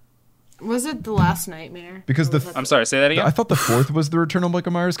Myers. Was it the last nightmare? Because Or was the that I'm sorry, say that again? I thought the fourth was the Return of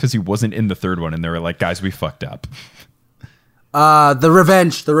Michael Myers because he wasn't in the third one, and they were like, "Guys, we fucked up." the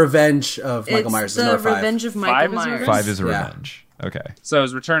Revenge of Michael It's Myers is the number 5. Revenge of Five Michael is Myers. Revenge? 5 is a Yeah. revenge. Okay, So it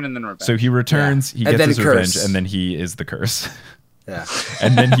was Return and then Revenge. so he returns, he And gets then his curse. revenge, and then he is the curse, Yeah.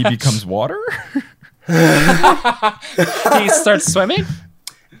 and then he becomes water. he starts swimming?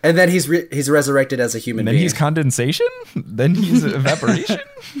 And then he's resurrected as a human And then being. he's condensation. Then he's evaporation.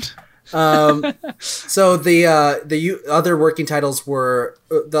 So the other working titles were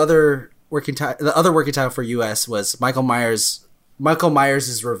the other working title for US was Michael Myers'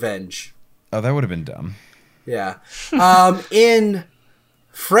 Revenge. Oh, that would have been dumb. Yeah. In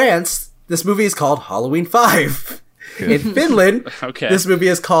France, this movie is called Halloween 5. In Finland, Okay. this movie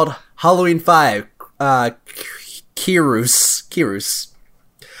is called Halloween 5. Kirus.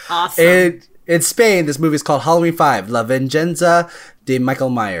 Awesome. In Spain, this movie is called Halloween 5, La Venganza de Michael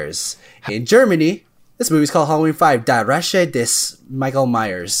Myers. In Germany, this movie is called Halloween 5, Die Rache des Michael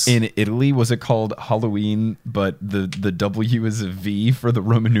Myers. In Italy, was it called Halloween, but the W is a V for the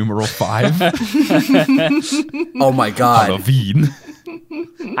Roman numeral 5? Oh my god. Halloween.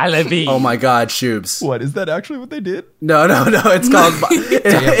 I love you. Oh my god, Shoobs. What, is that actually what they did? No, it's called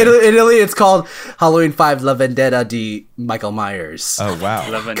in Italy it's called Halloween 5 La Vendetta di Michael Myers. Oh, wow.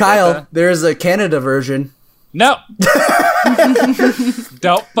 La Vendetta. Kyle, there's a Canada version. No.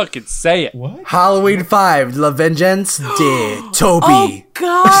 Don't fucking say it. What? Halloween 5 La Vengeance de Toby. Oh,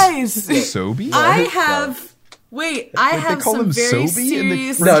 guys! Sobe? I have. Wait, I Like, they have call some him very Sobe in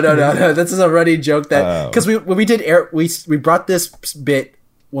the serious. No. This is a running joke that Oh. because when we did we brought this bit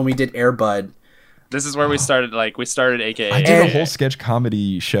when we did Air Bud. This is where we started, AKA. I did a And- whole sketch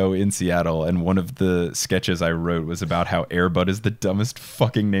comedy show in Seattle, and one of the sketches I wrote was about how Air Bud is the dumbest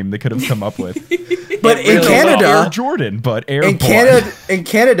fucking name they could have come up with. But in really Canada, Air Jordan, but Air in Bud.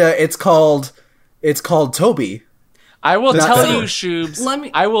 Canada, it's called Toby. I will Not tell that you, one.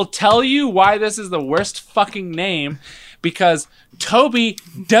 Shoobs. I will tell you why this is the worst fucking name, because Toby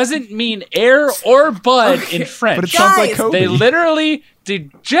doesn't mean air or bud in French. But it sounds like Guys! Kobe. They literally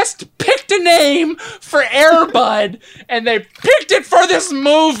just picked a name for Air Bud, and they picked it for this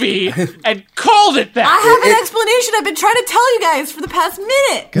movie and called it that. I have an explanation I've been trying to tell you guys for the past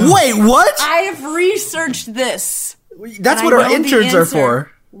minute. Wait, what? I have researched this. That's and what I our know the interns are answer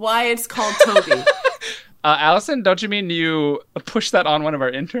for. Why it's called Toby. Allison, don't you mean you pushed that on one of our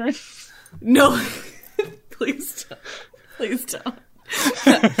interns? No. Please don't. Please don't.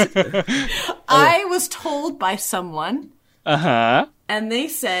 I was told by someone, Uh-huh. and they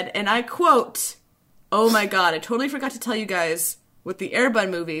said, and I quote, "Oh my god, I totally forgot to tell you guys, with the Air Bud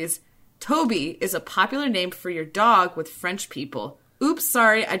movies, Toby is a popular name for your dog with French people. Oops,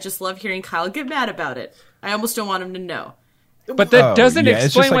 sorry, I just love hearing Kyle get mad about it. I almost don't want him to know." But that Oh, doesn't yeah, it's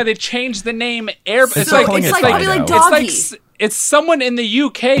explain just why like- they changed the name Air. It's like calling it probably like Fido. doggy. it's someone in the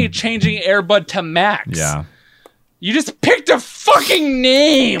UK changing Air Bud to Max. Yeah. You just picked a fucking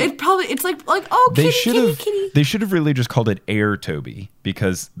name. It's like oh, They kitty, should kitty, have. kitty. They should have really just called it Air Toby,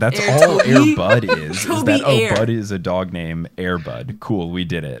 because that's Air all Toby. Air Bud is. Is Toby that Air. Bud is a dog name? Air Bud. Cool, we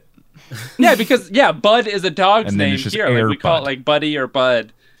did it. Yeah, because Bud is a dog's And then name it's just here. Air Like we call it Bud. like Buddy or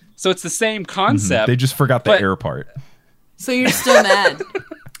Bud. So it's the same concept. They just forgot the But- air part. So you're still mad.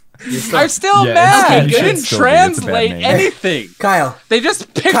 I'm still Yeah, mad. it's- They it should didn't still be. It's a bad translate name. anything. Kyle, They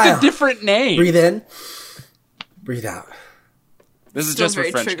just picked Kyle, a different name. breathe in, breathe out. This is Still just for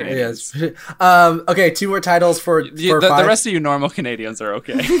very French triggering. Canadians. Yes. Okay, 2 more titles for The 5. rest of you normal Canadians are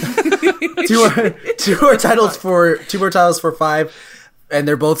okay. two more titles for 5, and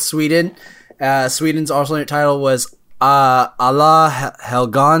they're both Sweden. Sweden's alternate title was Alla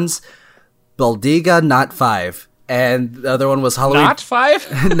Helgons Baldiga Not 5, and the other one was Halloween. Not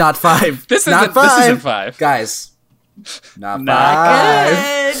 5? Not 5. This Not isn't- this isn't 5. Guys. Not Not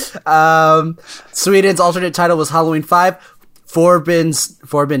 5. Good. Sweden's alternate title was Halloween 5.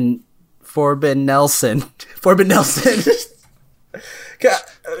 Forbin Nelson. Forbin Nelson.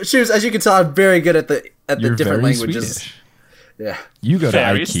 Shoes, as you can tell, I'm very good at the You're different very languages. Swedish. Yeah. You go to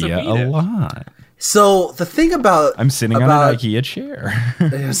Very IKEA a Swedish. lot. So the thing about I'm sitting on an IKEA chair.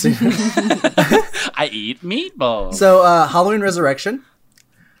 I eat meatballs. So Halloween Resurrection.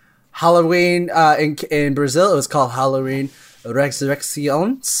 Halloween in Brazil it was called Halloween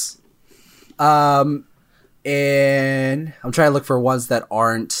Resurrecciones. And I'm trying to look for ones that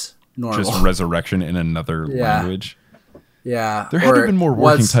aren't normal. Just resurrection in another Yeah. language. Yeah. There had to or have been more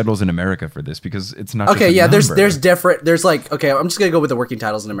working was- titles in America for this because it's not. Okay, just a yeah, there's number. different there's like okay, I'm just gonna go with the working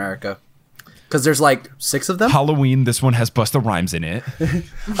titles in America. Because there's like 6 of them. Halloween. This one has Busta Rhymes in it.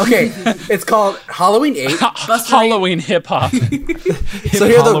 Okay, it's called Halloween 8. Halloween hip hop. So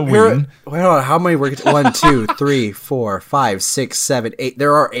here Halloween. wait, hold on, how many working 1, 2, 3, 4, 5, 6, 7, 8.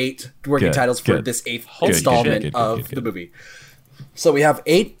 There are 8 working Good, titles for good. this 8th Good, installment good, of the movie. So we have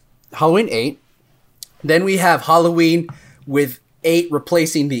 8 Halloween 8. Then we have Halloween with 8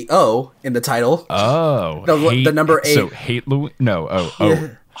 replacing the O in the title. Oh, The number 8. So no. Oh.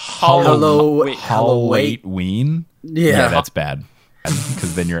 Hello, Wait, Halloween. Yeah. That's bad.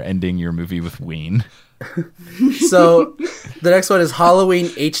 Because then you're ending your movie with Ween. So the next one is Halloween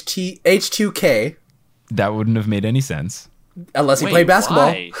H2K, That wouldn't have made any sense. unless you Wait, play basketball.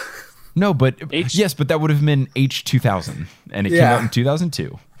 why? No, but H- yes, but that would have been H2000, and it came Yeah. out in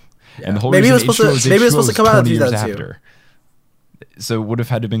 2002. And the whole Maybe it reason was supposed to- H2O maybe it was supposed to come out in 20 years 2002. after. So it would have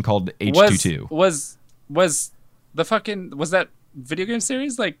had to have been called H22. Was the fucking was that video game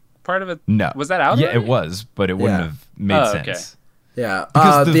series like part of it? No, Was that out? Yeah, already? it was, but it wouldn't Yeah. have made Oh, okay. sense. Yeah.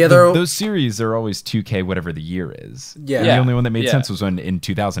 Because The other those series are always 2K, whatever the year is. Yeah. And Yeah. the only one that made Yeah. sense was when in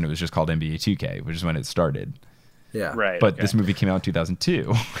 2000 it was just called NBA 2K, which is when it started. yeah. Right. But okay. this movie came out in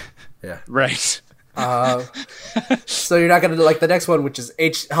 2002. Yeah. Right. So you're not gonna like the next one, which is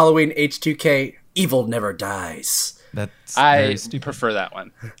Halloween H2K. Evil never dies. That's I very stupid. prefer that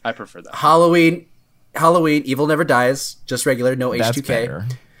one. I prefer that. Halloween, Evil never dies. Just regular, no That's H2K. better.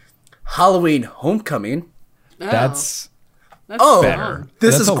 Halloween Homecoming. That's Oh, better.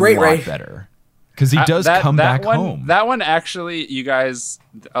 this That's is a great, lot right? better. Because he does come back one, home. That one actually, you guys,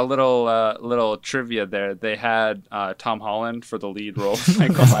 a little trivia there. They had Tom Holland for the lead role of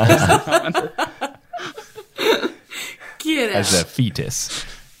Michael Myers. in that one. Get as out. a fetus.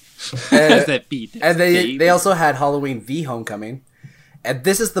 As a fetus, And baby. they also had Halloween V Homecoming. And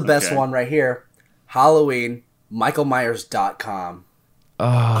this is the best Okay. one right here. Halloween MichaelMyers.com.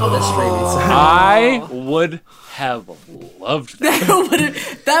 Oh, the streaming site. I would have loved that.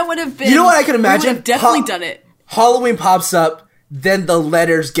 That would have been. You know what I can we would imagine? have definitely done it. Halloween pops up, then the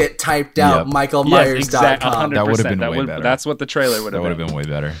letters get typed out. Yep. MichaelMyers.com. exactly. 100%. That would have been way better. That's what the trailer would That have would been. have been way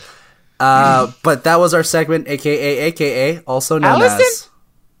better. But that was our segment, aka, also known Allison? as.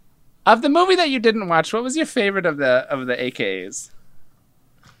 Of the movie that you didn't watch, what was your favorite of the AKAs?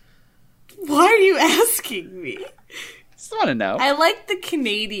 Why are you asking me? Just want to know. I like the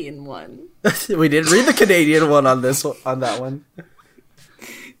Canadian one. We didn't read the Canadian one on that one.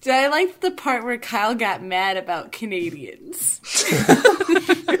 I liked the part where Kyle got mad about Canadians.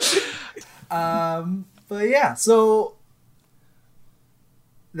 But yeah, so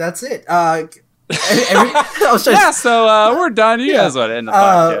that's it. I was trying Yeah, so we're done. You guys want to end the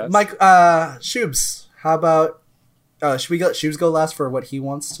podcast? Mike, Shubes, how about should Shubes go last for what he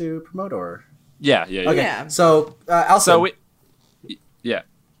wants to promote, or yeah. okay? Yeah. So Alison, Yeah.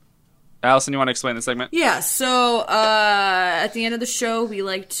 Allison, you want to explain the segment? Yeah, so at the end of the show, we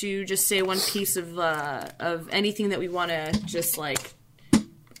like to just say one piece of anything that we want to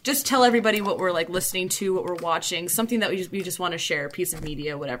just tell everybody what we're like listening to, what we're watching, something that we just want to share, a piece of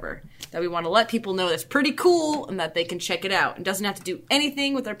media, whatever, that we want to let people know that's pretty cool and that they can check it out and doesn't have to do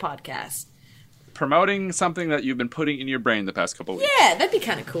anything with our podcast. Promoting something that you've been putting in your brain the past couple weeks. Yeah, that'd be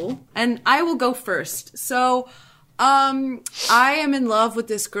kind of cool. And I will go first. So, I am in love with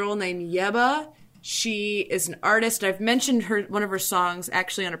this girl named Yeba. She is an artist. I've mentioned one of her songs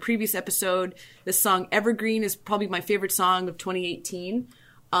actually on a previous episode. This song Evergreen is probably my favorite song of 2018.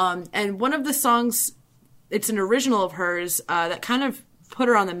 And one of the songs, it's an original of hers that kind of put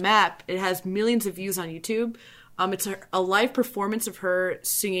her on the map. It has millions of views on YouTube. It's a live performance of her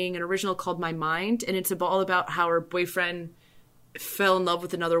singing an original called My Mind, and it's all about how her boyfriend fell in love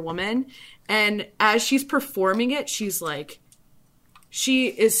with another woman. And as she's performing it, she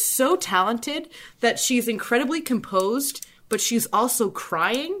is so talented that she's incredibly composed, but she's also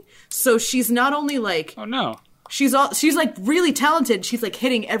crying. So she's not only like, Oh no. she's like really talented. She's like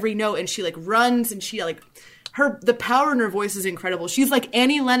hitting every note, and she like runs, and she like the power in her voice is incredible. She's like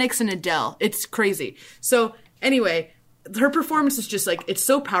Annie Lennox and Adele. It's crazy. So anyway, her performance is just like, it's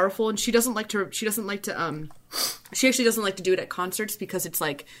so powerful, and she actually doesn't like to do it at concerts because it's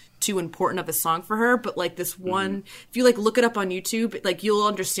like too important of a song for her. But like this one, if you like look it up on YouTube, like you'll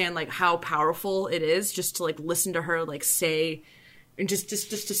understand like how powerful it is just to like listen to her like say and just to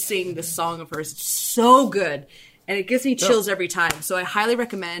sing this song of hers. It's so good, and it gives me chills every time. So I highly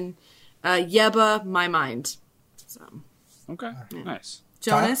recommend Yeba, My Mind. So Okay, nice.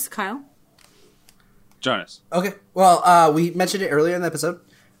 Jonas, Kyle. Jonas. Okay. Well, we mentioned it earlier in the episode,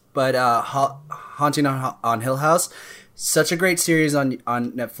 but Haunting on Hill House, such a great series on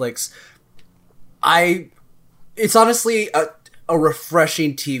Netflix. It's honestly a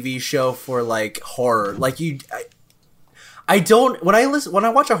refreshing TV show for like horror. Like I don't when I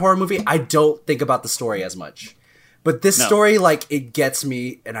watch a horror movie, I don't think about the story as much. But this story, like, it gets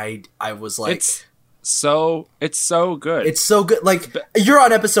me, and I was like, it's so good. It's so good. Like, you're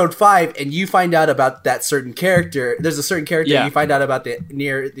on episode 5, and you find out about that certain character. There's a certain character you find out about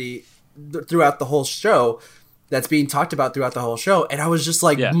throughout the whole show that's being talked about throughout the whole show. And I was just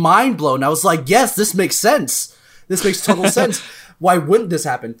like mind blown. I was like, yes, this makes sense. This makes total sense. Why wouldn't this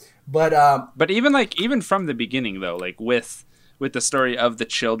happen? But even from the beginning though, like with the story of the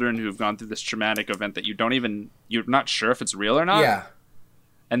children who've gone through this traumatic event that you're not sure if it's real or not. Yeah.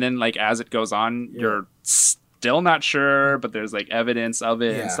 And then like as it goes on, you're still not sure, but there's like evidence of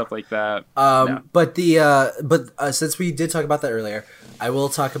it and stuff like that. But since we did talk about that earlier, I will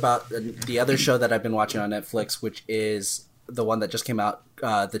talk about the other show that I've been watching on Netflix, which is the one that just came out,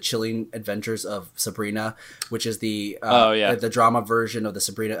 The Chilling Adventures of Sabrina, which is the drama version of the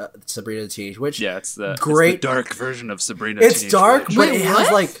Sabrina the Teenage Witch. Yeah, it's the dark version of Sabrina. It's dark, but it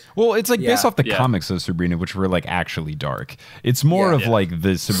has like it's like based off the comics of Sabrina, which were like actually dark. It's more of like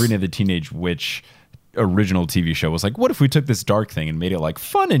the Sabrina the Teenage Witch original TV show was like, what if we took this dark thing and made it like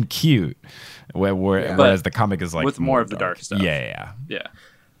fun and cute, whereas the comic is like with more of the dark stuff. Yeah.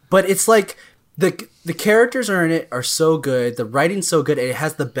 But it's like the characters are so good, the writing's so good, and it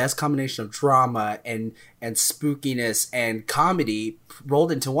has the best combination of drama and spookiness and comedy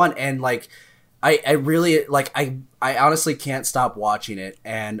rolled into one. And like I really like I honestly can't stop watching it.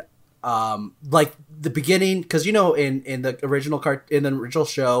 And like the beginning, because in the original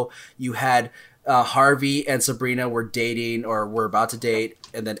show you had Harvey and Sabrina were dating or were about to date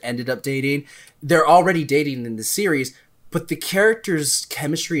and then ended up dating. They're already dating in the series, but the characters'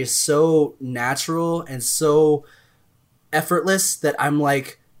 chemistry is so natural and so effortless that I'm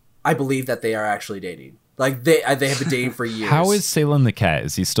like, I believe that they are actually dating. Like they have been dating for years. How is Salem the cat?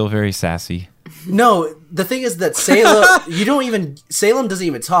 Is he still very sassy? No, the thing is that Salem doesn't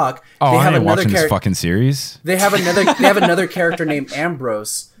even talk. Oh, I ain't watching this fucking series. They have another character named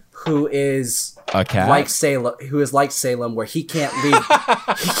Ambrose who is a cat like Salem, where he can't leave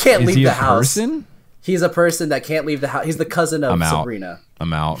the house. Person? He's a person that can't leave the house. He's the cousin of Sabrina.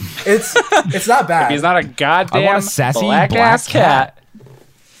 I'm out. It's not bad. He's not a goddamn I want a sassy black ass cat.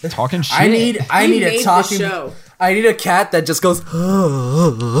 Talking shit. I need a talking show. I need a cat that just goes.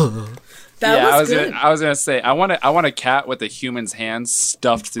 That was good. I was gonna say I want a cat with a human's hand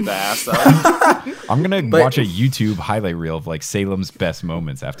stuffed through the ass. I'm gonna watch a YouTube highlight reel of like Salem's best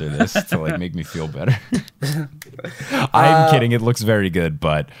moments after this to like make me feel better. I'm kidding. It looks very good,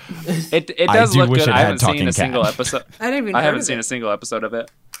 but it does look good. I haven't seen a single episode. I haven't seen a single episode of it.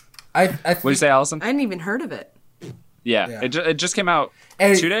 What do you say, Allison? I hadn't even heard of it. Yeah. It just came out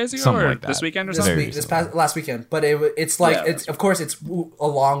 2 days ago or like this weekend or something. Last weekend, but it's of course it's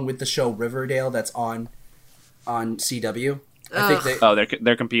along with the show Riverdale that's on CW. I think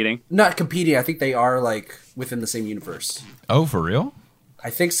they're competing. Not competing. I think they are like within the same universe. Oh, for real?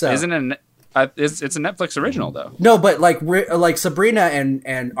 I think so. Isn't it? It's a Netflix original though. No, but like Sabrina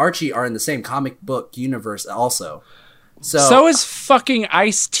and Archie are in the same comic book universe also. So is fucking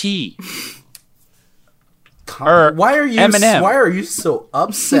Ice-T. Why are you Eminem. Why are you so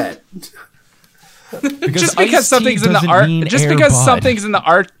upset? Just because something's in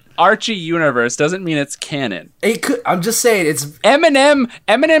the Archie universe doesn't mean it's canon. It could. I'm just saying it's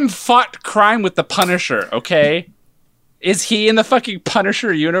Eminem fought crime with the Punisher. Okay, is he in the fucking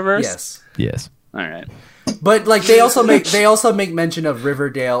Punisher universe? Yes. All right. But like they also make mention of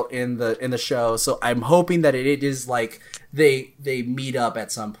Riverdale in the show, so I'm hoping that it is like they meet up at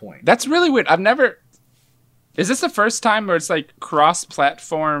some point. That's really weird. Is this the first time where it's like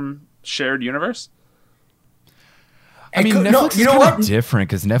cross-platform shared universe? I mean, Netflix is kind of different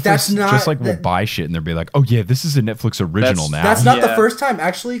because Netflix will buy shit and they'll be like, "Oh yeah, this is a Netflix original now." That's not the first time,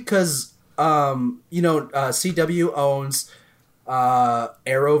 actually, because CW owns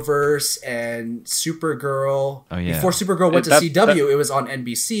Arrowverse and Supergirl. Oh, yeah. Before Supergirl went to CW, it was on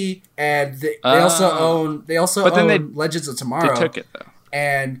NBC, and they also own Legends of Tomorrow. They took it though.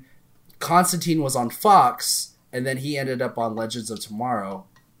 And Constantine was on Fox, and then he ended up on Legends of Tomorrow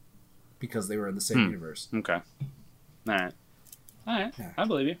because they were in the same universe. Okay. All right. Yeah. I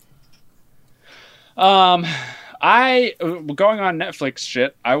believe you. Going on Netflix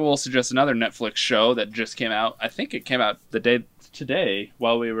shit, I will suggest another Netflix show that just came out. I think it came out the day that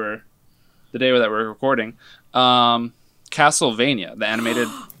we're recording. Castlevania, the animated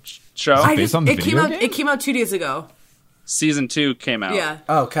show. It came out 2 days ago. Season 2 came out. Yeah.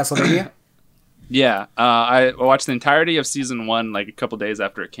 Oh, Castlevania? Yeah. I watched the entirety of season 1 like a couple days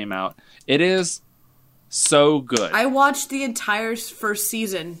after it came out. It is so good. I watched the entire first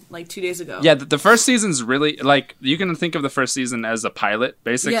season like 2 days ago. Yeah, the first season's really like you can think of the first season as a pilot,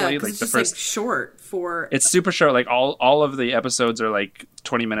 basically. Yeah, like it's the just first like short for. It's super short. Like all of the episodes are like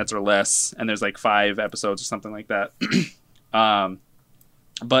 20 minutes or less, and there's like 5 episodes or something like that.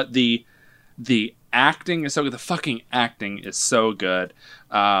 But the acting is so good. The fucking acting is so good.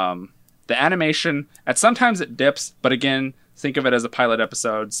 The animation sometimes it dips, but again, think of it as a pilot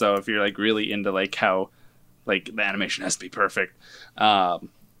episode. So if you're like really into like how like the animation has to be perfect,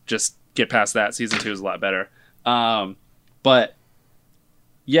 just get past that. Season 2 is a lot better. But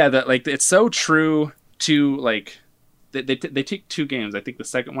yeah, that like it's so true to like they take 2 games. I think the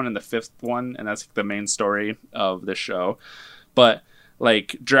second one and the 5th one, and that's the main story of this show. But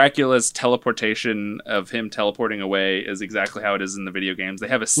like Dracula's teleportation of him teleporting away is exactly how it is in the video games. They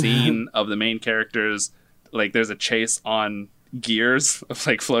have a scene of the main characters, like there's a chase on gears of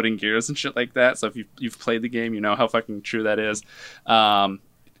like floating gears and shit like that. So if you've played the game, you know how fucking true that is.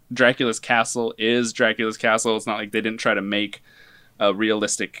 Dracula's castle is Dracula's castle. It's not like they didn't try to make a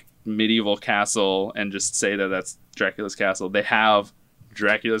realistic medieval castle and just say that that's Dracula's castle. They have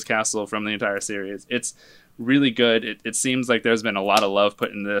Dracula's castle from the entire series. It's really good. It seems like there's been a lot of love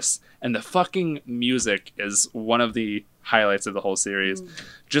put in this, and the fucking music is one of the highlights of the whole series.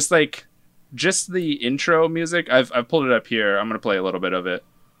 Just the intro music. I've pulled it up here. I'm gonna play a little bit of it.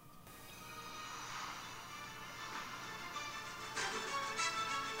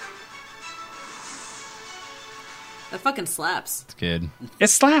 That fucking slaps. It's good. It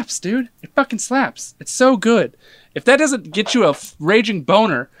slaps, dude. It fucking slaps. It's so good. If that doesn't get you a raging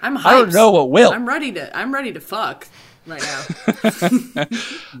boner, I'm hyped. I don't know what will. I'm ready to fuck right now.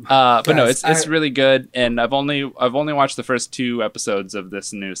 But no, it's really good, and I've only watched the first 2 episodes of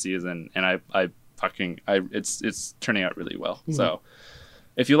this new season, and it's turning out really well. Mm-hmm. So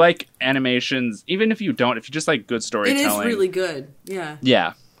if you like animations, even if you don't, if you just like good storytelling, it is really good. Yeah.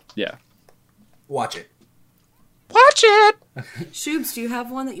 Yeah. Watch it. Shoobs, do you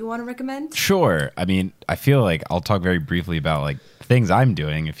have one that you want to recommend? Sure. I mean, I feel like I'll talk very briefly about like things I'm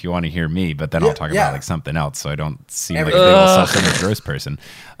doing if you want to hear me, but then I'll talk about like something else so I don't seem like a self-centered gross person.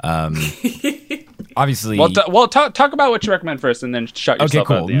 Obviously, well, talk about what you recommend first, and then shut yourself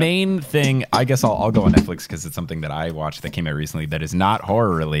out. Okay, cool. Main thing, I guess I'll go on Netflix because it's something that I watched that came out recently that is not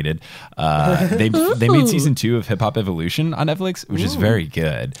horror related. They made season 2 of Hip Hop Evolution on Netflix, which is very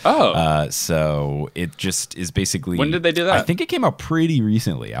good. So it just is basically. When did they do that? I think it came out pretty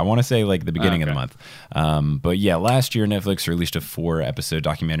recently. I want to say like the beginning of the month. But yeah, last year Netflix released a 4-episode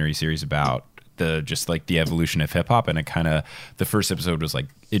documentary series about the evolution of hip hop, and it kind of the first episode was like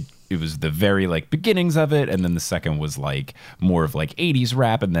it was the very like beginnings of it, and then the second was like more of like 80s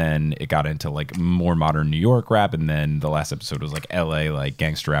rap, and then it got into like more modern New York rap, and then the last episode was like LA like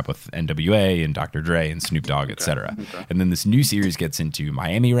gangster rap with NWA and Dr. Dre and Snoop Dogg, etc. And then this new series gets into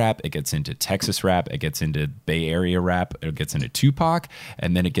Miami rap, it gets into Texas rap, it gets into Bay Area rap, it gets into Tupac,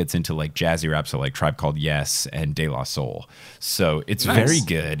 and then it gets into like jazzy rap, so like Tribe Called Yes and De La Soul. So it's very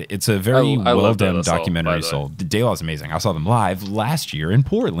good. It's a very well done documentary. De La's amazing. I saw them live last year in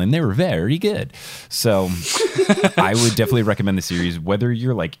Portland. They were very good. So I would definitely recommend the series, whether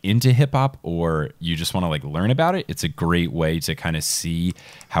you're like into hip hop or you just want to like learn about it. It's a great way to kind of see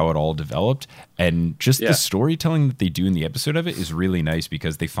how it all developed, and just the storytelling that they do in the episode of it is really nice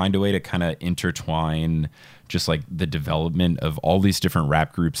because they find a way to kind of intertwine just like the development of all these different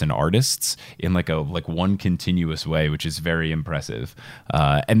rap groups and artists in like one continuous way, which is very impressive.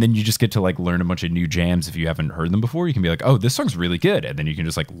 And then you just get to like learn a bunch of new jams. If you haven't heard them before, you can be like, oh, this song's really good. And then you can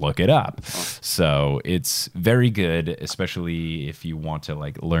just like look it up. So it's very good, especially if you want to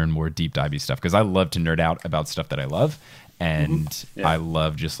like learn more deep divey stuff. Cause I love to nerd out about stuff that I love. And I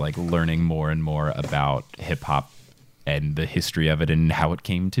love just like learning more and more about hip hop and the history of it and how it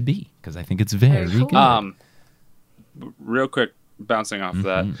came to be. Cause I think it's very good. Real quick, bouncing off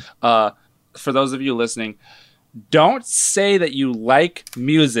that, for those of you listening, don't say that you like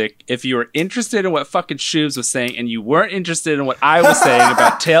music if you were interested in what fucking Shoobs was saying and you weren't interested in what I was saying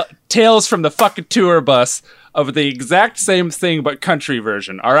about Tales from the fucking Tour Bus of the exact same thing but country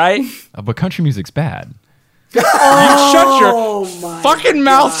version, all right? But country music's bad. You shut your fucking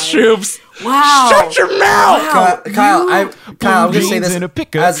mouth, Shoobs. Wow. Shut your mouth. Kyle, I'm gonna say this in a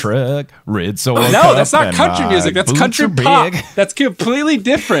pickup truck, red solo. No, that's not country music. That's country pop. That's completely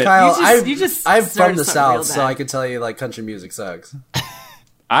different. Kyle, You just I'm started from the something real South, so bad. I can tell you like country music sucks.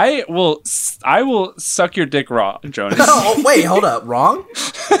 I will suck your dick raw, Jonas. Oh wait, hold up, wrong?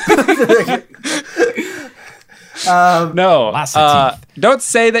 No, Lots of teeth. don't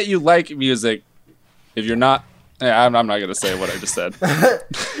say that you like music if you're not. I'm not going to say what I just said.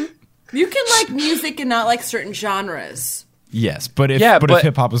 You can like music and not like certain genres. Yes, but if Yeah, if but-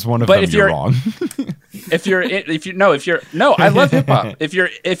 hip hop is one of but them, if you're you're- wrong. I love hip hop. If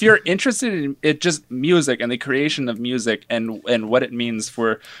you're interested in it, just music and the creation of music and what it means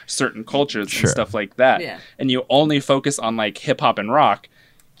for certain cultures Sure. and stuff like that, Yeah. and you only focus on like hip hop and rock,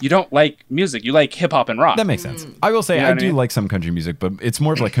 you don't like music. You like hip hop and rock. That makes sense. I will say You know I what I do mean? like some country music, but it's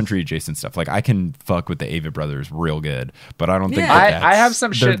more of like country adjacent stuff. Like I can fuck with the Avett Brothers real good, but I don't think Yeah. that I have that's- some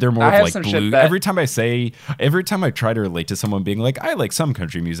they're, shit- They're more I of have like some shit blue. that- Every time I try to relate to someone being like, I like some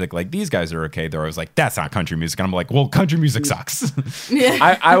country music, like these guys are okay. They're always like, that's not country music, and I'm like, well, country music sucks.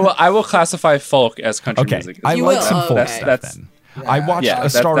 Yeah. I will classify folk as country Okay, music. I You like will? some folk Okay. stuff That's- then. I watched Yeah, A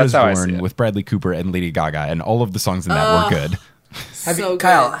Star that's Is how I see Born it. with Bradley Cooper and Lady Gaga, and all of the songs in that were good.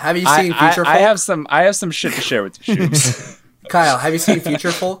 Kyle, have you seen Future Folk? I have some shit to share with you, Shoobs. Kyle, have you seen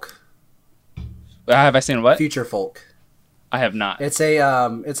Future Folk? Have I seen what? Future Folk. I have not. It's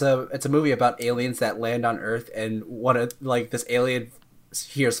a movie about aliens that land on Earth, and this alien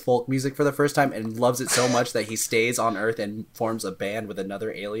hears folk music for the first time and loves it so much that he stays on Earth and forms a band with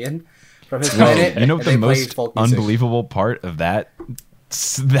another alien from his planet. You know and what the they play most folk music. unbelievable part of that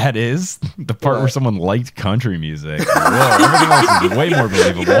is? The part where What? someone liked country music. Whoa, everything else is way more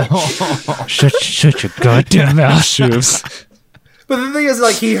believable. Shut your goddamn mouth, Shoobs. But the thing is,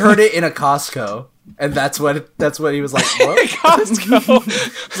 like, he heard it in a Costco, and that's what he was like. What? Costco.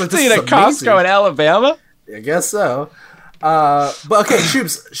 Like, this See is at Costco amazing. in Alabama. I guess so. But okay,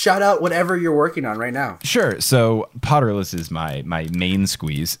 Shoobs, shout out whatever you're working on right now. Sure. So Potterless is my main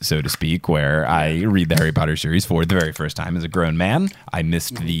squeeze, so to speak, where I read the Harry Potter series for the very first time as a grown man. I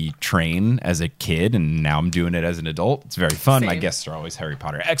missed the train as a kid, and now I'm doing it as an adult. It's very fun. My Same. guests are always Harry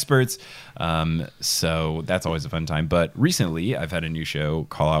Potter experts, so that's always a fun time. But recently, I've had a new show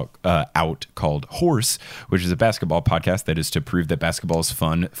out called Horse, which is a basketball podcast that is to prove that basketball is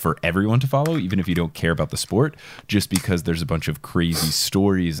fun for everyone to follow, even if you don't care about the sport, just because there's a bunch of crazy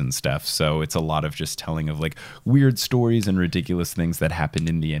stories and stuff. So it's a lot of just telling of like weird stories and ridiculous things that happened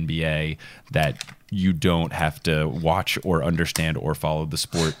in the NBA that you don't have to watch or understand or follow the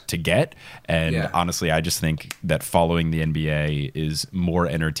sport to get. And Yeah. honestly, I just think that following the NBA is more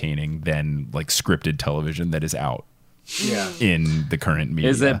entertaining than like scripted television that is out Yeah. in the current media.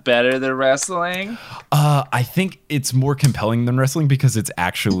 Is it better than wrestling? I think it's more compelling than wrestling because it's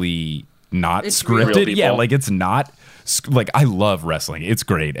actually not It's real scripted. people. Yeah, like it's not. Like I love wrestling. It's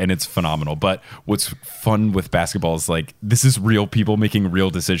great and it's phenomenal. But what's fun with basketball is like this is real people making real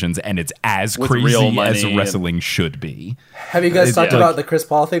decisions, and it's as With crazy real as money wrestling should be. Have you guys It's talked like- about the Chris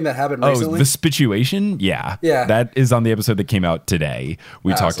Paul thing that happened Oh, recently? the situation? Yeah. Yeah. That is on the episode that came out today.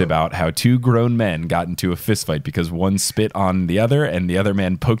 We talked Awesome. about how two grown men got into a fist fight because one spit on the other and the other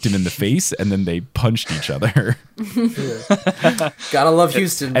man poked him in the face, and then they punched each other. Gotta love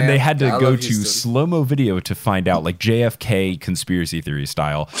Houston, man. And they had to Gotta go love to Houston. slow-mo video to find out, like JFK conspiracy theory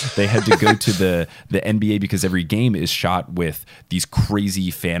style. They had to go to the NBA because every game is shot with these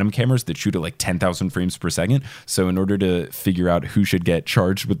crazy phantom cameras that shoot at like 10,000 frames per second. So in order to figure out who should get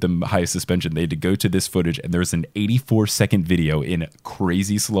charged with the highest suspension, they had to go to this footage, and there's an 84-second video in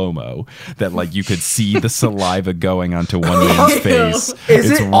crazy slow-mo that like you could see the saliva going onto one man's face.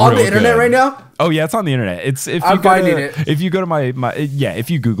 Is It's it on the real internet good. right now? Oh yeah, it's on the internet. It's if you I'm go finding to, it. if you go to my if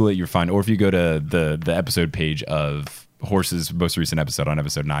you Google it, you're fine. Or if you go to the episode page of Horse's most recent episode on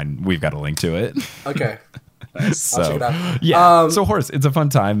episode 9, we've got a link to it. Okay. So check it out. yeah, so Horse, it's a fun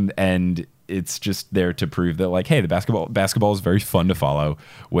time, and it's just there to prove that like, hey, the basketball is very fun to follow,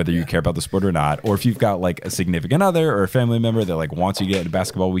 whether you care about the sport or not, or if you've got like a significant other or a family member that like wants you to get into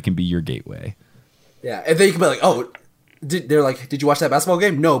basketball, we can be your gateway. Yeah, and then you can be like, oh, they're like, did you watch that basketball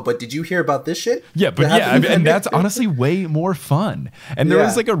game? No, but did you hear about this shit? Yeah, but that yeah, happened? and that's honestly way more fun. And there Yeah.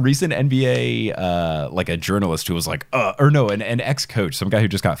 was like a recent NBA, like a journalist who was like, an ex-coach, some guy who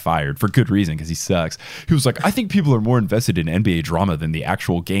just got fired for good reason because he sucks. He was like, I think people are more invested in NBA drama than the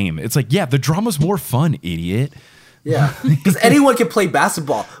actual game. It's like, yeah, the drama's more fun, idiot. Yeah, because anyone can play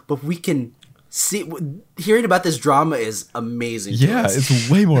basketball, but we can see. Hearing about this drama is amazing. to Yeah, us. it's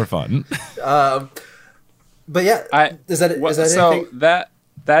way more fun. But yeah, is that so anything?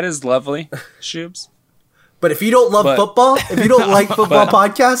 that is lovely, Shoobs. But if you don't love but- football, if you don't like football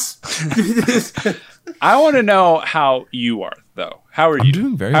podcasts, I want to know how you are, though. How are you? I'm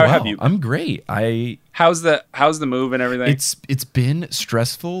doing very How well. have you? I'm great. How's the move and everything? It's been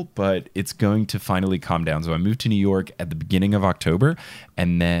stressful, but it's going to finally calm down. So I moved to New York at the beginning of October,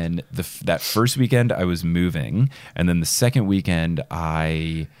 and then that first weekend I was moving, and then the second weekend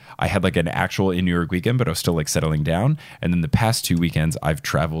I had like an actual in New York weekend, but I was still like settling down. And then the past 2 weekends I've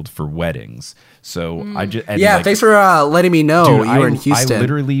traveled for weddings. So I just thanks for letting me know Dude, you were in Houston. I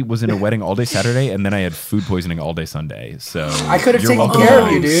literally was in a wedding all day Saturday, and then I had food poisoning all day Sunday. So I could have you're taken welcome care to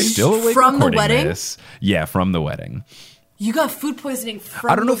of you, be dude. Still awake From the recording wedding? this. Yeah, from the wedding. You got food poisoning from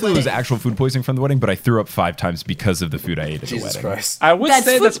I don't know if the it was wedding. actual food poisoning from the wedding, but I threw up 5 times because of the food I ate at the Jesus wedding. Christ. I would That's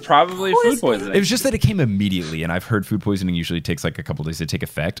say food that's probably food poisoning. poisoning. It was just that it came immediately, and I've heard food poisoning usually takes like a couple days to take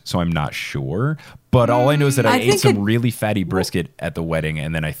effect, so I'm not sure. But all I know is that I I ate think some it- really fatty brisket at the wedding,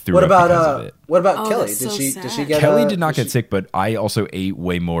 and then I threw What up about because of it. what about Oh, Kelly? that's Did so she sad. get Kelly did not get sick, but I also ate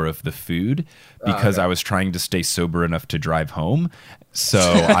way more of the food Oh, because I was trying to stay sober enough to drive home. So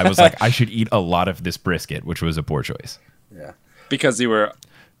I was like, I should eat a lot of this brisket, which was a poor choice. Yeah. because you were.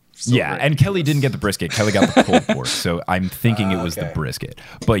 Yeah, and Kelly didn't get the brisket. Kelly got the pulled pork, so I'm thinking it was the okay. brisket.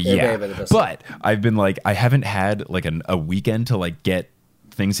 But It may yeah, have been the brisket. but I've been like, I haven't had like a weekend to like get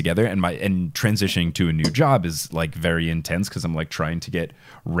things together, and transitioning to a new job is like very intense because I'm like trying to get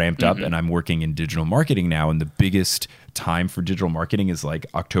ramped up, and I'm working in digital marketing now, and the biggest time for digital marketing is like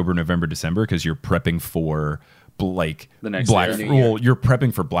October, November, December because you're prepping for like The next Black year. well, you're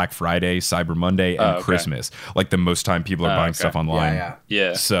prepping for Black Friday, Cyber Monday, and okay. Christmas. Like the most time people are buying okay. stuff online.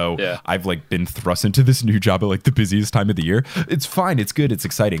 Yeah. So Yeah. I've like been thrust into this new job at like the busiest time of the year. It's fine, it's good, it's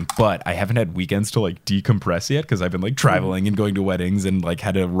exciting, but I haven't had weekends to like decompress yet because I've been like traveling and going to weddings and like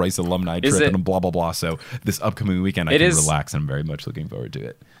had a Rice alumni Is trip it- and blah blah blah. So this upcoming weekend I It can is- relax, and I'm very much looking forward to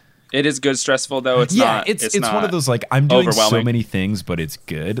it. It is good stressful though. It's Yeah, not. it's not one of those like I'm doing so overwhelming. many things, but it's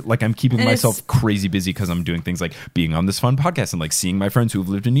good. Like I'm keeping And myself it's- crazy busy because I'm doing things like being on this fun podcast and like seeing my friends who've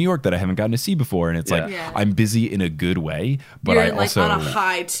lived in New York that I haven't gotten to see before. And it's Yeah. like Yeah. I'm busy in a good way, but You're I like also on a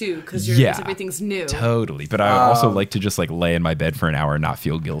high too because Yeah. everything's new. totally. But I also like to just like lay in my bed for an hour and not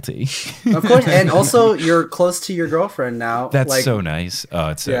feel guilty. Of course, and also you're close to your girlfriend now. That's like, so nice. Oh,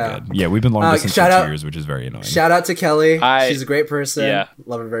 it's so Yeah. good. Yeah, we've been long distance for shout 2 out- years, which is very annoying. Shout out to Kelly. I- She's a great person. Yeah.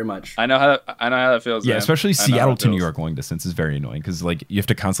 Love her very much. I know how that feels. Yeah, man. especially I know how Seattle it to New feels. York long distance is very annoying because like you have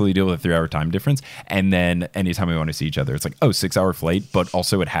to constantly deal with a 3-hour time difference, and then anytime we want to see each other, it's like 6-hour flight, but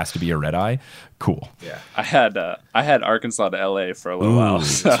also it has to be a red eye. Cool. Yeah. I had Arkansas to LA for a little while.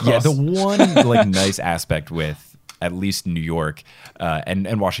 So. Yeah, the one like nice aspect with at least New York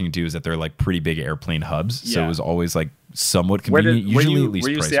and Washington too is that they're like pretty big airplane hubs, so Yeah. it was always like somewhat Where convenient. did were usually you at least were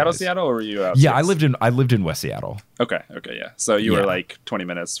you price-wise. Seattle or were you out? Yeah, I lived in West Seattle. Okay, yeah. So you Yeah. were like 20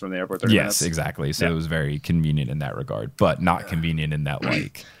 minutes from the airport. 30 Yes, minutes? exactly. So Yeah. it was very convenient in that regard, but not convenient in that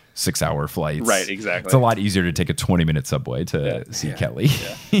like 6-hour flights. Right, exactly. It's a lot easier to take a 20-minute subway to see Kelly.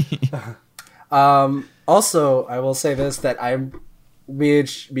 Also, I will say this: that me,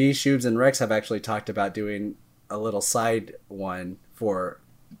 Shoobs, and Rex have actually talked about doing a little side one for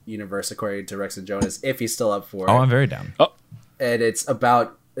Universe according to Rex and Jonas, if he's still up for it. Oh, I'm very down. And it's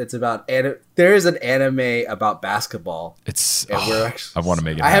about there is an anime about basketball. It's And we're actually, I want to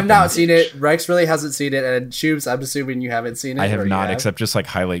make it. I have happen. not seen it. Rex really hasn't seen it, and Shoobs, I'm assuming you haven't seen it. I have or you not, except just like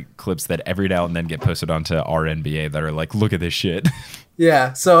highlight clips that every now and then get posted onto our NBA that are like, look at this shit.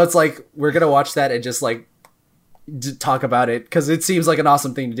 Yeah, so it's like we're gonna watch that and just like talk about it because it seems like an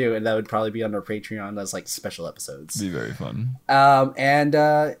awesome thing to do, and that would probably be on our Patreon as like special episodes. Be very fun. And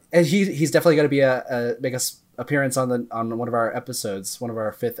he's definitely gonna be make a appearance on one of our episodes, one of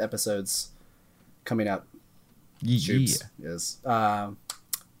our 5th episodes coming up. Yeah. Shoops is.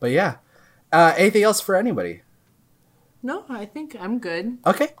 But yeah, anything else for anybody? No, I think I'm good.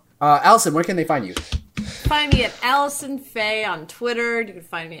 Okay, Allison, where can they find you? Find me at Allison Faye on Twitter. You can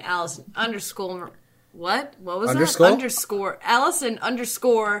find me at Allison _ what? What was Underscore? that? _ Allison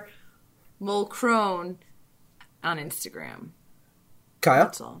 _ Mulcrone on Instagram. Kyle.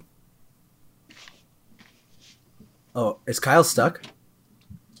 That's all. Oh, is Kyle stuck?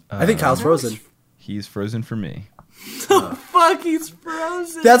 I think Kyle's frozen. He's frozen for me. Fuck, he's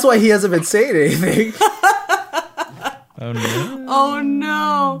frozen. That's why he hasn't been saying anything. Oh no. Oh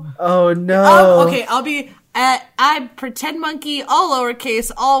no. Oh no. Okay, I'll be I pretend monkey, all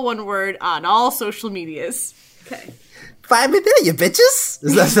lowercase, all one word on all social medias. Okay. 5 minutes, you bitches.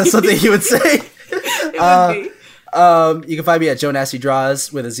 Is that something he would say? It would be. You can find me at Joe Nasty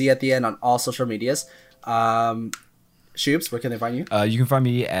Draws with a Z at the end on all social medias. Shoobs, where can they find you? You can find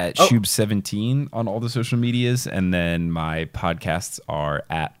me at Shoob17 on all the social medias, and then my podcasts are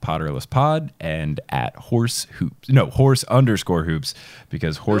at Potterless Pod and at Horse _ Hoops,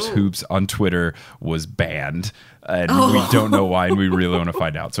 because Horse Hoops on Twitter was banned, and we don't know why, and we really want to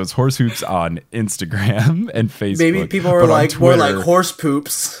find out. So it's Horse Hoops on Instagram and Facebook. Maybe people were but on like more Twitter, like horse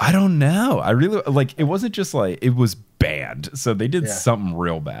poops. I don't know. I really like. It wasn't just like it was banned, so they did Yeah. something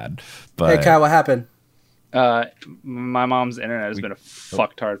real bad. But Hey Kyle, what happened? My mom's internet has been a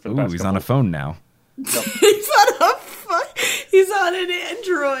fucked hard for the past he's couple on a phone now. He's on an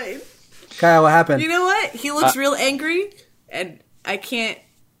Android. Kyle, what happened? You know what? He looks real angry, and I can't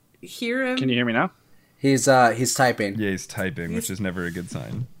hear him. Can you hear me now? He's typing. Yeah, he's typing, which is never a good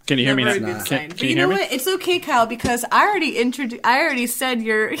sign. Can you hear me Never now? a good sign. Can But you you hear know me? what? It's okay, Kyle, because I already said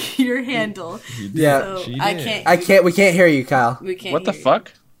your handle. Yeah. So She I did. can't. We can't hear you, Kyle. We can't. What the hear you.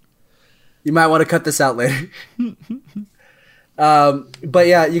 fuck? You might want to cut this out later. But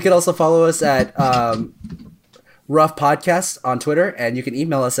yeah, you can also follow us at Rough Podcast on Twitter, and you can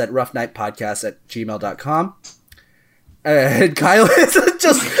email us at roughnightpodcast@gmail.com. And Kyle is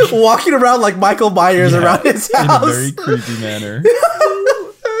just walking around like Michael Myers around his In a house. very creepy manner.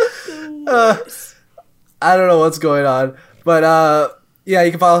 I don't know what's going on. But yeah,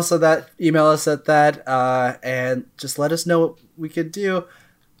 you can follow us on that, email us at that, and just let us know what we could do.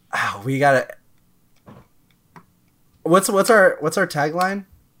 We gotta. What's our tagline,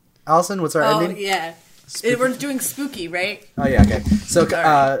 Allison? What's our Oh ending? yeah. We're doing spooky, right? Oh yeah, okay. So,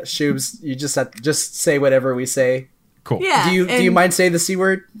 Shoobs, you just say whatever we say. Cool. Yeah. Do you mind saying the C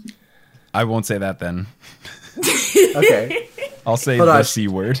word? I won't say that then. Okay. I'll say Hold the on. C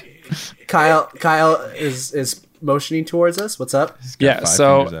word. Kyle is motioning towards us. What's up? He's got Yeah. 5 fingers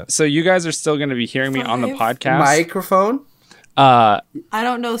So up. so you guys are still going to be hearing me on the Five. podcast. Microphone. I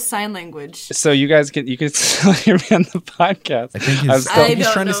don't know sign language. So you can still hear me on the podcast. I think I'm his, still, I he's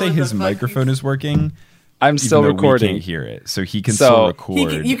don't trying to know say what his the fuck microphone is working. I'm still even though recording. We can't hear it, so he can So- still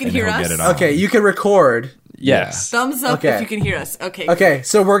record. You can and hear he'll us? Get it on. Okay, you can record. Yes. Thumbs up Okay. if you can hear us. Okay. Okay,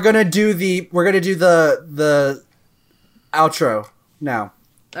 so we're gonna do the outro now.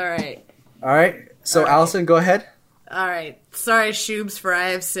 All right. All right. So All right. Allison, go ahead. All right. Sorry, Shoobs, for I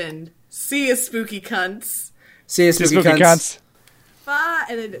have sinned. See ya, spooky cunts. See you, Spooky spooky cunts. cunts. Bye.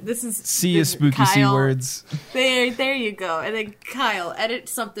 And then this is See you, this is spooky C Kyle. words. There you go. And then Kyle, edit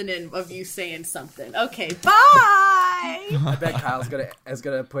something in of you saying something. Okay. Bye. I bet Kyle's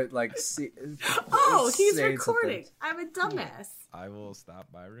gonna put like. Oh, he's saying recording. something. I'm a dumbass. I will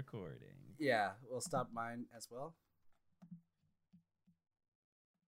stop by recording. Yeah, we'll stop mine as well.